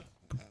you mean no?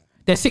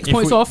 They're 6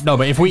 points off. No,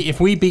 but if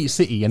we beat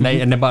City and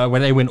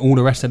when they win all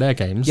the rest of their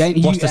games,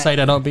 what's to say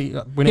they don't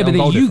win it on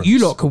goal difference? You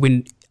lot could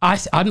win. I'm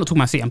not talking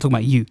about City. I'm talking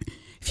about you.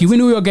 If you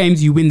win all your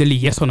games, you win the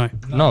league. Yes or no?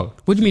 No.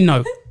 What do you mean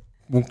no?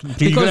 Well,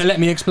 you're going to let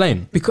me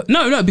explain?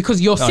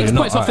 Because you're 6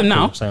 points off them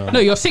now. No,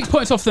 you're 6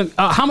 points off them.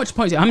 How many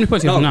points are you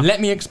off them now?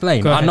 Let me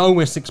explain. I know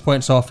we're 6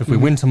 points off. If we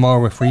win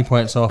tomorrow, we're 3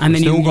 points off. And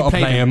then still got to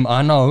play them.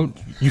 I know.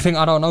 You think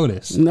I don't know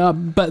this? No,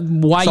 but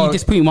why are you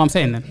disputing what I'm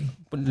saying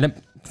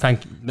then?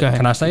 Thank you.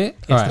 Can I say it?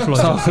 Yes,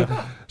 all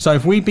right. So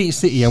if we beat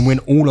City and win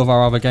all of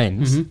our other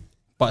games,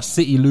 but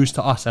City lose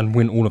to us and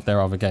win all of their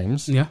other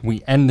games,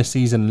 we end the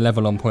season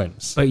level on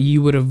points. But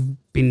you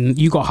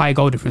got high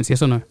goal difference,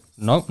 yes or no?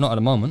 No, not at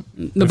the moment.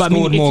 No, but I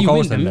mean, more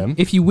goals than them.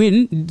 If you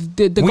win,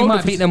 the we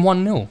might beat them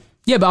 1-0.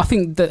 Yeah, but I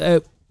think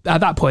that at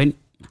that point,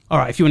 all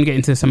right, if you want to get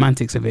into the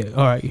semantics of it,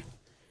 all right,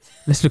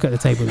 let's look at the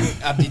table then.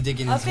 Abdi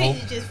digging his hole. I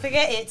think you just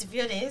forget it, to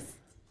be honest.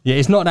 Yeah,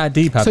 it's not that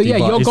deep, Abdi. So yeah,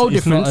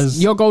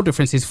 your goal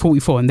difference is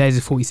 44 and theirs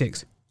is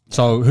 46.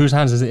 So whose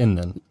hands is it in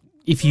then?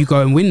 If you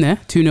go and win there,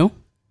 2-0.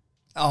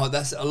 Oh,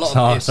 that's a lot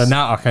of ifs. So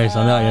now, all right.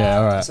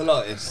 That's a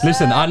lot of ifs.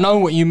 Listen, I know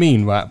what you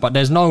mean, right? But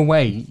there's no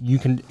way you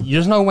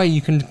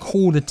can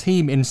call the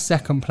team in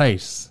second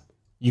place.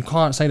 You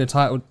can't say the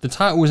title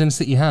was in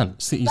City's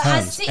hands. End of story.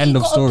 Has City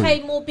got to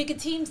play more bigger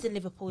teams than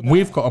Liverpool?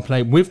 We've got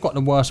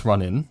the worst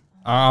run in.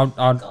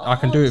 I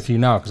can do it for you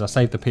now because I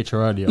saved the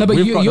picture earlier. No, but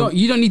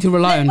you don't need to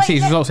rely on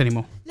City's results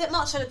anymore. Let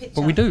Mark show the picture.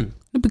 But we do.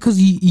 No,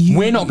 because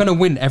we're not going to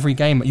win every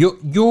game.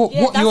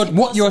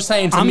 What you're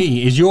saying to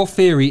me is your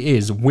theory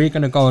is we're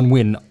going to go and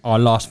win our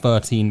last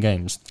 13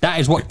 games.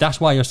 That's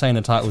why you're saying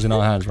the title's in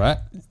our hands, right?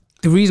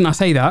 The reason I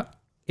say that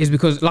is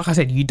because, like I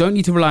said, you don't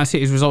need to rely on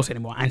City's results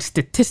anymore. And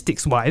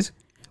statistics wise,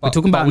 we're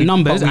talking about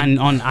numbers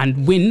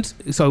and wins.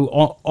 So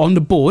on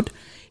the board,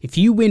 if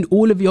you win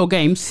all of your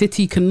games,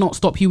 City cannot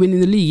stop you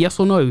winning the league, yes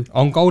or no?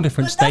 On goal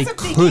difference, they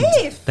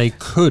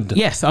could.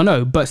 Yes, I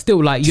know, but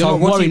still, like, you're not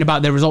worrying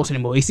about their results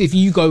anymore. It's if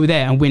you go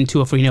there and win 2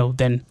 or 3-0,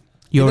 then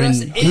you're in.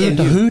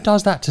 Who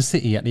does that to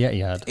City at the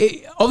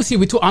Etihad?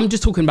 Obviously, I'm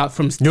just talking about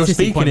from statistics.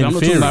 You're speaking in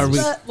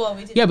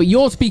theory. But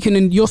you're speaking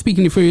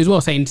in theory as well,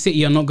 saying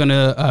City are not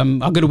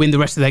gonna win the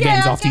rest of their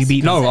games after you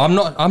beat them.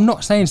 No, I'm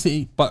not saying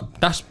City, but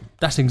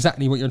that's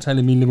exactly what you're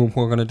telling me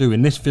Liverpool are going to do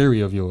in this theory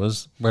of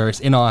yours, where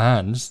it's in our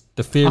hands.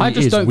 The theory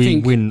is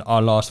we win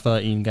our last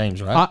 13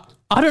 games, right?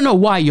 I don't know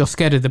why you're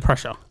scared of the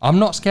pressure. I'm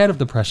not scared of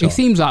the pressure. It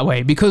seems that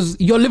way because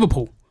you're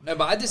Liverpool. No,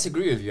 but I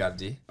disagree with you,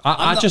 Abdi.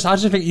 I just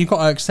think you've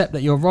got to accept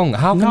that you're wrong.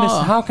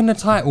 How can the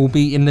title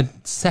be in the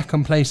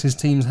second place's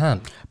team's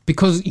hand?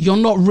 Because you're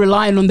not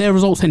relying on their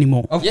results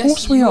anymore. Of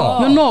course we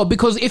are. You're not,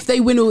 because if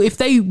you win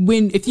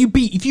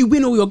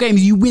all your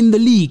games, you win the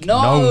league.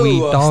 No, we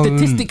don't.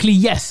 Statistically,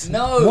 yes.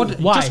 No.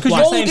 Why? Just because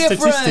you're saying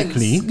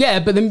statistically. Yeah,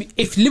 but then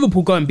if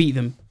Liverpool go and beat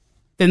them,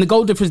 then the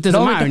goal difference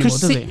doesn't matter anymore,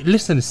 does it?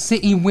 Listen,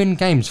 City win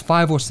games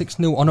 5 or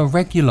 6-0 on a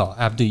regular,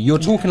 Abdi. You're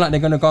talking like they're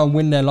going to go and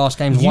win their last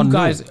games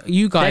 1-0.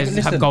 You guys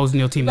have goals in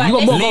your team. Right, You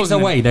got more Leeds goals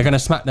away, they're going to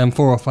smack them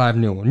 4 or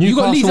 5-0. You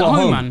got Leeds at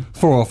home, man.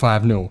 4 or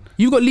 5-0.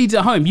 You got Leeds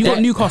at home. You got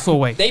Newcastle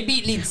away. They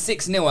beat Leeds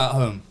 6-0 at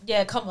home.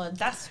 Yeah, come on,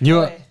 that's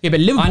but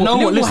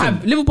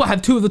Liverpool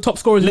have 2 of the top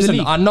scorers in the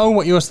league. I know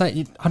what you're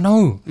saying. I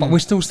know, but we're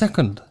still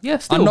second. Yeah,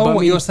 still. I know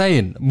what you're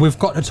saying. We've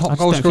got the top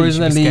goal scorers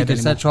in the league,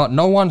 etc.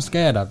 No one's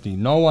scared, Abdi.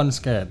 No one's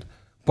scared.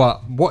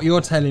 But what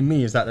you're telling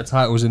me is that the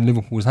title's in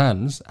Liverpool's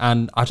hands,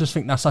 and I just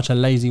think that's such a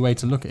lazy way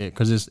to look at it,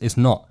 because it's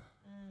not.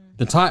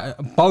 The title,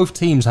 both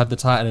teams have the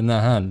title in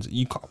their hands.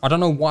 I don't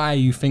know why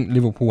you think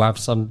Liverpool have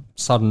some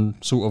sudden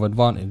sort of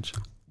advantage.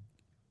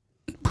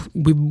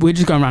 We're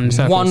just going around in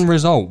circles. One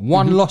result,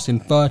 one loss in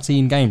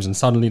 13 games, and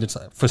suddenly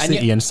for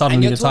City, and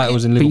suddenly the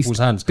title's in Liverpool's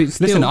hands.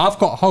 Listen, I've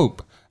got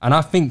hope, and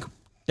I think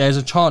there's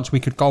a chance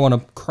we could go on a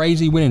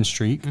crazy winning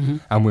streak,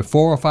 and with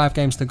 4 or 5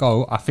 games to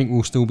go, I think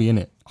we'll still be in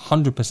it,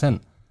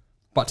 100%.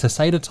 But to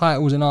say the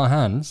title's in our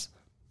hands,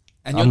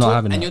 and I'm not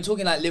having it. And you're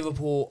talking like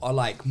Liverpool are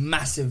like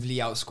massively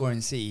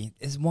outscoring City.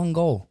 It's 1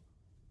 goal.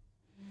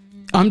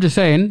 I'm just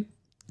saying,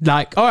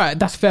 like, all right,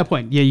 that's a fair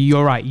point. Yeah,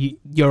 you're right.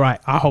 You're right.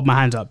 I hold my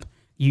hands up.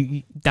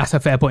 That's a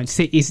fair point.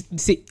 City,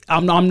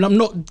 I'm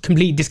not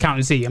completely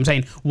discounting City. I'm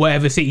saying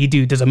whatever City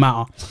do doesn't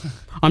matter.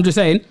 I'm just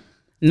saying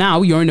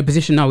now you're in a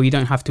position now where you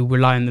don't have to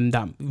rely on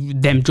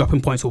them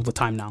dropping points all the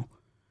time now.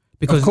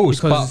 Because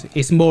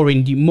it's more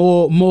in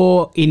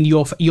your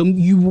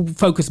you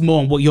focus more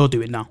on what you're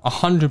doing now.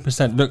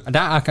 100%. Look,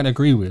 that I can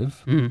agree with,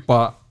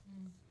 but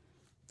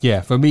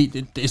yeah, for me,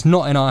 it's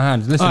not in our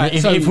hands. Listen, right,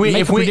 if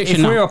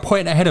we're a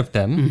point ahead of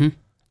them,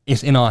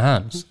 it's in our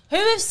hands. Who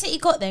have City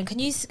got then? Can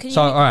you? So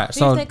all right,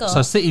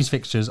 so City's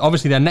fixtures,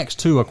 obviously their next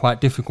 2 are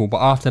quite difficult, but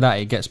after that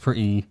it gets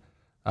pretty.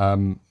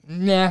 So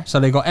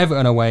they got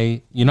Everton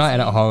away, United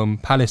at home,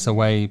 Palace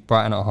away,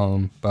 Brighton at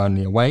home,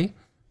 Burnley away.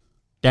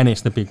 Then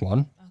it's the big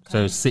one.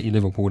 So City,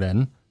 Liverpool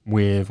then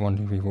with 1,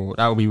 2, 3, 4.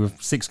 That will be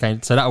with 6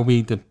 games. So that will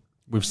be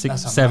with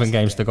 7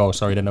 games to go.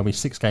 Sorry, then there'll be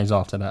 6 games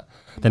after that.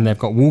 Then they've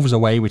got Wolves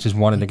away, which is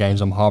one of the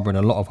games I'm harbouring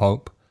a lot of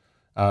hope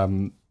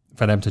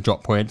for them to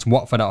drop points.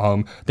 Watford at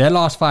home. Their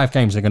last 5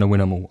 games, they're going to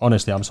win them all.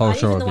 Honestly, I'm so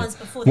sure of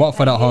it.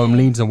 Watford at home,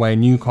 Leeds away,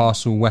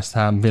 Newcastle, West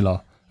Ham,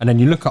 Villa. And then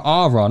you look at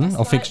our run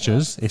of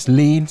fixtures. It's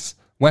Leeds,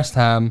 West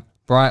Ham,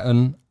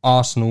 Brighton,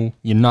 Arsenal,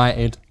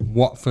 United,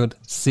 Watford,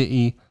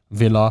 City,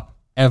 Villa,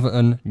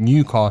 Everton,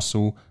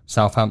 Newcastle,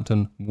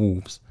 Southampton,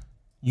 Wolves.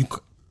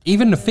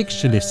 Even the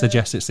fixture list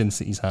suggests it's in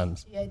City's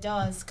hands. Yeah, it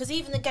does. Because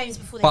even the games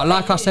before. But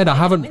like I said,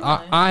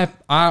 I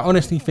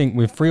honestly think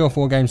with 3 or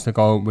 4 games to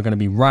go, we're going to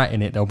be right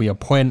in it. There'll be a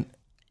point,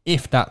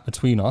 if that,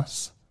 between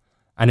us.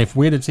 And if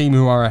we're the team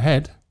who are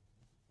ahead,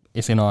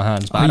 it's in our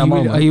hands. But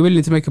are you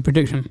willing to make a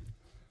prediction?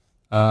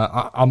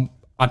 I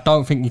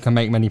don't think you can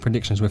make many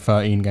predictions with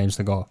 13 games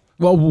to go.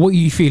 Well, what are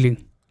you feeling?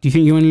 Do you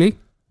think you win the league?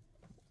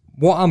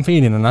 What I'm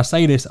feeling, and I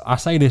say this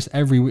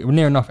every week,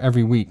 near enough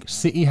every week.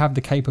 City have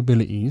the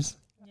capabilities,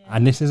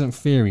 and this isn't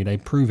theory. They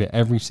prove it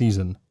every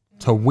season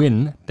to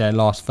win their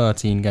last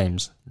 13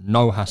 games.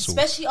 No hassle.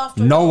 Especially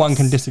after no one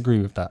can disagree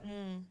with that.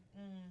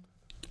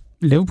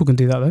 Liverpool can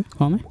do that though,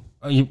 can't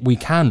they? We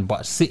can,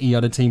 but City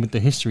are the team with the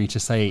history to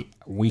say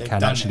we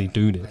can actually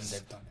do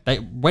this.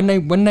 When they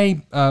won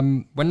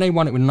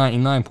it with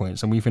 99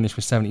 points and we finished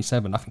with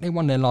 77, I think they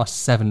won their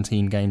last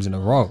 17 games in a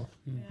row.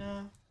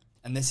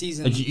 And the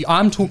season...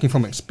 I'm talking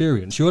from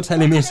experience. You're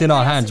telling me it's in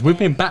our hands. We've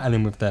been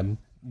battling with them,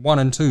 1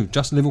 and 2,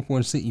 just Liverpool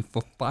and City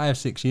for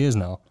 5-6 years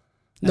now.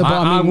 No, but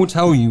I will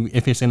tell you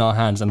if it's in our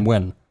hands and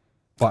when.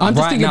 But I'm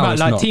just thinking about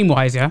like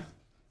team-wise, yeah?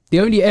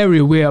 The only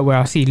area where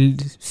I see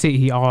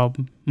City are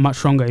much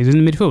stronger is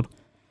in the midfield.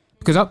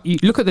 Because you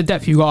look at the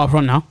depth you got up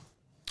front now.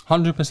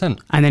 100%.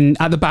 And then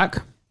at the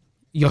back,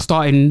 you're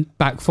starting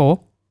back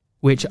 4,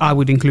 which I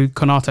would include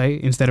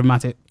Konate instead of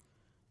Matip.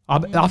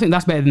 I think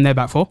that's better than their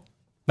back 4.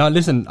 Now,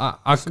 listen,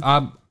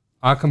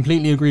 I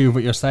completely agree with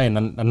what you're saying,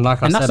 and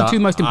like I said, that's the 2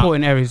 most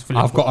important areas for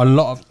Liverpool. I've got a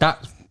lot of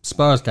that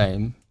Spurs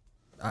game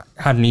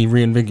had me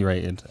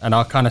reinvigorated, and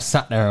I kind of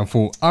sat there and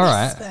thought, all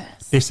right,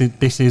 this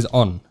is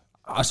on.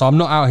 So I'm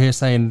not out here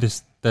saying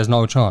this. There's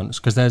no chance,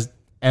 because there's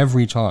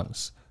every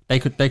chance they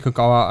could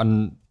go out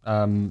and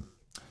I'm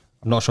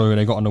not sure who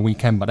they got on the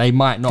weekend, but they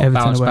might not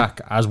bounce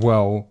back as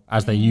well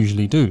as they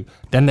usually do.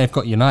 Then they've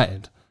got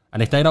United.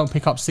 And if they don't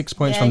pick up 6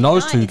 points from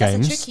those 2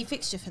 games, that's a tricky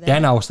fixture for them.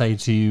 Then I'll say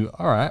to you,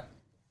 all right,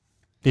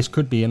 this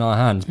could be in our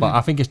hands. But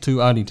I think it's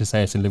too early to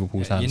say it's in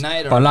Liverpool's hands.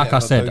 But like I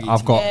said,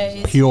 I've got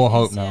pure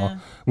hope now. Yeah.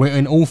 We're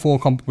in all 4.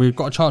 We've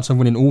got a chance of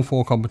winning all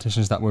 4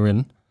 competitions that we're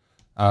in.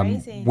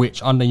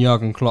 Which under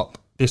Jurgen Klopp,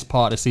 this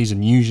part of the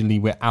season, usually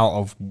we're out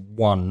of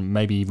 1,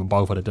 maybe even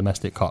both of the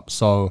domestic cups.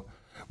 So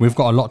we've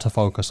got a lot to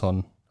focus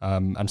on,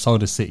 and so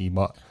does City.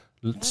 But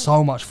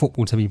so much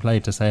football to be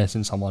played to say it's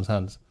in someone's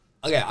hands.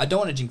 Okay, I don't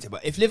want to jinx it,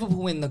 but if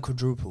Liverpool win the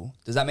quadruple,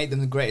 does that make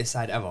them the greatest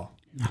side ever?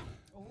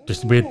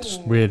 Just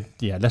weird.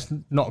 Yeah, let's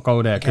not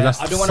go there because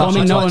that's. I don't want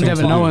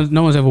to.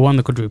 No one's ever won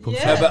the quadruple.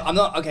 Yeah. No, but I'm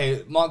not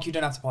okay. Mark, you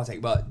don't have to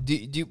partake. But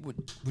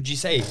would you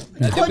say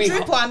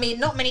quadruple? I mean,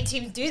 not many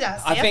teams do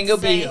that. So I think it'll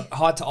be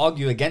hard to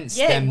argue against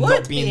them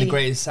not being the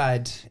greatest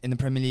side in the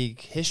Premier League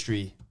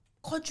history.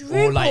 Quadruple,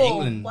 or like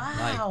England,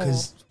 wow.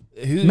 Because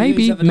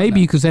maybe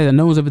you could say that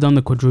no one's ever done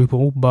the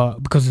quadruple,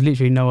 but because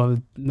literally no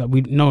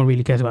one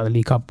really cares about the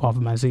League Cup apart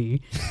from Man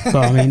City. But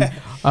I mean,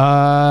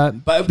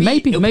 but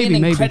it'll be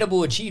an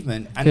incredible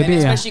achievement, and then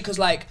especially because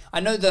like I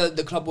know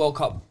the Club World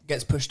Cup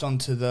gets pushed on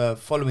to the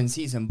following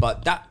season,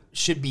 but that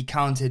should be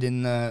counted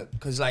in the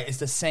because like it's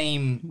the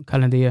same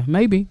calendar year.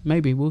 Maybe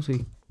we'll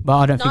see. But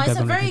I don't think it's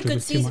they're a going to very good contribute too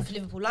season much. for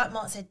Liverpool. Like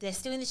Mark said, they're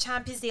still in the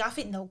Champions League. I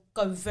think they'll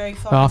go very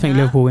far. But I think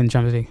Liverpool win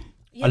Champions League.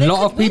 Yeah, a they lot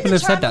could of people win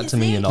have the said that to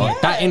me, Champions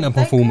League, that Inter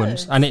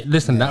performance, and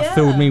that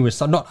filled me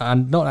with not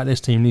that this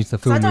team needs to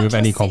fill me with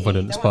any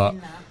confidence, but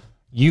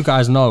you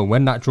guys know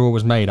when that draw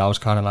was made, I was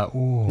kind of like,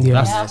 oh,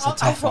 that's a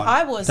tough one.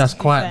 I was. That's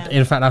quite.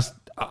 In fact, that's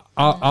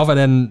other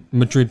than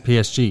Madrid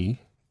PSG,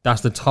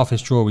 that's the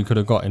toughest draw we could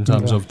have got in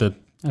terms of the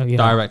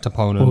direct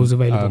opponent, what was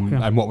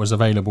available, and what was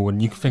available.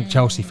 And you can think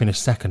Chelsea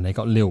finished second; they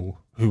got Lille,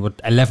 who were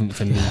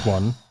 11th in League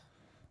One.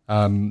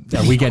 And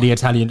we get the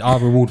Italian, our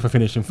reward for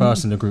finishing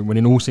first in the group,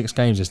 winning all 6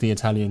 games as the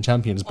Italian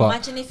champions.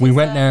 But we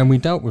went there and we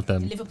dealt with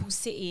them. Liverpool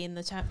City in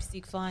the Champions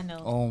League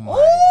final. Oh my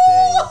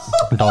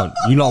days! Don't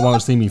you lot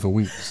won't see me for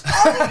weeks. Oh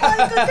my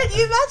God, can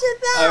you imagine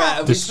that? All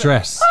right,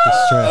 Distress.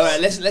 All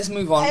right, let's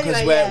move on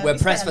because we're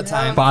pressed for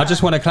time. But I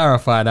just want to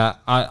clarify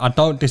that I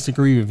don't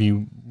disagree with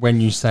you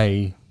when you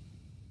say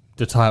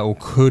the title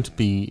could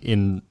be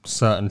in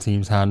certain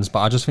teams' hands,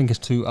 but I just think it's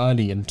too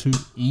early and too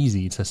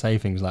easy to say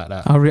things like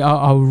that.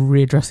 I'll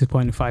readdress this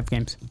point in 5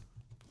 games.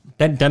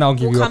 Then I'll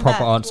give you a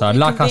proper answer. And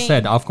like I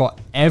said, I've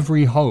got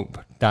every hope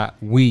that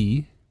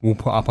we will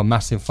put up a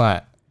massive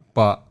fight.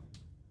 But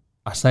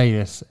I say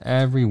this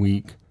every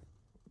week.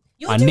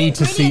 I need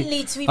to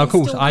see. Of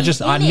course, I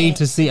need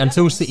to see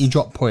until City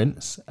drop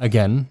points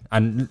again,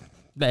 and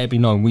let it be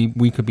known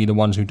we could be the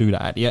ones who do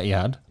that at the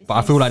Etihad. But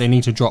I feel like they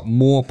need to drop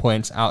more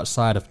points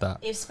outside of that.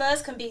 If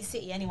Spurs can beat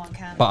City, anyone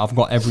can. But I've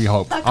got every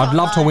hope. I'd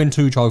love to win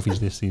 2 trophies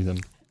this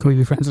season. Can we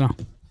be friends now?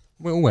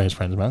 We're always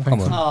friends, man.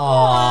 Come on.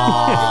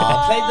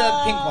 I played the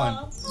pink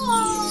one.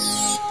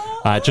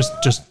 Just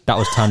that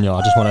was Tanya.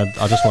 I just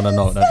want to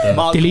note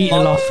that. Delete the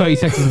last 30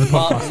 seconds of the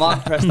podcast.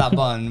 Mark pressed that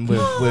button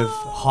with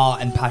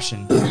heart and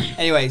passion.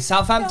 Anyway,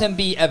 Southampton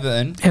beat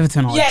Everton.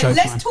 Everton are a joke,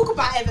 let's man. talk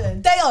about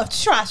Everton. They are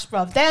trash,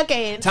 bruv. They're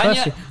getting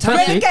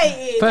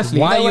Firstly,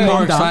 why are you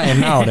more excited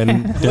now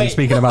than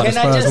speaking about the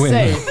Spurs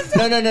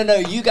win? No.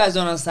 You guys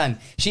don't understand.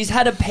 She's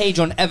had a page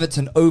on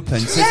Everton open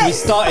since we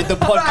started the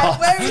podcast. Right,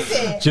 where is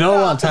it? Do you know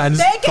what, Tans?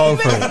 They're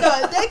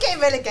getting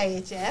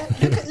relegated, yeah?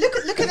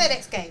 Look at their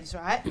next games,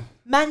 right?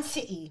 Man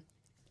City,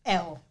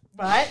 L,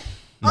 right?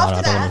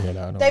 After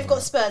that, they've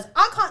got Spurs.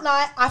 I can't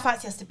lie, I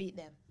fancy us to beat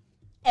them.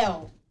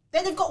 L.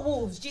 Then they've got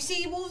Wolves. Do you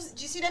see Wolves?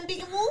 Do you see them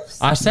beating Wolves?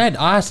 I said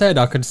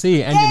I could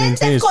see it ending in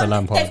tears for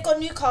Lampard. They've got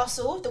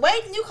Newcastle. The way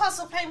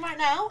Newcastle are playing right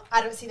now,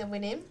 I don't see them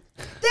winning.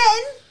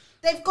 Then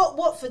they've got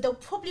Watford. They'll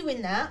probably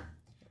win that.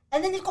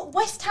 And then they've got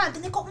West Ham.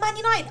 Then they've got Man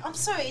United. I'm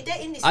sorry,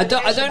 they're in this. I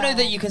don't know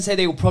that you can say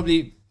they will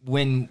probably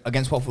win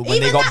against Watford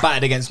when they got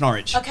battered against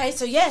Norwich. Okay,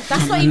 so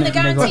that's not even a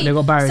guarantee. They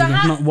got barriers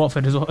against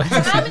Watford as well. So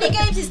how many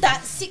games is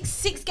that?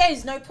 Six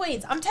games, no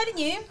points. I'm telling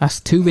you. That's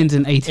 2 wins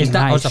and 18. Is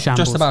that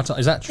just about?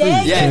 Is that true?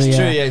 Yeah, it's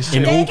true. Yeah, it's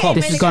true. In all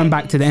comps. This is going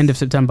back to the end of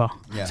September.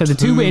 Yeah. So the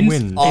 2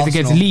 wins is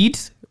against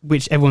Leeds,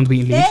 which everyone's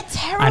beating Leeds,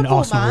 and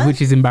Arsenal, man.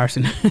 which is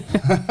embarrassing.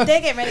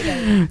 They're getting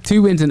relegated.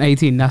 2 wins and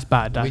 18. That's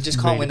bad. That's we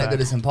just can't win at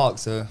Goodison Park.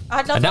 So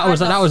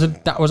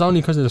that was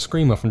only because of the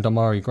screamer from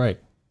Damari Gray.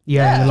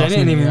 Yeah, they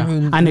didn't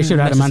even and they should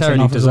have had a man sent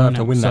off deserve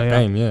to win that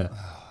game. Yeah.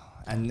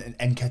 And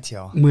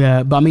Nketiah.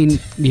 Yeah, but I mean,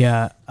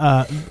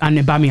 and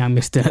Aubameyang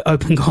missed an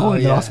open goal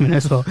in the last minute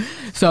as well.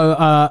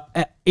 So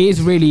it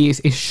is really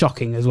it's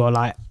shocking as well.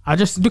 Like I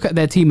just look at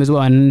their team as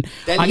well, and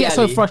I get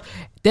so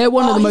frustrated. They're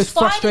one of the most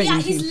frustrating.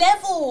 At his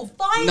level.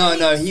 Finally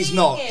no, he's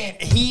not.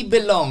 He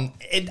belongs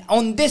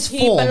on this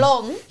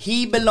form.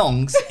 He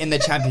belongs in the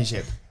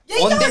Championship.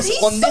 Yeah, on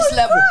this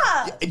level.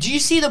 Do you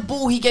see the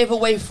ball he gave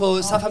away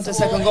for Southampton's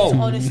second goal?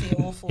 Honestly,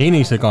 awful. He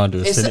needs to go and do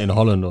a stint in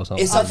Holland or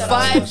something. It's a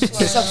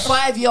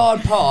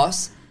 5-yard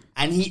pass,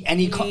 and he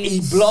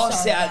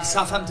blasts it at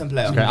Southampton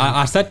player. Okay,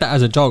 I said that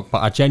as a joke, but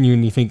I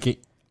genuinely think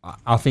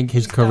I think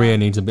his career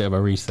needs a bit of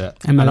a reset.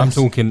 MLS. And I'm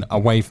talking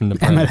away from the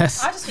Premier.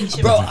 MLS. I just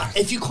think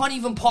if you can't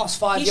even pass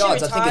 5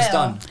 yards, I think it's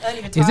done.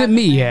 Is it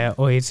me,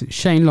 or is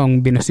Shane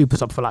Long been a super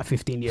sub for like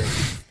 15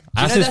 years?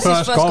 That's his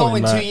first goal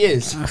in 2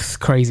 years. That's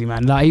crazy,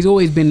 man. Like he's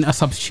always been a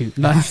substitute.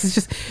 Like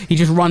he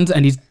just runs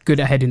and he's good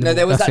at heading. No,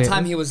 there was that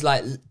time he was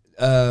like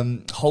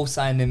Hull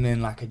signed him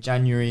in like a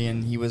January,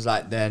 and he was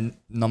like their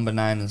number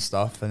 9 and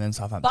stuff, and then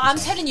Southampton. But I'm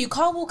telling you,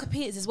 Carl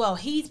Walker-Peters as well.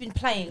 He's been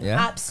playing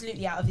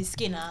absolutely out of his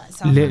skin at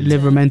Southampton.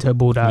 Livramento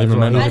balled out.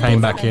 Livramento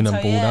came back in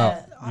and balled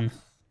out.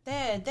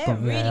 They're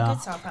really good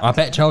Southampton. I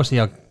bet Chelsea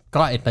are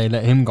gutted they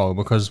let him go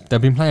because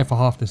they've been playing for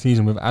half the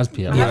season with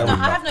Azpi. I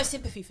have no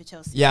sympathy for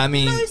Chelsea. Yeah, I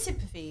mean, no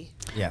sympathy.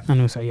 Yeah, and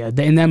also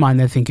in their mind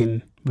they're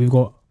thinking we've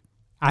got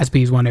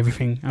Azpi's won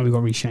everything and we've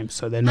got Reece James,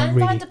 so they're not and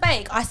really. Van de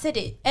Beek, I said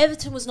it.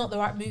 Everton was not the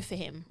right move for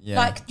him. Yeah.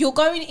 Like you're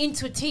going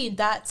into a team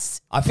that's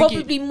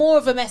probably more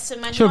of a mess than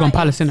Man United. Should have gone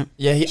Palace, innit?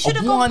 Yeah, he should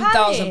have gone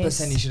Palace.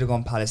 1000% he should have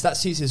gone Palace. That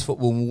suits his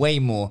football way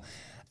more.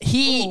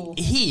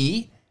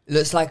 He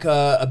looks like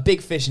a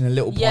big fish in a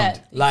little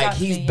pond. Like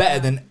he's better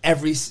than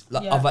every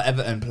other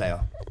Everton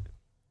player.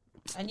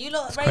 And you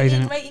lot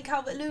rating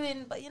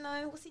Calvert-Lewin, but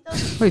what's he done?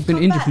 Well, he's been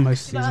injured for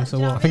most of the season, so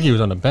what? I think he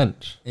was on the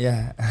bench.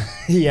 Yeah,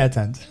 he had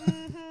times.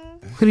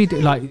 Could he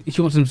do, like,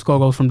 she wants him to score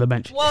goals from the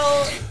bench?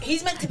 Well,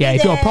 he's meant to be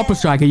if you're a proper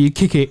striker, you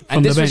kick it from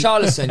And the this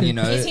bench. Richarlison, you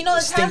know, Is he not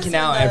a stinking Townsend,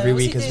 out though? every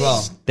What's week he as doing? well.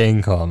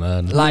 Stinker,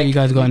 man. Like, you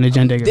guys got an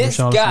agenda against This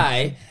Richarlison.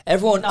 guy,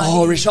 everyone,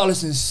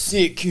 Richarlison's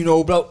sick, you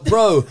know,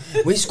 bro.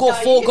 We scored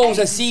 4 goals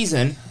a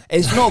season.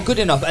 It's not good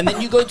enough. And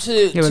then you go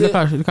to... Yeah,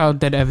 but look how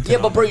dead Everton Yeah,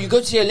 are. but bro, you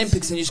go to the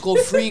Olympics and you score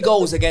 3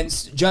 goals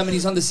against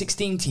Germany's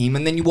under-16 team,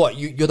 and then you're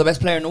the best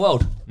player in the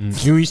world.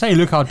 You say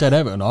look how dead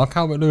Everton are.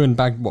 Calvert-Lewin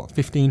bagged,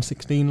 15,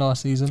 16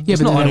 last season? Yeah,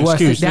 It's but not they're an worse.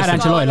 excuse. They had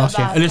Ancelotti last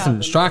year.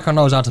 Listen, striker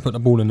knows how to put the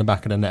ball in the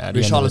back of the net at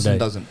the end of the Richarlison day.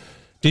 doesn't.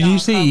 Did you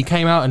see he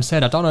came out and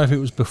said, I don't know if it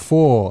was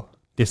before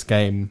this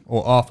game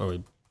or after,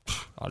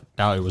 I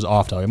doubt it was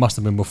after, it must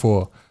have been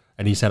before,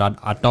 and he said,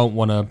 I don't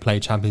want to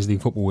play Champions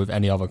League football with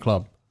any other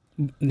club.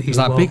 He's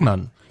like, big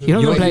man.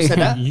 You don't play. Who said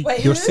that?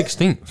 You're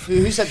 16th.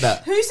 Who said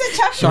that? Who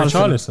said Champions?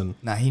 Richarlison.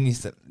 Nah, he needs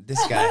to... This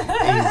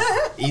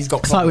guy, he's got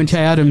It's like when problems. Che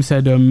Adams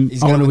said, I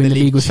want gonna to win the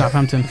league with Yeah.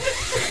 Southampton.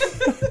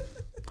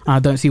 I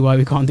don't see why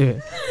we can't do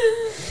it.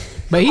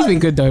 But he's been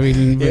good though,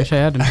 really, Che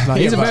Adams. Like,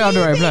 he's a very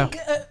underrated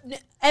player.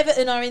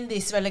 Everton are in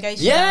this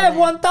relegation. Yeah,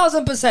 aren't they?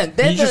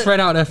 1000%. You just read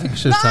out their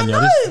fixtures, Tanya.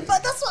 No, This-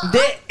 but that's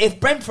what. If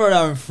Brentford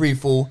are in free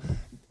fall,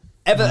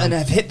 Everton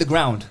have hit the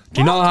ground.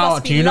 Do you know Mark how?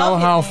 must Do be you know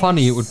loving how this.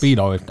 funny it would be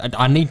though? If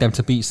I need them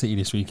to beat City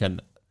this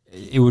weekend.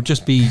 It would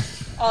just be,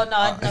 Oh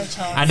no, no chance.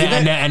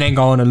 and then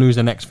go on and lose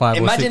the next 5 or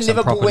Imagine 6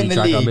 Liverpool and properly win the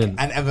drag them league in.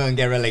 and Everton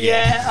get relegated.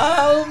 Yeah.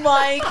 Oh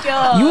my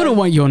god. You wouldn't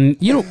want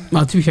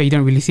well, to be fair, you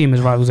don't really see them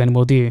as rivals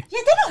anymore, do you? Yeah,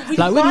 they're not really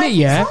Like, with me, rivals,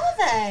 yeah. are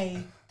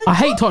they? I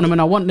hate Tottenham and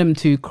I want them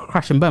to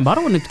crash and burn, but I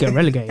don't want them to get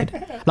relegated.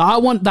 Like, I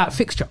want that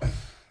fixture.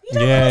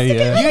 Yeah.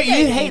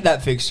 You hate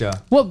that fixture.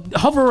 Well,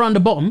 hover around the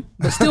bottom,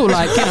 but still,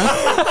 like, you know,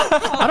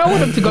 I don't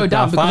want them to go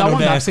down because I final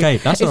want day that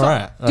escape. That's It's all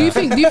like- right. Do you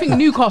think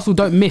Newcastle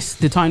don't miss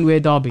the Tyne-Wear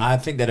derby? I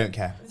think they don't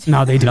care.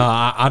 No, they do. No,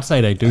 I'd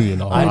say they do. You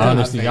know, I don't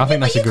honestly, I think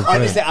that's a good play.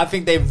 Honestly, I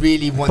think they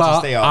really want to But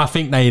stay I up.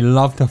 think they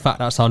love the fact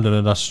that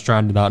Sunderland are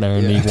stranded out there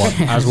in League One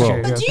as well.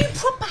 True. But do you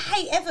proper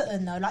hate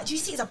Everton though? Like, do you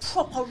see it as a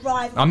proper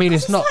rival? I mean,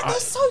 Because it's not- Like they're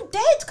so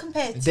dead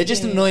compared to. They're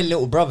just you. annoying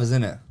little brothers,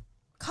 isn't it?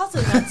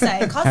 Cousin, I'd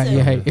say cousin.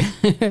 You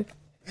hate.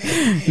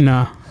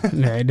 No.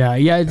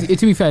 Yeah.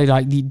 To be fair,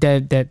 like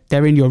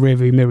they're in your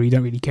rearview mirror. You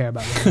don't really care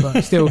about them,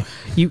 but still,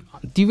 do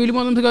you really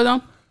want them to go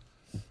down?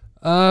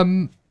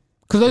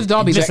 Because those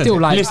derbies are still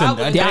like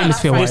the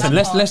atmosphere. Listen,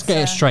 let's get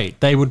it straight.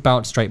 They would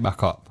bounce straight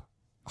back up,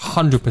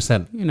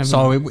 100%.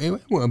 So it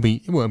wouldn't be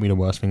the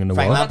worst thing in the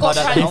Frank world. Lampard,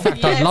 I In don't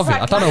fact, know. I'd love it.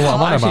 I don't know what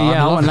I'm on Actually, about.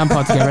 yeah, I want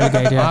Lampard to get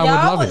relegated. I Yeah. would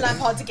I love want it.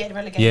 Lampard to get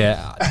relegated.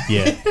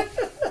 Yeah.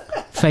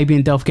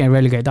 Fabian Delph getting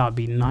relegated. That would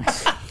be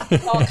nice.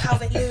 Oh,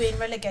 Calvert-Lewin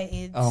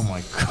relegated. Oh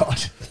my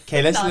god.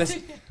 Okay,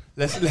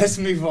 let's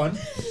move on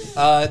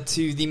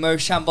to the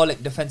most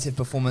shambolic defensive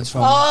performance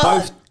from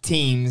both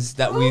teams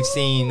that we've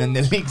seen in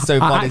the league so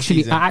far this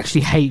season. I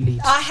actually hate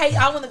Leeds.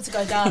 I want them to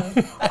go down.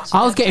 Actually,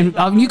 I was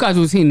getting. You guys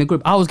will see in the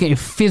group. I was getting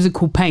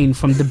physical pain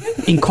from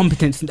the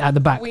incompetence at the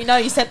back. We know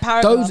you said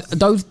paragraphs.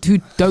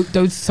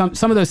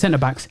 Some of those centre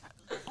backs,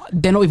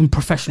 they're not even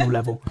professional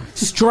level.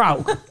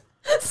 Strouk.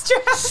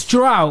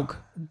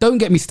 Don't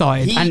get me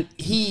started.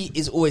 He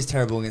is always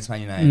terrible against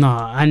Man United.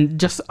 Nah,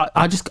 and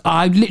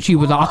I literally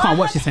was like, I can't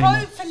watch this anymore.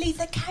 Hopefully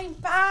they came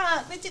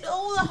back. They did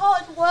all the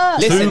hard work.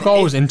 Listen, 2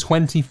 goals in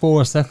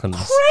 24 seconds.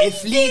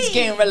 If Leeds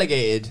getting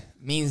relegated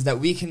means that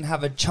we can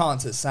have a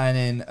chance at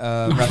signing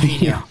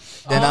Rafinha,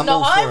 then I'm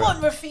all for I it.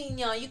 want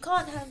Rafinha. You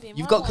can't have him.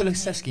 You've got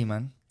Kulusevski,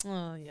 man.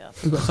 Oh yeah.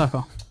 We've got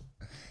Saka.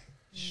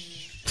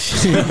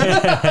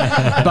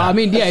 But I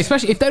mean, yeah,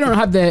 especially if they don't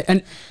have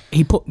and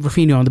he put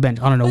Rafinha on the bench.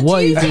 I don't know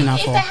what he's doing that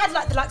If for. they had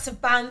like the likes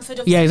of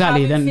Bamford, Yeah,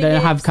 exactly. Then they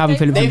have Calvin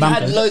Phillips They've and had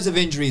Bamford. loads of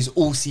injuries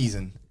all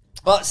season.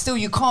 But still,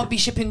 you can't be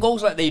shipping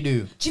goals like they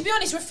do. To be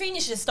honest, Rafinha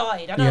should have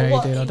started. I don't Yeah, know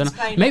what he did. I he don't was know.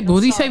 playing. Maybe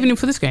was he saving him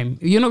for this game?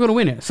 You're not going to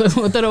win it. So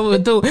I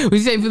don't know. Was he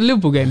saving for the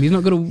Liverpool game? We're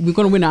going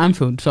to win at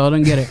Anfield. So I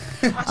don't get it.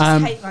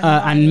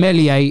 And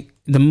Meslier,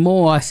 the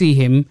more I see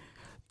him,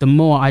 the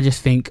more I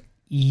just think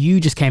you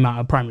just came out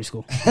of primary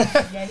school.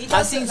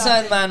 I've seen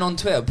certain man on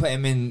Twitter put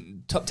him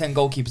in top 10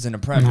 goalkeepers in the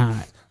Prem.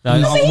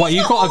 What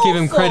you got to give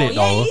him credit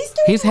though.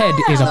 His head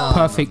is a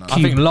perfect cube.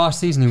 I think last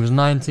season he was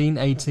 19,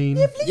 18.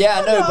 Yeah,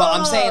 I know, but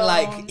I'm saying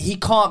like he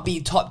can't be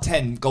top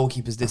 10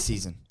 goalkeepers this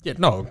season. Yeah,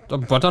 no,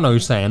 I don't know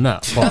who's saying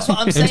that. But That's what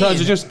I'm in saying. terms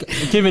of just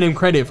giving him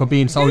credit for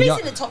being so Who is young.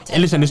 in the top 10?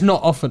 Listen, it's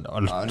not often.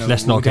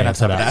 Let's not get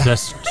into that.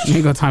 Let's You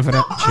ain't got time for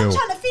that. chill. I'm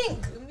trying to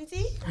think. Is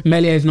he?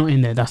 Melier's not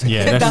in there. That's it.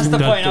 Yeah, That's the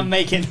point I'm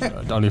making.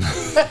 Don't even.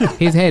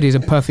 His head is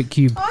a perfect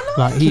cube.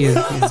 Like he is.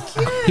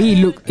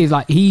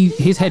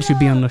 His head should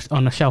be on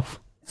the shelf.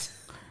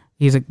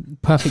 He's a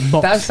perfect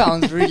box. That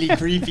sounds really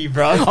creepy,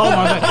 bro. Oh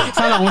my god! It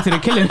sounds like I wanted to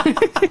kill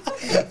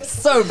him.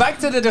 So back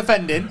to the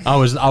defending. I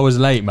was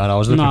late, man. I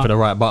was looking for the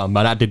right button,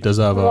 but that did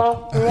deserve a.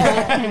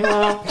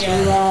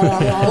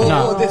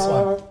 Oh, this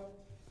one.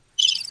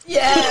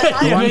 Yeah.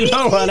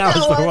 That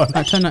was the one.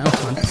 I turn that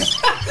off,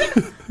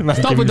 man.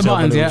 Stop with the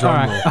buttons, yeah. All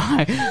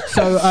right.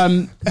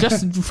 So,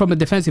 just from a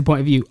defensive point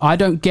of view, I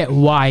don't get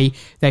why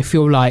they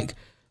feel like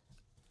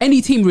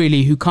any team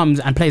really who comes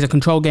and plays a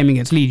control game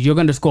against Leeds, you're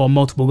going to score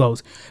multiple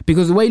goals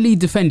because the way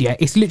Leeds defend,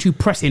 it's literally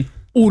pressing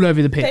all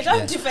over the pitch. They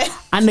don't defend.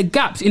 And the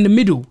gaps in the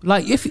middle,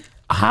 like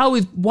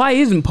why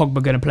isn't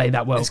Pogba going to play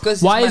that well?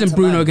 Why isn't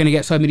Bruno going to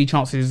get so many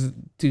chances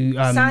to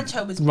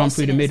Sancho was run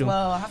through the middle? As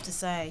well, I have to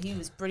say, he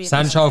was brilliant.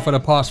 Sancho for the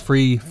past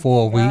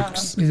 3-4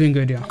 weeks, he's been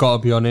good. Yeah,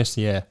 gotta be honest.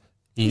 Yeah.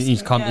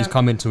 He's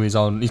come into his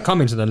own. He's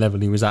come into the level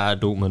he was at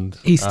Dortmund.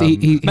 He's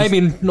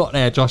maybe not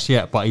there just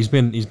yet, but he's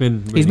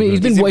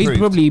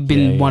probably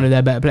been one of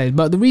their better players.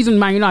 But the reason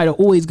Man United are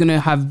always going to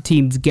have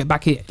teams get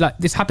back in, like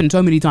this happened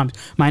so many times.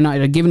 Man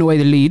United are giving away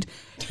the lead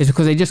is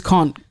because they just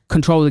can't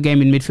control the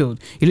game in midfield.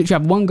 You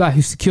literally have one guy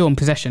who's secure in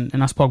possession,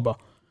 and that's Pogba.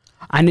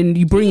 And then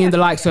you bring in the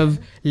likes of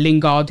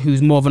Lingard,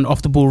 who's more of an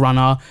off-the-ball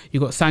runner.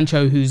 You've got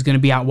Sancho, who's going to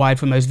be out wide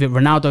for most of it.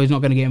 Ronaldo is not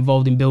going to get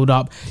involved in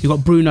build-up. You've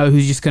got Bruno,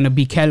 who's just going to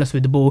be careless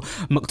with the ball.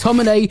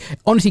 McTominay,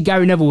 honestly,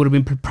 Gary Neville would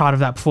have been proud of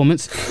that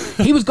performance.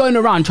 He was going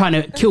around trying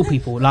to kill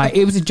people. Like,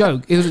 it was a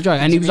joke.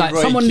 And he was like,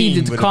 someone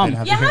needed to come.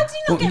 Yeah, how did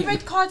he not get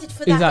red-carded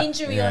for that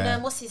injury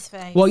on what's his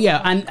face? Well,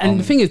 yeah, and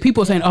the thing is,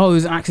 people are saying, oh, it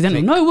was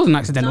accidental. No, it wasn't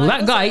accidental.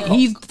 That guy,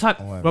 he's the type...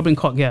 Robin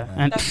Koch, yeah.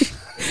 And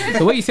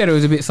the way you said it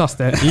was a bit sus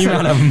there.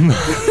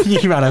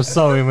 You man are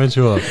so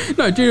immature.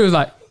 No, Julie was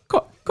like,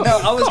 cock. No,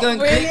 I was going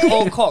click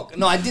or cock.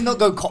 No, I did not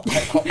go cock.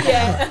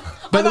 Yeah.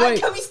 But the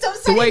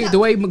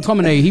way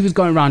McTominay, he was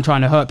going around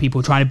trying to hurt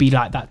people, trying to be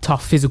like that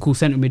tough physical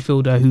centre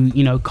midfielder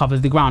who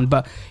covers the ground.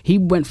 But he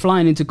went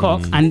flying into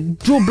Koch and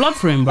drew blood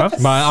for him, bro.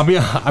 But I'll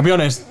be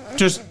honest.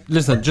 Just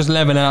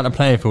leveling out the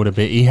playing field a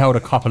bit. He held a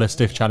couple of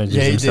stiff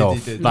challenges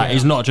himself. He did.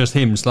 It's not just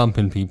him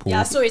slumping people. Yeah,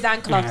 I saw his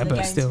ankle after the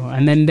game. Still.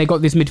 And then they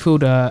got this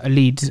midfielder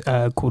Leeds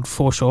called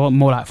Forshaw,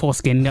 more like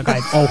Foreskin. That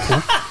guy's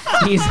awful.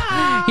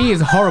 He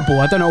is horrible.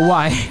 I don't know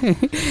why.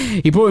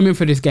 He brought him in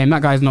for this game.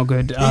 That guy's not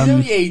good. He's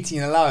only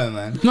 18. Allow him,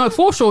 man. No,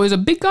 Forshaw is a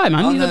big guy,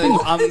 man. He's a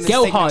big.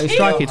 Gelhardt is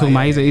striking to him,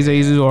 man.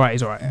 He's all right.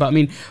 He's all right. But I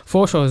mean,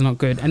 Forshaw is not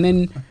good. And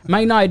then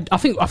Man United, I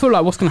feel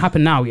like what's going to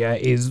happen now,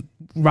 is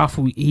Ralph.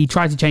 He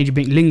tried to change a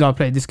bit. Lingard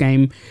played this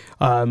game.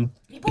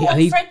 He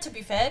brought Fred, to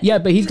be fair. Yeah,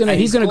 but he's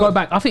gonna go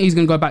back. I think he's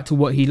gonna go back to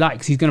what he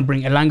likes. He's gonna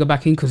bring Elanga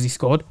back in because he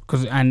scored.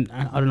 And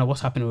I don't know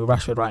what's happening with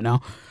Rashford right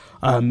now.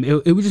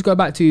 It would just go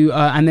back to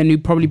and then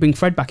he'd probably bring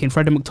Fred back in.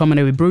 Fred and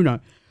McTominay with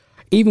Bruno.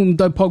 Even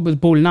though Pogba's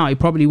balling out, he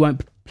probably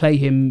won't play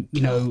him.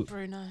 Bruno.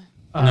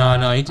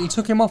 No, he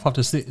took him off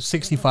after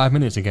 65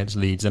 minutes against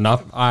Leeds, and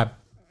I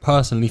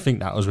personally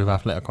think that was with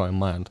Atletico in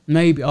mind.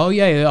 Maybe. Oh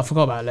yeah, I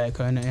forgot about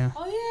Atletico. Innit? Yeah.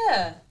 Oh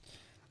yeah.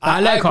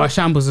 Atletico are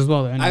shambles as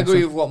well. Though, I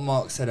agree with what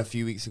Mark said a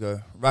few weeks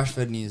ago.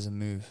 Rashford needs a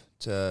move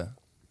to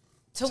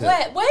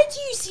where? Where do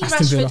you see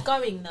Rashford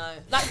going though?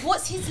 Like,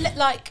 what's his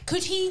like?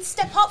 Could he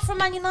step up from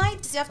Man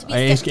United? Does he have to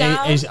be stepped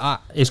down?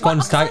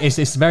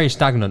 It's very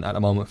stagnant at the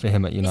moment for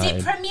him at United.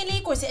 Is it Premier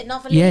League or is it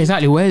another league? Yeah,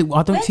 exactly.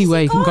 I don't see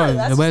where he can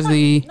go. Where's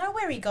the? Know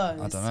where he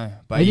goes. I don't know.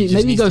 But maybe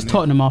he goes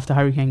Tottenham after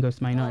Harry Kane goes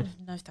to Man United.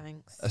 No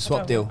thanks. A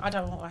swap deal. I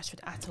don't want Rashford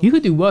at all. You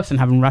could do worse than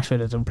having Rashford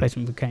as a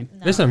replacement for Kane.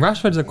 No. Listen,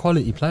 Rashford's a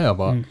quality player,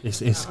 but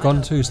it's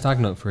gone too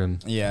stagnant for him.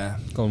 Yeah,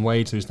 gone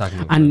way too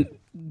stagnant. And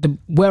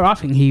where I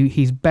think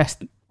he's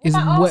best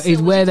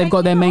is where they've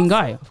got their main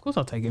guy. Of course,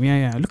 I'll take him.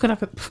 Yeah. Look at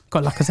that.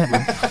 God, like I said,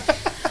 man.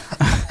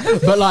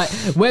 But like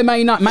where Man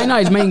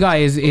United's main guy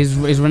is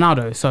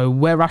Ronaldo. So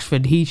where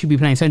Rashford, he should be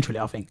playing centrally,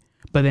 I think.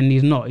 But then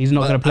he's not. He's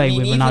not going to play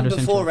with Ronaldo. Even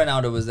before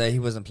Ronaldo was there, he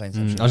wasn't playing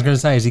centrally. I was going to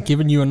say, is he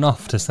giving you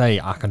enough to say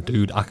I can play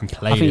this?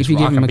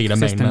 I can be the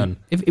main man.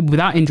 If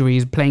without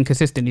injuries, playing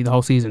consistently the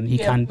whole season, he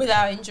can.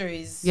 Without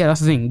injuries. Yeah,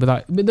 that's the thing.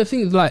 But the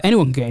thing is, like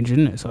anyone can get injured,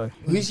 isn't it? So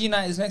who's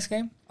United's next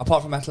game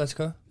apart from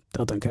Atletico?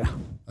 I don't care.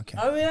 Okay.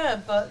 Oh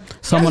yeah, but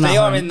they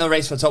are in the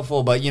race for top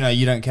 4, but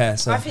you don't care.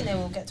 So I think they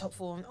will get top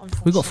 4.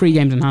 We've got 3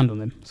 games in hand on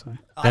them. So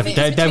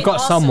they've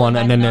got someone,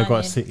 and then they've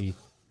got City.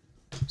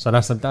 So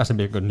that's a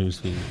bit of good news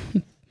for you.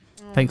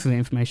 Thanks for the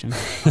information.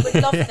 I would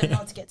love them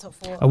not to get top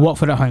 4. A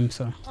Watford at home,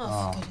 so.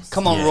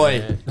 Come on,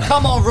 Roy.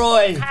 Come on,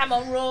 Roy. Come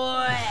on,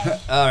 Roy.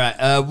 All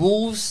right,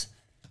 Wolves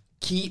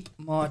keep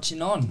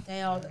marching on.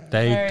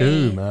 They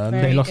do, man.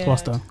 They lost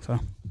Gloucester, so.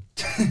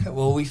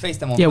 Well, we faced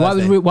them on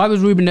Thursday. Why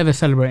was Ruben Neves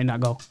celebrating that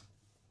goal?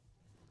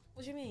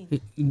 What do you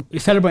mean?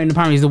 Celebrating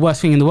apparently is the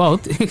worst thing in the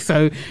world,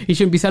 so he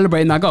shouldn't be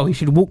celebrating that goal. He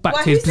should walk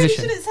back to his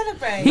position. He shouldn't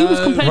celebrate. He was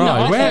complaining.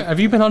 Right, where have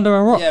you been under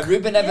a rock? Yeah,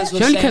 Ruben Neves was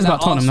she only cares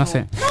about Tottenham. That's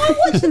it. No, I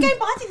watched the game,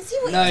 but I didn't see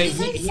what. No,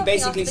 he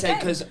basically said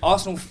because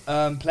Arsenal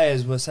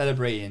players were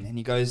celebrating, and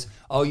he goes,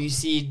 "Oh, you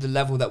see the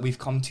level that we've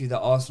come to. That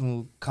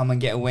Arsenal come and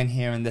get a win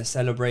here, and they're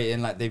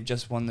celebrating like they've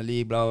just won the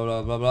league." Blah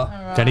blah blah blah.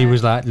 Right. Then he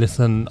was like,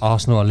 "Listen,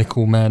 Arsenal are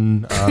little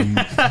men,"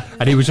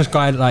 and he was just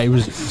going like he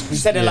was. He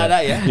said it like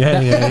that, yeah.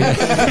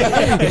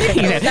 Yeah.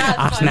 He said,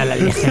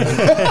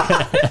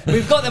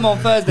 We've got them on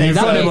Thursday. You've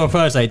got them on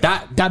Thursday.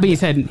 That being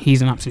said,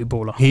 he's an absolute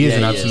baller. He is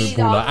an absolute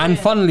baller. And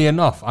funnily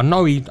enough, I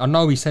know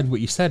he said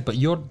what you said, but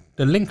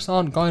the links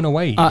aren't going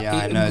away.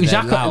 I know. The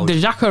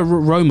Xhaka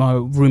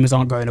Roma rumours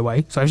aren't going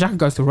away. So if Xhaka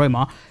goes to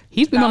Roma,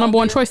 he's been my number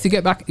one choice to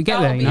get there.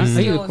 You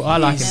know, I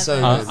like him.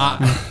 So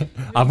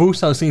I've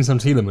also seen some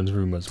Tielemans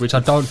rumours, which I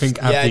don't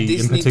think Abdi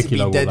in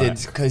particular will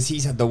like. Because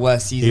he's had the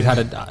worst season.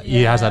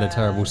 He has had a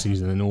terrible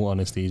season. In all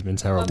honesty, he's been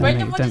terrible.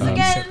 Brendan Rodgers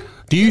again.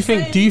 Do you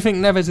think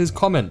Neves'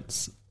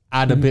 comments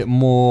add a bit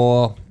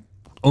more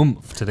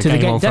oomph to the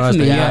game on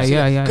Thursday?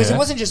 Yeah. Because it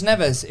wasn't just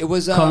Neves, it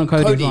was Cody.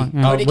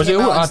 Cody Was it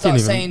came all? out I and started didn't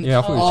saying, even. Yeah,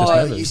 I thought it was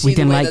just Neves. you see We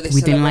the way didn't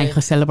that they like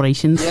the celebrate.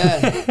 celebrations.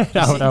 Yeah.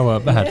 That were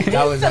bad.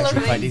 That was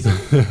actually quite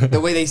decent. The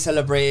way they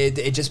celebrated,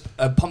 it just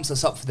pumps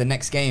us up for the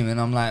next game,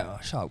 and I'm like, oh,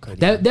 shut up, Cody.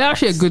 They're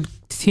actually a good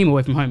team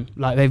away from home.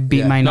 Like they've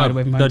beat Man United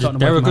away from home. Tottenham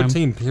They're away a from good home.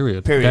 team.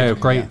 Period. Period. They're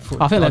great.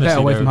 I think they're better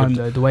away from home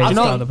though. The way they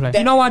start the play.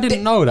 You know, I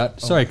didn't know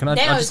that. Sorry, can I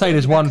just say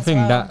there's one thing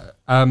that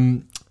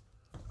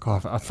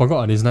God, I've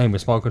forgotten his name.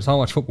 We've spoken so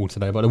much football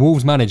today, but the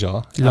Wolves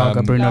manager,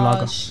 Bruno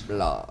Lager.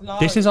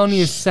 This is only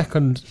his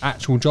second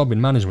actual job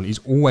in management. He's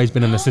always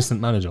been an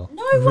assistant manager.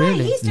 No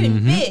way, he's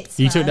doing bits.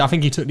 I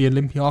think he took the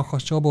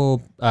Olympiacos job,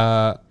 or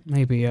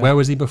maybe. Yeah. Where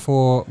was he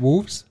before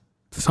Wolves?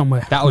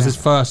 Somewhere. That was his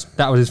first.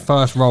 That was his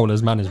first role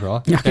as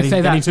manager. Yeah, I can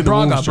say that. He took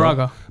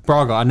Braga,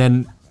 and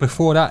then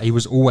before that, he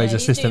was always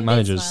assistant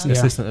managers,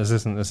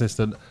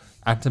 assistant.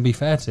 And to be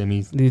fair to him,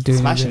 he's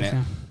smashing it.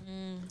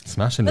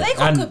 Smashing but it. They've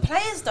got good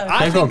players though.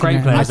 They've got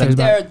great players. I think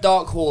they're a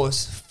dark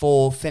horse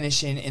for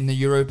finishing in the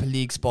Europa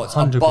League spots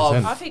 100%.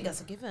 above. I think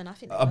that's a given.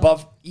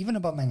 Even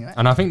above Man United.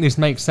 And I think this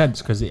makes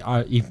sense because he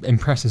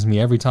impresses me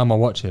every time I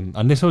watch him.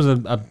 And this was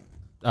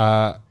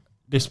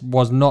this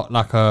was not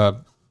like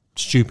a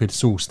stupid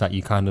source that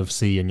you kind of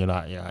see and you're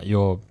like, yeah,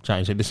 you're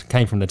chatting shit. This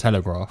came from the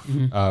Telegraph.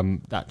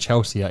 That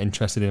Chelsea are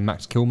interested in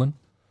Max Kilman.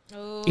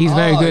 He's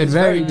very good,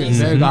 very good.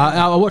 Mm-hmm.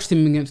 I watched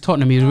him against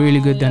Tottenham. He was really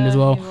good then as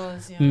well.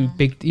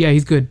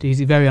 He's good. He's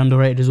very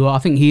underrated as well. I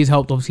think he's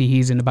helped. Obviously,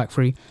 he's in the back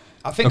three.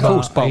 I think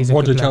Chelsea. I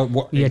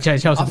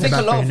think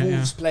a lot of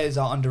Wolves players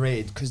are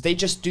underrated because they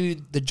just do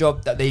the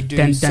job that they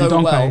do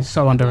so well. Is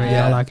so underrated.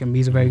 I like him.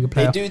 He's a very good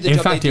player. In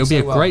fact, it'll be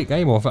a great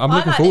game. I'm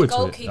looking forward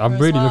to it. I'm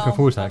really looking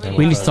forward to that game.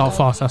 We need to start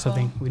fast. That's the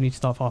thing. We need to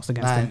start fast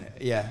against them.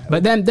 Yeah.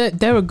 But then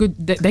they're a good.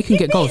 They can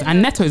get goals.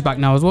 And Neto's back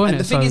now as well. And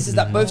the thing is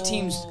that both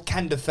teams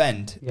can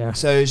defend. Yeah.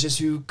 So it's just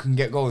who can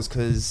get goals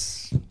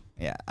because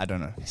I don't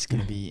know. It's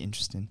gonna be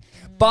interesting.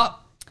 But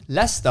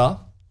Leicester,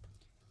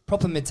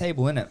 proper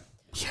mid-table, innit?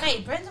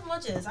 Hey, Brendan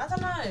Rodgers, I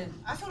don't know.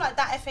 I feel like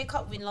that FA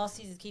Cup win last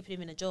season is keeping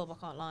him in a job. I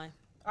can't lie.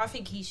 I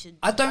think he should.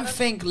 I don't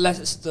think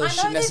Leicester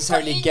should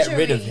necessarily get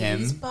rid of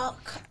him.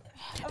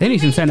 They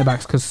need some centre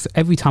backs because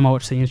every time I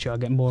watch Sinistro, I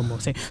get more and more.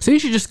 So you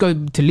should just go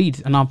to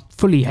Leeds, and I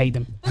fully hate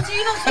them. But do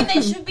you not think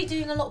they should be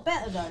doing a lot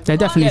better though? They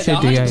definitely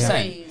should do.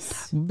 Yeah.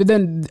 But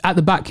then at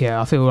the back here,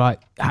 I feel like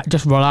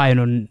just relying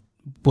on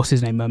what's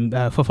his name,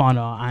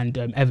 Fofana and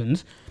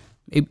Evans.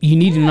 You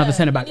need another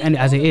centre back, and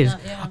as it is,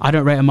 I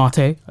don't rate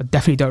Amate. I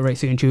definitely don't rate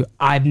Söyüncü.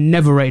 I've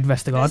never rated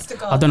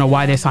Vestergaard. I don't know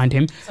why they signed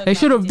him. What they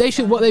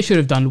should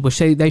have done was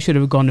they should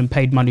have gone and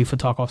paid money for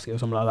Tarkowski or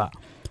something like that.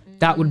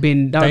 That would have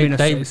been.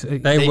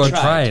 They were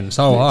trying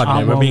so hard.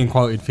 They were being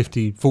quoted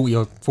 50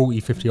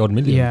 odd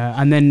million. Yeah,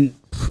 and then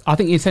I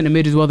think in centre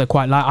mid as well, they're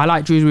quite light. I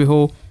like Dewsbury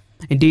Hall.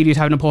 Indeed, he's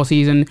having a poor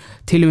season.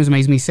 Tielemans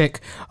makes me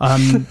sick.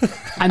 And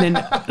then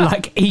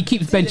he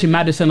keeps benching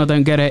Maddison. I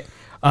don't get it.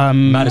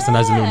 Maddison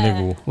has a little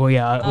niggle.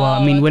 Well,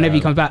 I mean, whenever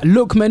he comes back,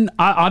 Lookman,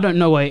 I don't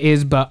know what it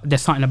is, but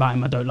there's something about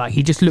him I don't like.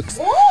 He just looks.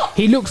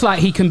 He looks like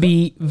he can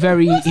be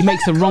he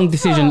makes the wrong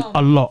decision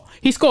a lot.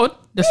 He scored.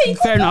 That's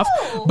fair enough.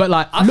 But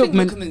I think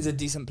Lookman's a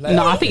decent player.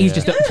 No, I think he's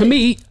just for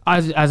me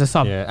as a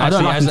sub. Yeah, I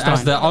don't like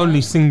as the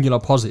only singular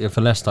positive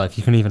for Leicester, if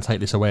you can even take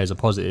this away as a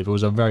positive, it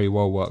was a very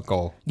well worked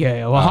goal.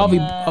 Yeah. Well, Harvey.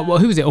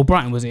 Who was it?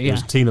 Albrighton was it? Yeah. It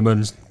was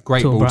Tielemans.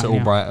 Great ball to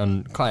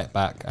Albrighton. Cut it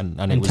back and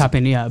it was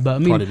tapping. Yeah, but I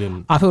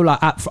mean, I feel like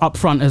up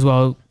front as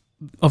well.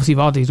 Obviously,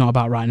 Vardy's not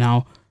about right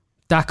now.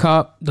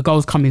 Daka, the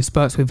goals come in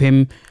spurts with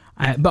him.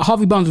 But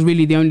Harvey Barnes was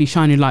really the only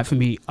shining light for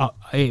me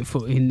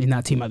in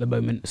that team at the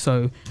moment.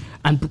 So,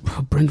 and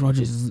Brendan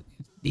Rodgers,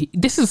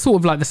 this is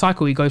sort of like the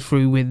cycle he goes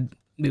through with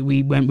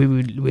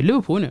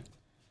Liverpool, isn't it?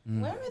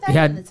 Where are they? He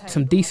had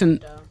some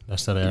decent.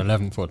 Leicester, they're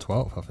 11th or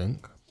 12th, I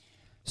think.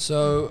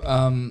 So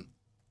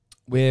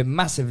we're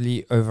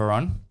massively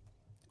overrun.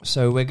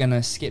 So we're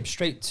gonna skip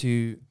straight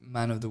to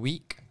Man of the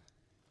Week,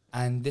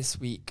 and this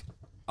week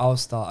I'll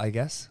start, I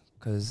guess,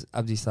 because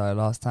Abdi started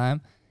last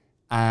time,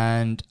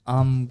 and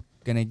I'm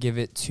gonna give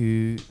it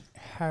to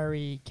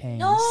Harry Kane.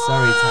 No!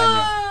 Sorry,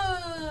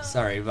 Tanya.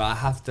 Sorry, but I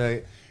have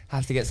to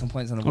get some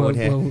points on the board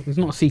here. Well, it's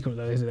not a secret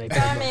though, is it?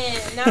 Damn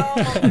it! Now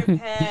I'm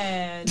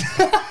unprepared.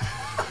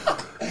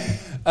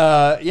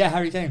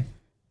 Harry Kane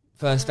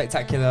for a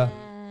spectacular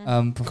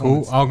performance.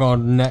 Cool. I'll go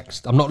on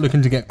next. I'm not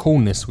looking to get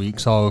corn this week,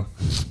 so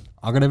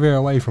I'm gonna veer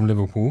away from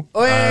Liverpool.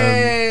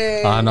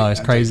 I know it's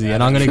crazy,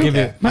 and I'm gonna give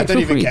it. Mate,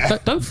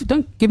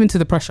 don't give in to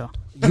the pressure.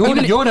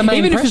 You're the main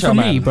even if it's pressure for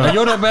man. me, bro.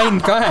 You're the main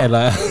guy.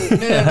 Like.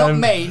 No, not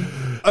main.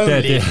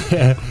 Only.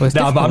 But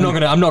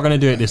I'm not gonna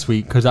do it this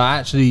week because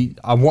I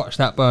watched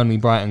that Burnley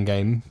Brighton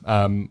game.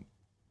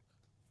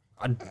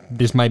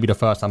 This may be the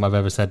first time I've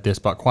ever said this,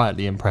 but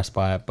quietly impressed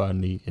by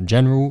Burnley in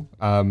general.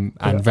 And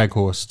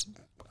Weghorst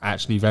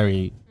actually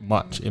very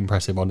much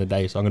impressive on the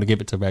day. So I'm going to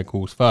give it to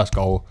Weghorst. First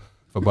goal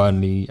for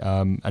Burnley,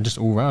 and just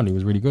all round he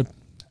was really good.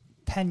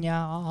 Do you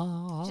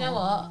know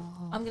what?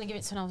 I'm going to give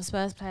it to another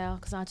Spurs player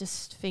because I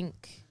just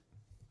think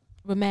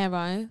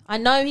Romero. I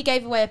know he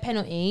gave away a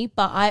penalty,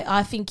 but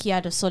I think he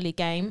had a solid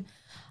game.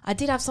 I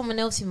did have someone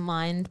else in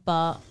mind,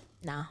 but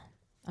nah,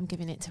 I'm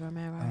giving it to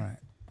Romero. All right.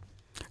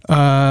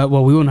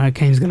 Well, we all know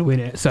Kane's going to win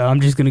it, so I'm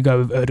just going to go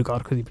with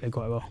Odegaard because he played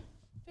quite well.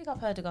 Pick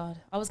up Odegaard.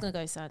 I was going to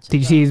go Sanchez.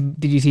 Did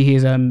you see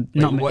his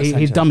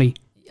his dummy?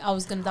 I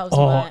was going. That was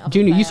my other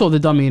Junior, you saw the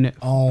dummy in it.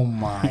 Oh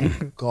my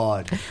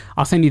god!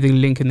 I'll send you the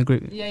link in the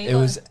group. Yeah, it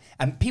was,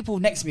 and people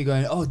next to me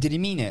going, "Oh, did he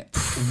mean it?"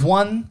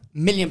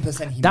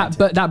 1,000,000% he meant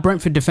it. That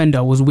Brentford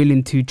defender was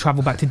willing to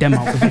travel back to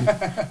Denmark with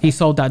him. He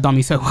sold that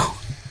dummy so well.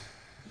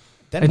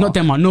 It's not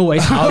Denmark, Norway.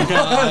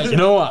 You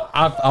know what?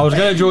 I was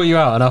going to draw you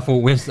out, and I thought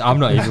we're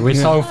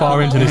so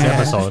far into this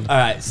episode. All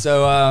right,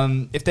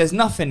 so if there's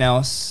nothing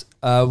else,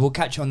 we'll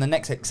catch you on the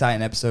next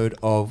exciting episode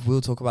of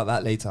We'll Talk About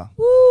That Later.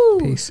 Woo!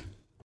 Peace.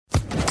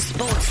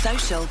 Sports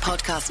Social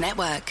Podcast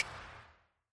Network.